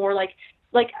said, it's more like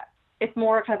it's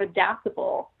more kind of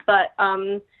adaptable, but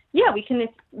yeah, we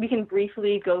can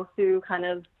briefly go through kind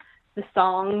of the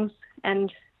songs and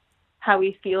how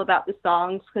we feel about the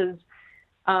songs, because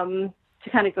to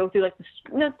kind of go through like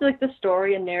the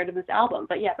story and narrative of this album.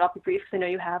 But yeah, I'll be brief because I know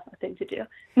you have a thing to do.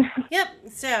 Yep.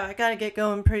 So I got to get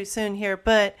going pretty soon here.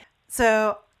 But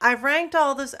so I've ranked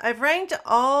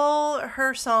all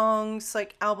her songs,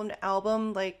 like album to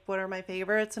album, like what are my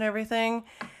favorites and everything.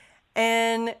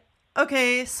 And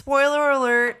okay, spoiler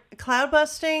alert, Cloud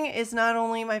Busting is not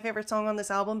only my favorite song on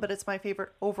this album, but it's my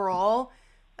favorite overall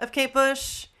of Kate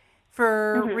Bush,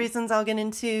 for reasons I'll get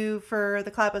into for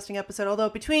the Cloud Busting episode, although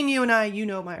between you and I, you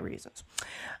know my reasons.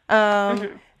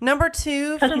 Number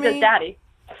 2 for me... Because Daddy.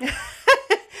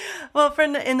 Well,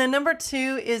 and the number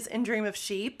 2 is In Dream of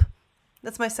Sheep.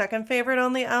 That's my second favorite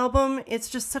on the album. It's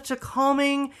just such a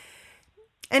calming...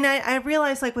 And I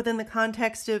realized, like, within the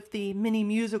context of the mini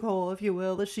musical, if you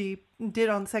will, that she did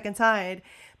on the second side,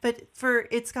 but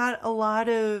it's got a lot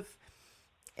of,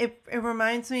 it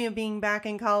reminds me of being back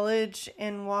in college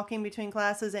and walking between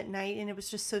classes at night, and it was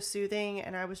just so soothing,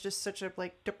 and I was just such a,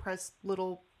 like, depressed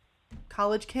little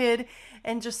college kid,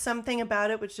 and just something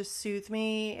about it would just soothe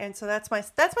me, and so that's my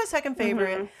second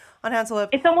favorite on Hounds of Love.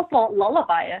 It's almost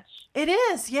lullaby-ish. It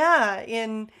is, yeah.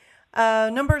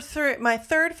 Number 3, my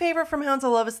third favorite from Hounds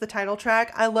of Love is the title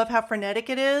track. I love how frenetic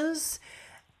it is,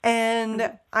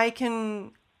 and I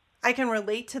can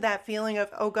relate to that feeling of,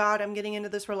 oh God, I'm getting into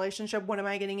this relationship. What am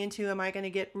I getting into? Am I going to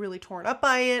get really torn up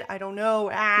by it? I don't know.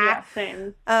 Yeah,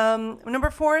 same. Number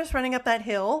 4 is Running Up That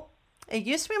Hill. It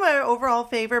used to be my overall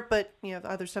favorite, but you know,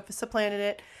 the other stuff has supplanted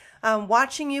it.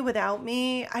 Watching You Without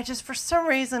Me, I just, for some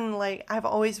reason, like, I've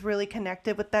always really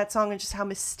connected with that song, and just how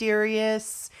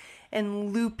mysterious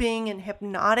and looping and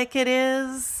hypnotic it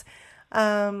is.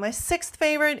 My sixth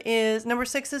favorite is, number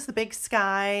 6 is The Big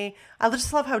Sky. I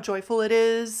just love how joyful it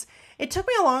is. It took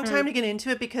me a long time to get into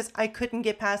it because I couldn't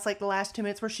get past like the last 2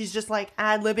 minutes where she's just like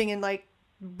ad-libbing and like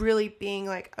really being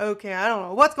like, okay, I don't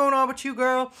know what's going on with you,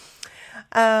 girl.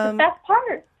 The best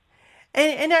part.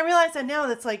 And I realize that now,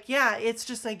 that's like, yeah, it's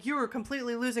just like you were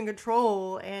completely losing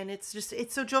control, and it's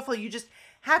so joyful. You just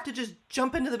have to just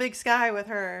jump into the big sky with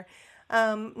her.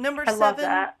 Number 7. I love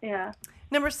that. Yeah.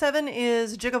 Number 7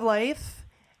 is Jig of Life.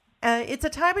 It's a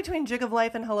tie between Jig of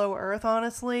Life and Hello Earth,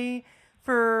 honestly,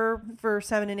 for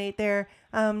 7 and 8 there.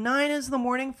 9 is The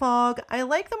Morning Fog. I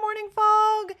like The Morning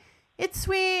Fog. It's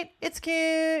sweet. It's cute.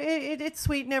 It's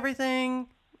sweet and everything.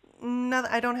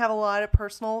 I don't have a lot of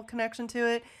personal connection to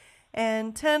it.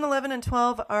 And 10, 11, and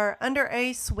 12 are Under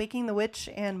Ice, Waking the Witch,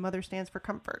 and Mother Stands for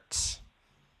Comfort.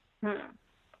 All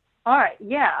right,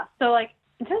 yeah. So, like,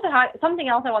 in terms of something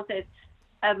else I want to say is,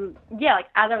 like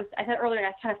as I said earlier,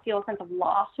 I kind of feel a sense of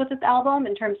loss with this album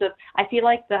in terms of I feel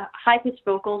like the high-pitched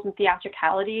vocals and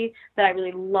theatricality that I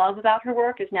really love about her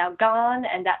work is now gone,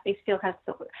 and that makes me feel kind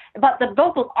of but the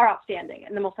vocals are outstanding,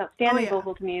 and the most outstanding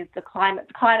vocal to me is the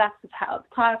climax of Hell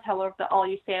of the All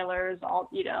You Sailors, all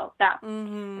that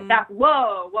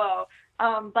whoa.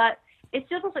 But it's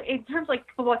just also, in terms of, like,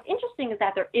 what's interesting is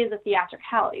that there is a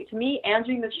theatricality. To me,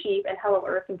 Andrew the Sheep and Hello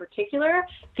Earth in particular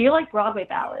feel like Broadway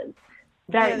ballads.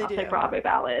 Very much like Broadway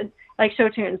ballads, like show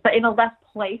tunes, but in a less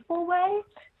playful way.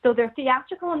 So they're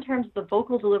theatrical in terms of the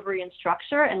vocal delivery and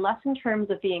structure, and less in terms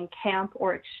of being camp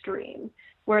or extreme,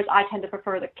 whereas I tend to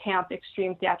prefer the camp,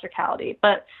 extreme theatricality.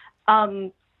 But,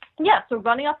 so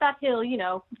Running Up That Hill,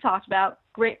 we've talked about,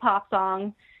 great pop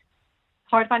song,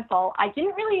 hard to find fault. I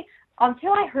didn't really...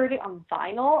 Until I heard it on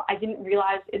vinyl, I didn't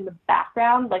realize in the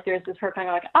background, like, there's this her kind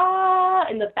of like,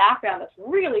 in the background that's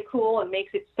really cool and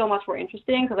makes it so much more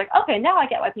interesting. Because, like, okay, now I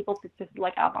get why people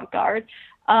like avant-garde.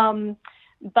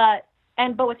 But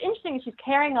what's interesting is she's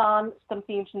carrying on some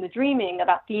themes from The Dreaming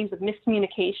about themes of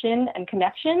miscommunication and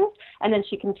connections. And then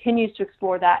she continues to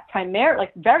explore that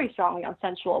very strongly on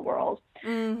Sensual World.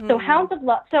 Mm-hmm. So Hounds of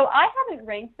Love. So I haven't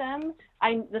ranked them,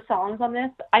 the songs on this.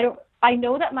 I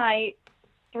know that my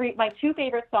two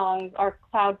favorite songs are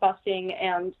Cloud Busting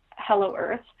and Hello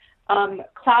Earth.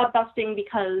 Cloud Busting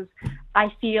because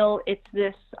I feel it's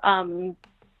this, there's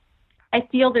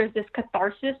this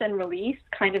catharsis and release,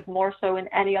 kind of more so in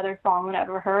any other song I've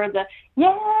ever heard. The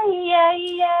yeah.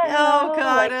 Oh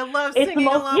God, I love singing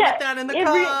along with that in the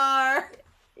car.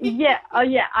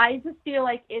 I just feel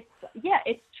like it's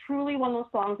truly one of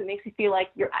those songs that makes you feel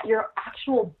like your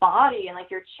actual body and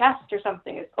like your chest or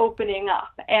something is opening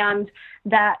up, and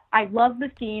that I love the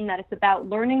theme that it's about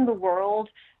learning the world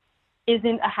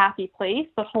isn't a happy place,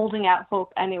 but holding out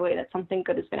hope anyway that something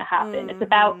good is going to happen. Mm-hmm. It's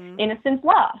about innocence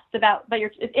lost,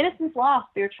 it's innocence lost,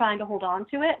 but you're trying to hold on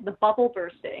to it, the bubble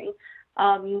bursting,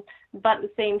 but at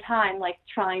the same time, like,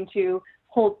 trying to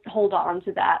hold on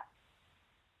to that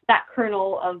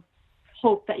kernel of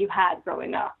hope that you had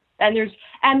growing up. And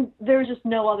there's just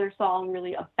no other song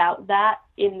really about that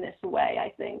in this way, I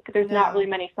think. There's not really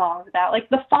many songs about, like,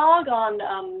 The Fog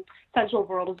on Sensual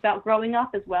World is about growing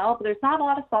up as well, but there's not a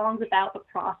lot of songs about the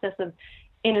process of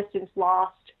innocence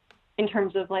lost in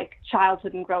terms of, like,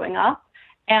 childhood and growing up.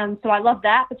 And so I love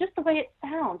that, but just the way it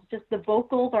sounds, just the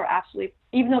vocals are actually,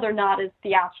 even though they're not as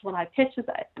theatrical and high-pitched as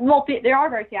they are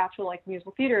very theatrical, like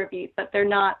musical theater beat, but they're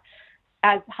not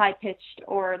as high-pitched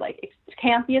or, like,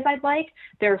 campy as I'd like.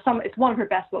 It's one of her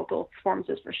best vocal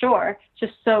performances for sure. It's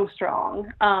just so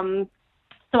strong.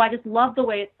 So I just love the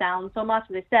way it sounds so much.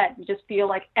 As I said, you just feel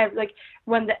like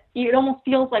it almost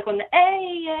feels like when the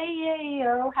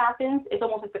A-A-A-O happens, it's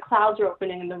almost like the clouds are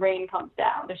opening and the rain comes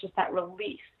down. There's just that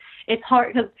release. It's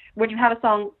hard because when you have a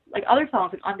song, like other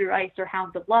songs like Under Ice or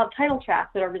Hounds of Love title tracks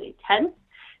that are really tense,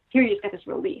 here you just get this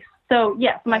release. So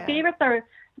yes, my favorites are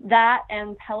that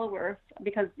and Hello Earth,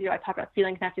 because I talk about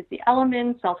feeling connected to the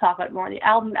elements. I'll talk about it more in the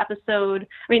album episode.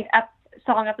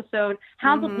 Song episode.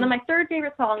 Hounds of, my third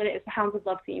favorite song in it is the Hounds of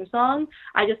Love theme song.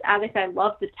 As I said, I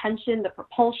love the tension, the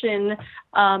propulsion.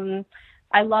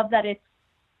 I love that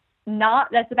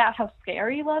that's about how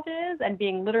scary love is and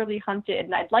being literally hunted.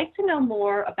 And I'd like to know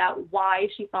more about why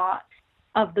she thought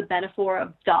of the metaphor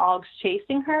of dogs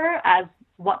chasing her as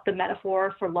what the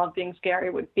metaphor for love being scary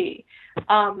would be.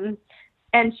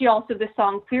 And she also, this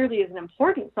song clearly is an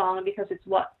important song because it's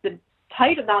what the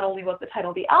title, not only was the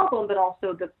title of the album, but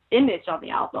also the image on the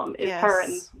album is her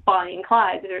and Bonnie and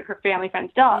Clyde, her family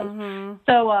friend's dogs.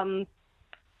 Mm-hmm.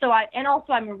 So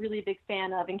I'm a really big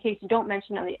fan of, in case you don't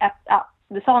mention on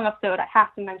the song episode, I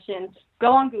have to mention,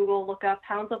 go on Google, look up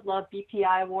Hounds of Love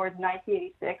BPI Awards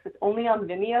 1986. It's only on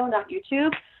Vimeo, not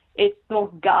YouTube. It's the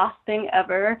most goth thing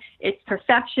ever. It's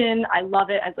perfection. I love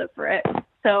it. I live for it.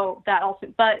 So that also,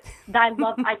 but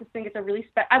I just think it's a really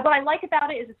what I like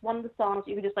about it is it's one of the songs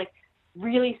you can just like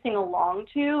really sing along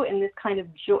to in this kind of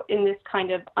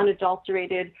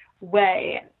unadulterated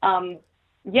way.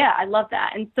 I love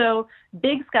that. And so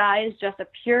Big Sky is just a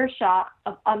pure shot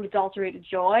of unadulterated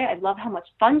joy. I love how much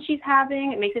fun she's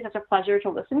having. It makes it such a pleasure to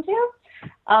listen to.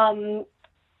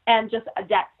 And just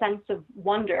that sense of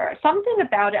wonder. Something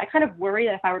about it, I kind of worry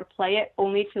that if I were to play it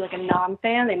only to like a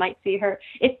non-fan, they might see her.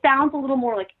 It sounds a little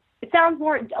more like it sounds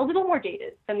a little more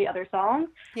dated than the other songs,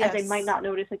 Yes. as they might not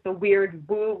notice like the weird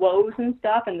woo woes and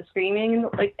stuff and the screaming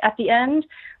like at the end,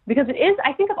 because it is,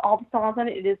 I think of all the songs on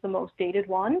it, it is the most dated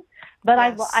one. But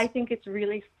Yes. I think it's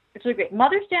really great.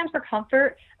 Mother Stands for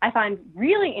Comfort I find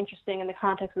really interesting in the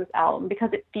context of this album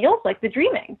because it feels like The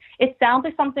Dreaming. It sounds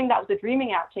like something that was a Dreaming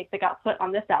outtake that got put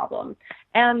on this album.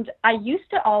 And I used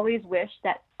to always wish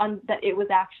that that it was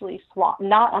actually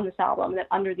not on this album, that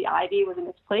Under the Ivy was in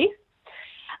its place.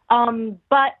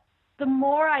 But the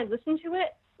more I listen to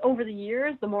it over the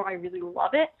years, the more I really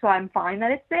love it. So I'm fine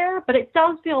that it's there, but it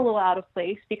does feel a little out of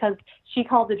place because she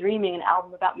called The Dreaming an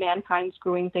album about mankind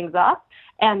screwing things up.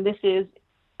 And this is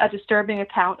a disturbing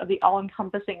account of the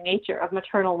all-encompassing nature of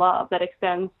maternal love that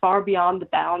extends far beyond the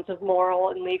bounds of moral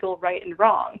and legal right and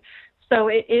wrong. So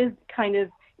it is kind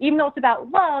of, even though it's about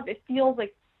love, it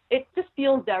just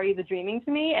feels very The Dreaming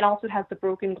to me, and also it has the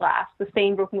broken glass, the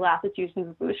same broken glass that's used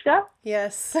in Babushka.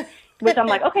 Yes. Which I'm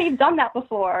like, okay, you've done that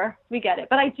before. We get it.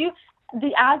 But I do,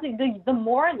 the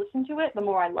more I listen to it, the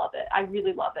more I love it. I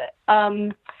really love it.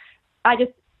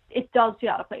 It does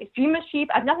feel out of place. Dream of Sheep,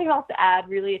 I have nothing else to add,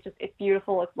 really. It's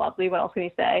beautiful. It's lovely. What else can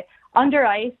you say? Under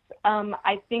Ice,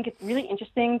 I think it's really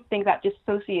interesting to think about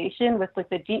dissociation with like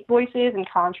the deep voices in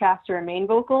contrast to her main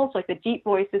vocals. Like the deep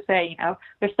voices say,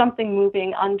 there's something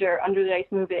moving under the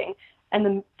ice moving, and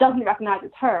then doesn't recognize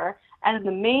it's her. And then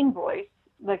the main voice,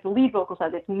 like the lead vocal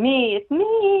says, it's me.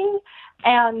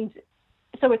 And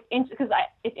so it's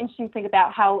interesting to think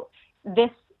about how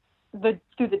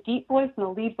through the deep voice and the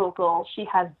lead vocal,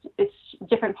 it's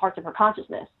different parts of her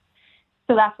consciousness.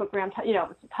 So that's what Graham,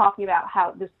 talking about,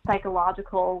 how this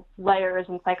psychological layers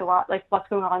and like what's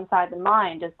going on inside the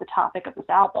mind is the topic of this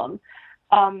album.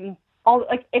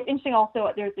 It's interesting also,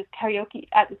 there's this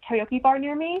karaoke bar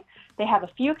near me. They have a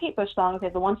few Kate Bush songs. They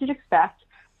have the ones you'd expect.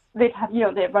 They have,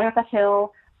 they run up that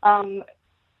hill, King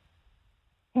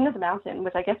of the Mountain,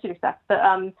 which I guess you'd expect, but,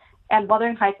 and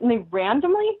Wuthering Heights, and they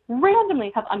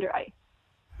randomly have Under Ice.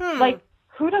 Like,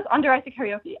 who does Under Ice at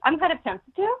karaoke? I'm kind of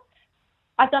tempted to.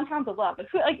 I've done Hounds of Love, but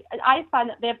I find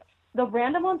that they have, the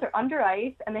random ones are Under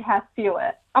Ice, and they have Feel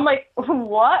It. I'm like,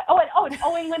 what? It's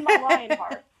Owing Lynn My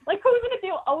Lionheart. Like, who's going to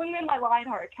do Owing Lynn My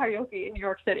Lionheart karaoke in New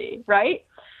York City, right?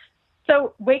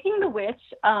 So Waking the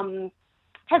Witch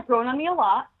has grown on me a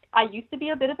lot. I used to be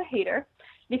a bit of a hater,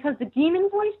 because the demon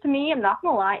voice, to me, I'm not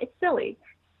going to lie, it's silly.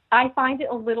 I find it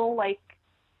a little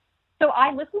so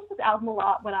I listen to this album a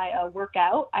lot when I work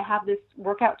out. I have this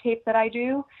workout tape that I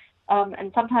do,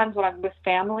 and sometimes when I'm with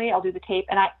family, I'll do the tape,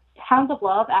 and Hounds of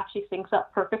Love actually syncs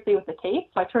up perfectly with the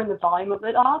tape, so I turn the volume of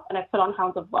it off, and I put on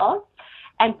Hounds of Love,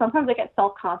 and sometimes I get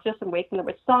self-conscious and Waking the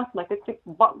Witch songs,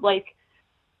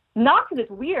 not because it's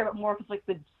weird, but more because like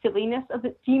the silliness of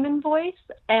the demon voice.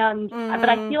 And but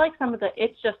I feel like some of the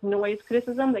it's just noise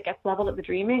criticism that gets leveled at The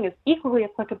Dreaming is equally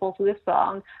applicable to this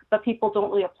song, but people don't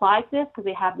really apply to this because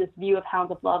they have this view of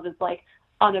Hounds of Love as like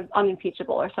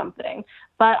unimpeachable or something.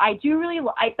 But I do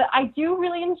enjoy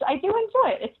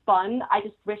it. It's fun. I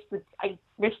just wish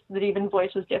the demon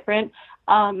voice was different.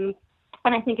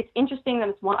 And I think it's interesting that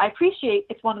it's one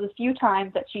of the few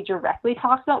times that she directly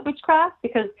talks about witchcraft,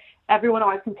 because everyone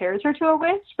always compares her to a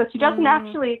witch, but she doesn't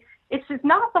actually. It's just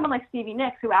not someone like Stevie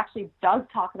Nicks who actually does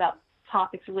talk about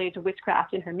topics related to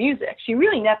witchcraft in her music. She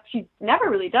never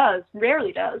really does,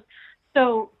 rarely does.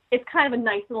 So it's kind of a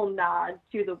nice little nod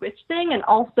to the witch thing, and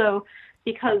also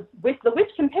because with the witch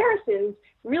comparisons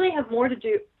really have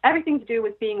everything to do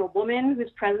with being a woman whose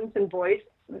presence and voice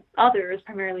others,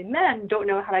 primarily men, don't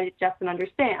know how to digest and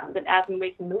understand. And as in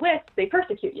Waking the Witch, they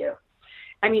persecute you.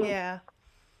 I mean,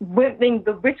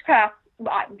 the witchcraft,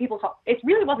 people call it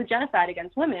really was a genocide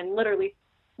against women. Literally,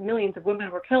 millions of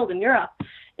women were killed in Europe.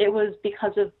 It was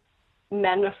because of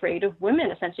men afraid of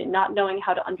women, essentially not knowing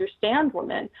how to understand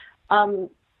women. And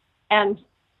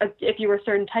if you were a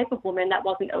certain type of woman, that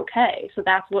wasn't okay. So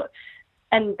that's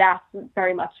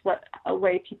very much a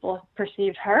way people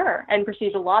perceived her and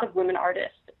perceived a lot of women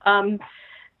artists.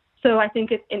 So I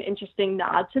think it's an interesting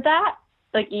nod to that.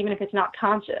 Like, even if it's not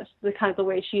conscious, the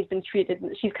way she's been treated,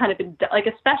 she's kind of been, like,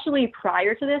 especially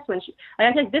prior to this,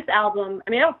 I think this album,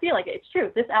 I don't feel like it, it's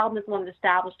true. This album is the one that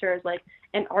established her as, like,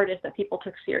 an artist that people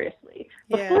took seriously.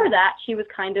 Before that, she was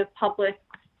kind of public.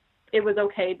 It was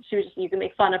okay. You can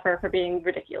make fun of her for being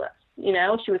ridiculous.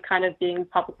 She was kind of being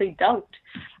publicly dunked,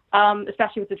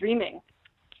 especially with The Dreaming.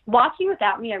 Watching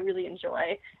Without Me, I really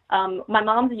enjoy. My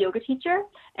mom's a yoga teacher,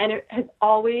 and it has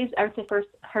always, ever since I first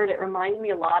heard it, reminded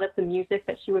me a lot of the music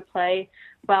that she would play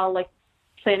while, like,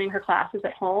 planning her classes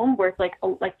at home, where it's like a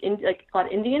lot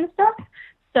of Indian stuff.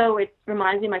 So it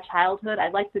reminds me of my childhood. I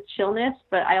like the chillness,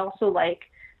 but I also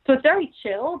so it's very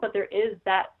chill, but there is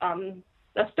that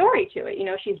a story to it. You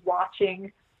know, she's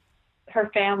watching her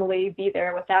family be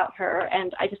there without her,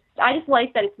 and I just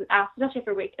like that it's especially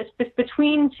for it's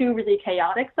between two really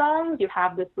chaotic songs. You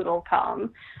have this little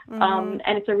calm, and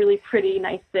it's a really pretty,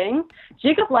 nice thing.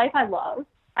 Jig of Life,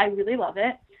 I really love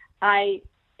it.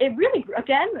 It really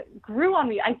again grew on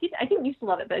me. I didn't used to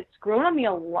love it, but it's grown on me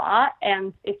a lot,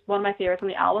 and it's one of my favorites on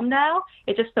the album now.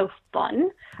 It's just so fun.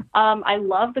 I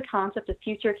love the concept of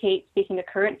future Kate speaking to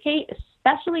current Kate,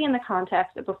 especially in the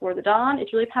context of Before the Dawn.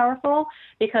 It's really powerful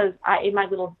because in my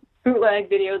little bootleg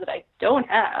video that I don't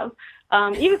have,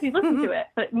 even if you listen to it,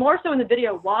 but more so in the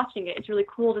video watching it, it's really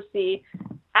cool to see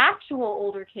actual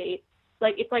older Kate.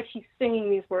 Like, it's like she's singing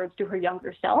these words to her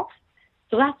younger self.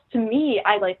 So that's, to me,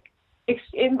 I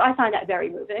find that very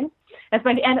moving. That's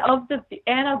my end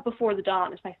of Before the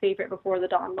Dawn is my favorite Before the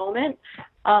Dawn moment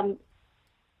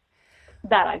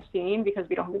that I've seen, because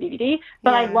we don't have the DVD.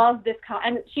 But I love this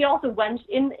and she also went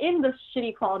in the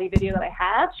shitty quality video that I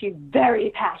have. She's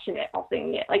very passionate while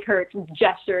singing it, like her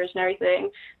gestures and everything.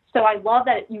 So I love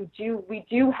that we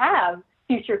do have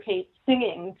future Kate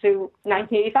singing to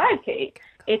 1985 Kate.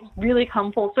 It's really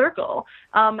come full circle.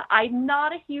 I'm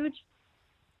not a huge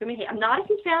fan of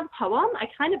the poem. I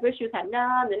kind of wish she had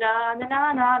na na na na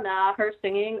na na na, her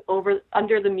singing over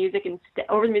the music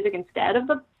instead of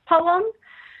the poem,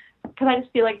 because I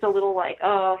just feel like it's a little like,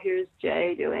 oh, here's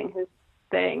Jay doing his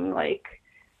thing, like,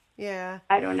 yeah,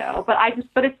 I don't know, but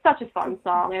it's such a fun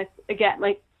song, and it's, again,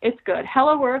 like, it's good.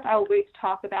 Hello Earth, I will wait to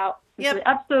talk about in the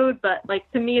episode, but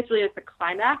like, to me, it's really like the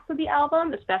climax of the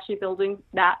album, especially building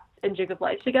that and Jig of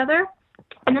Life together.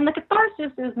 And then the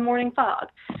catharsis is Morning Fog,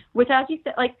 which, as you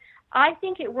said, like, I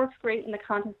think it works great in the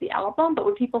context of the album, but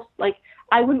when people, like,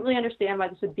 I wouldn't really understand why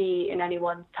this would be in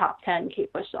anyone's top 10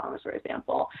 Kate Bush songs, for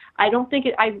example. I don't think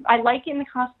I like it in the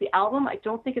context of the album. I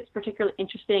don't think it's particularly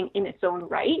interesting in its own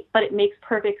right, but it makes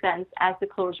perfect sense as the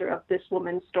closure of this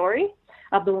woman's story,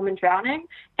 of the woman drowning.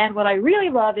 And what I really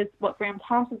love is what Graham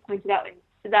Thompson pointed out,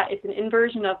 that it's an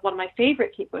inversion of one of my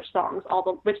favorite Kate Bush songs,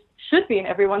 which should be in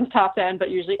everyone's top 10, but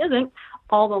usually isn't,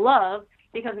 All the Love.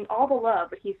 Because in All the Love,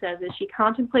 what he says is she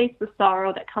contemplates the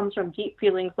sorrow that comes from deep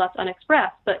feelings left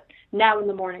unexpressed, but now in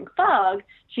the morning fog,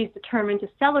 she's determined to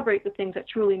celebrate the things that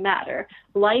truly matter: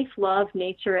 life, love,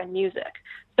 nature, and music.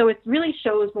 So it really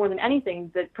shows more than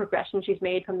anything the progression she's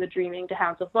made from the dreaming to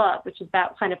Hounds of Love, which is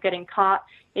about kind of getting caught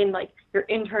in, like, your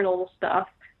internal stuff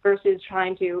versus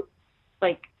trying to,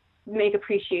 like, make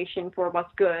appreciation for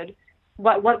what's good,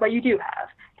 what you do have.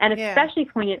 And especially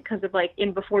poignant because of, like,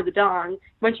 in Before the Dawn,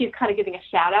 when she's kind of giving a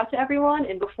shout out to everyone.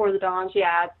 In Before the Dawn, she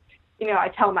adds, I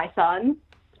tell my son,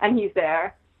 and he's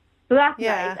there. So that's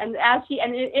nice. And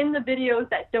in the videos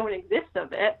that don't exist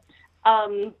of it,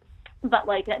 but,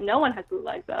 like, that no one has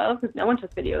bootlegs of, because no one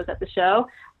took videos at the show,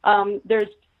 there's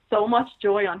so much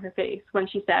joy on her face when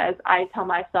she says, I tell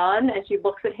my son, and she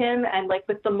looks at him and, like,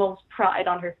 with the most pride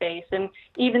on her face. And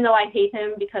even though I hate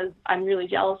him because I'm really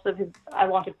jealous of his,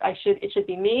 it should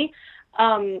be me.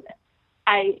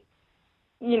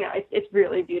 It's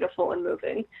really beautiful and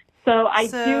moving. So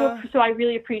I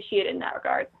really appreciate it in that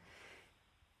regard.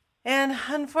 And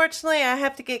unfortunately, I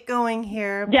have to get going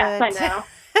here. Yes, but I know.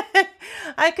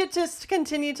 I could just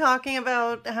continue talking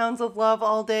about Hounds of Love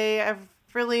all day. I've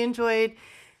really enjoyed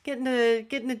getting to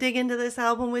dig into this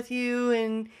album with you,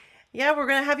 and we're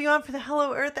gonna have you on for the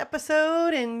Hello Earth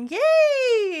episode, and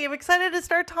yay! I'm excited to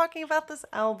start talking about this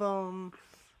album.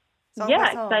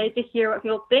 Excited to hear what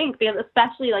people think, because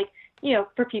especially, like,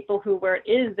 for people where it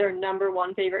is their number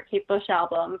one favorite Kate Bush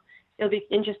album, it'll be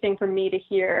interesting for me to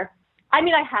hear. I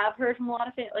mean, I have heard from a lot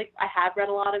of I have read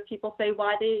a lot of people say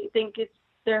why they think it's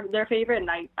their favorite,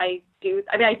 and I do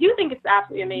think it's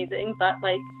absolutely amazing, but,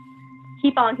 like,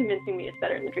 keep on convincing me it's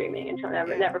better than Dreaming, and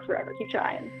never forever. Keep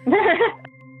trying.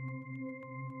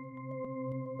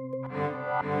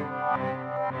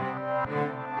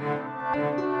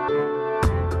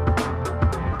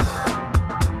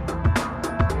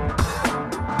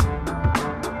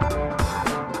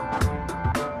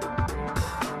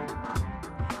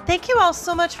 Thank you all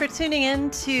so much for tuning in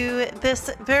to this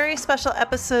very special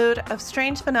episode of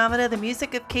Strange Phenomena, the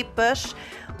music of Kate Bush.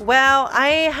 Well, I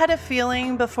had a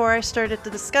feeling before I started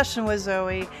the discussion with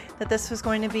Zoe that this was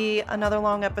going to be another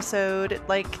long episode,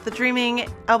 like the Dreaming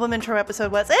album intro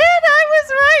episode was, and I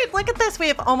was right! Look at this, we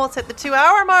have almost hit the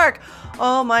 2-hour mark!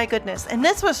 Oh my goodness, and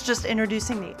this was just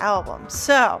introducing the album.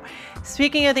 So,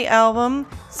 speaking of the album,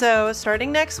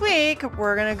 starting next week,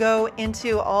 we're going to go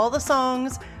into all the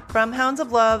songs from Hounds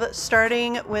of Love,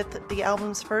 starting with the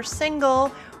album's first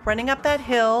single, Running Up That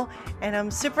Hill, and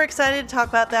I'm super excited to talk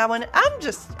about that one. I'm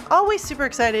just always super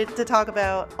excited to talk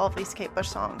about all of these Kate Bush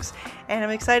songs, and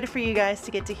I'm excited for you guys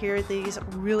to get to hear these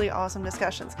really awesome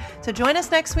discussions. So join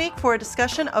us next week for a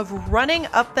discussion of Running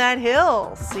Up That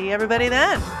Hill. See everybody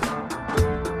then.